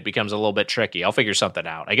protein. It becomes a little bit tricky. I'll figure something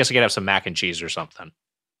out. I guess I could have some mac and cheese or something.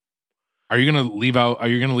 Are you gonna leave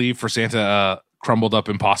for Santa crumbled up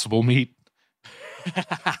Impossible meat?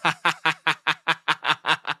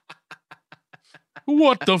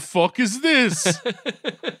 What the fuck is this?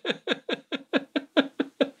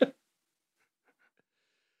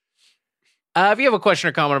 If you have a question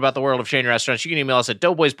or comment about the world of chain restaurants, you can email us at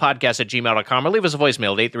doughboyspodcast@gmail.com or leave us a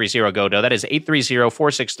voicemail at 830-GO-DOUGH. That is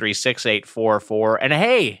 830-463-6844. And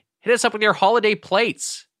hey, hit us up with your holiday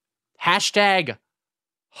plates.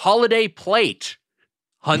 #HolidayPlate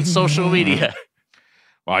on social media.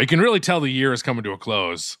 Well, you can really tell the year is coming to a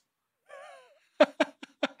close.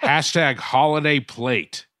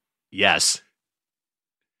 #HolidayPlate. Yes.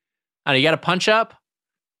 You got a punch up?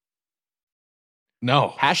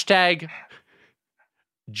 No.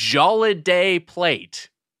 #Jolliday Plate.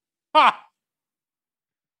 Ha!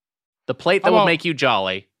 The plate that will make you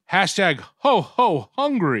jolly. #ho ho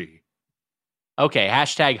hungry. Okay,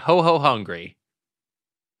 #ho ho hungry.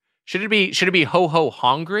 Should it be ho ho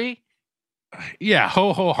hungry? Yeah,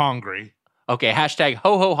 ho ho hungry. Okay,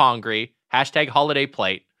 #ho ho hungry. #holiday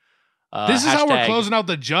plate. This is how we're closing out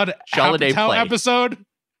the Judd Apatow episode.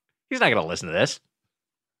 He's not going to listen to this.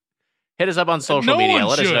 Hit us up on social media.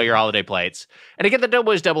 Let us know your holiday plates. And to get the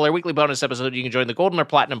Doughboys Double, our weekly bonus episode, you can join the Golden or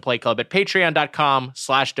Platinum Play Club at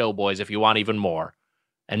patreon.com/Doughboys if you want even more.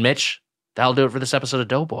 And Mitch, that'll do it for this episode of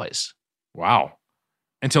Doughboys. Wow.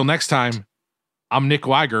 Until next time, I'm Nick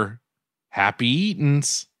Weiger. Happy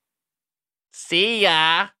eatins'. See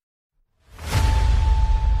ya.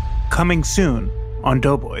 Coming soon on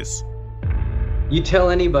Doughboys. You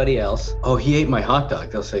tell anybody else, oh, he ate my hot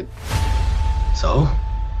dog, they'll say, so?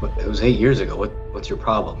 It was 8 years ago. What's your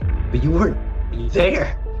problem? But you weren't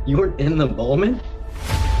there. You weren't in the moment.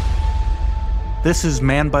 This is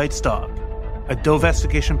Man Bites Dog, a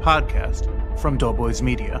Doughvestigation podcast from Doughboys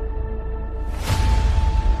Media.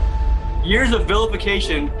 Years of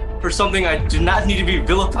vilification for something I do not need to be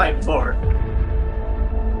vilified for.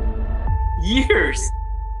 Years.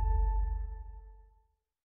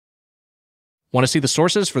 Want to see the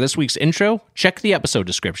sources for this week's intro? Check the episode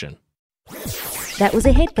description. That was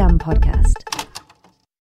a HeadGum podcast.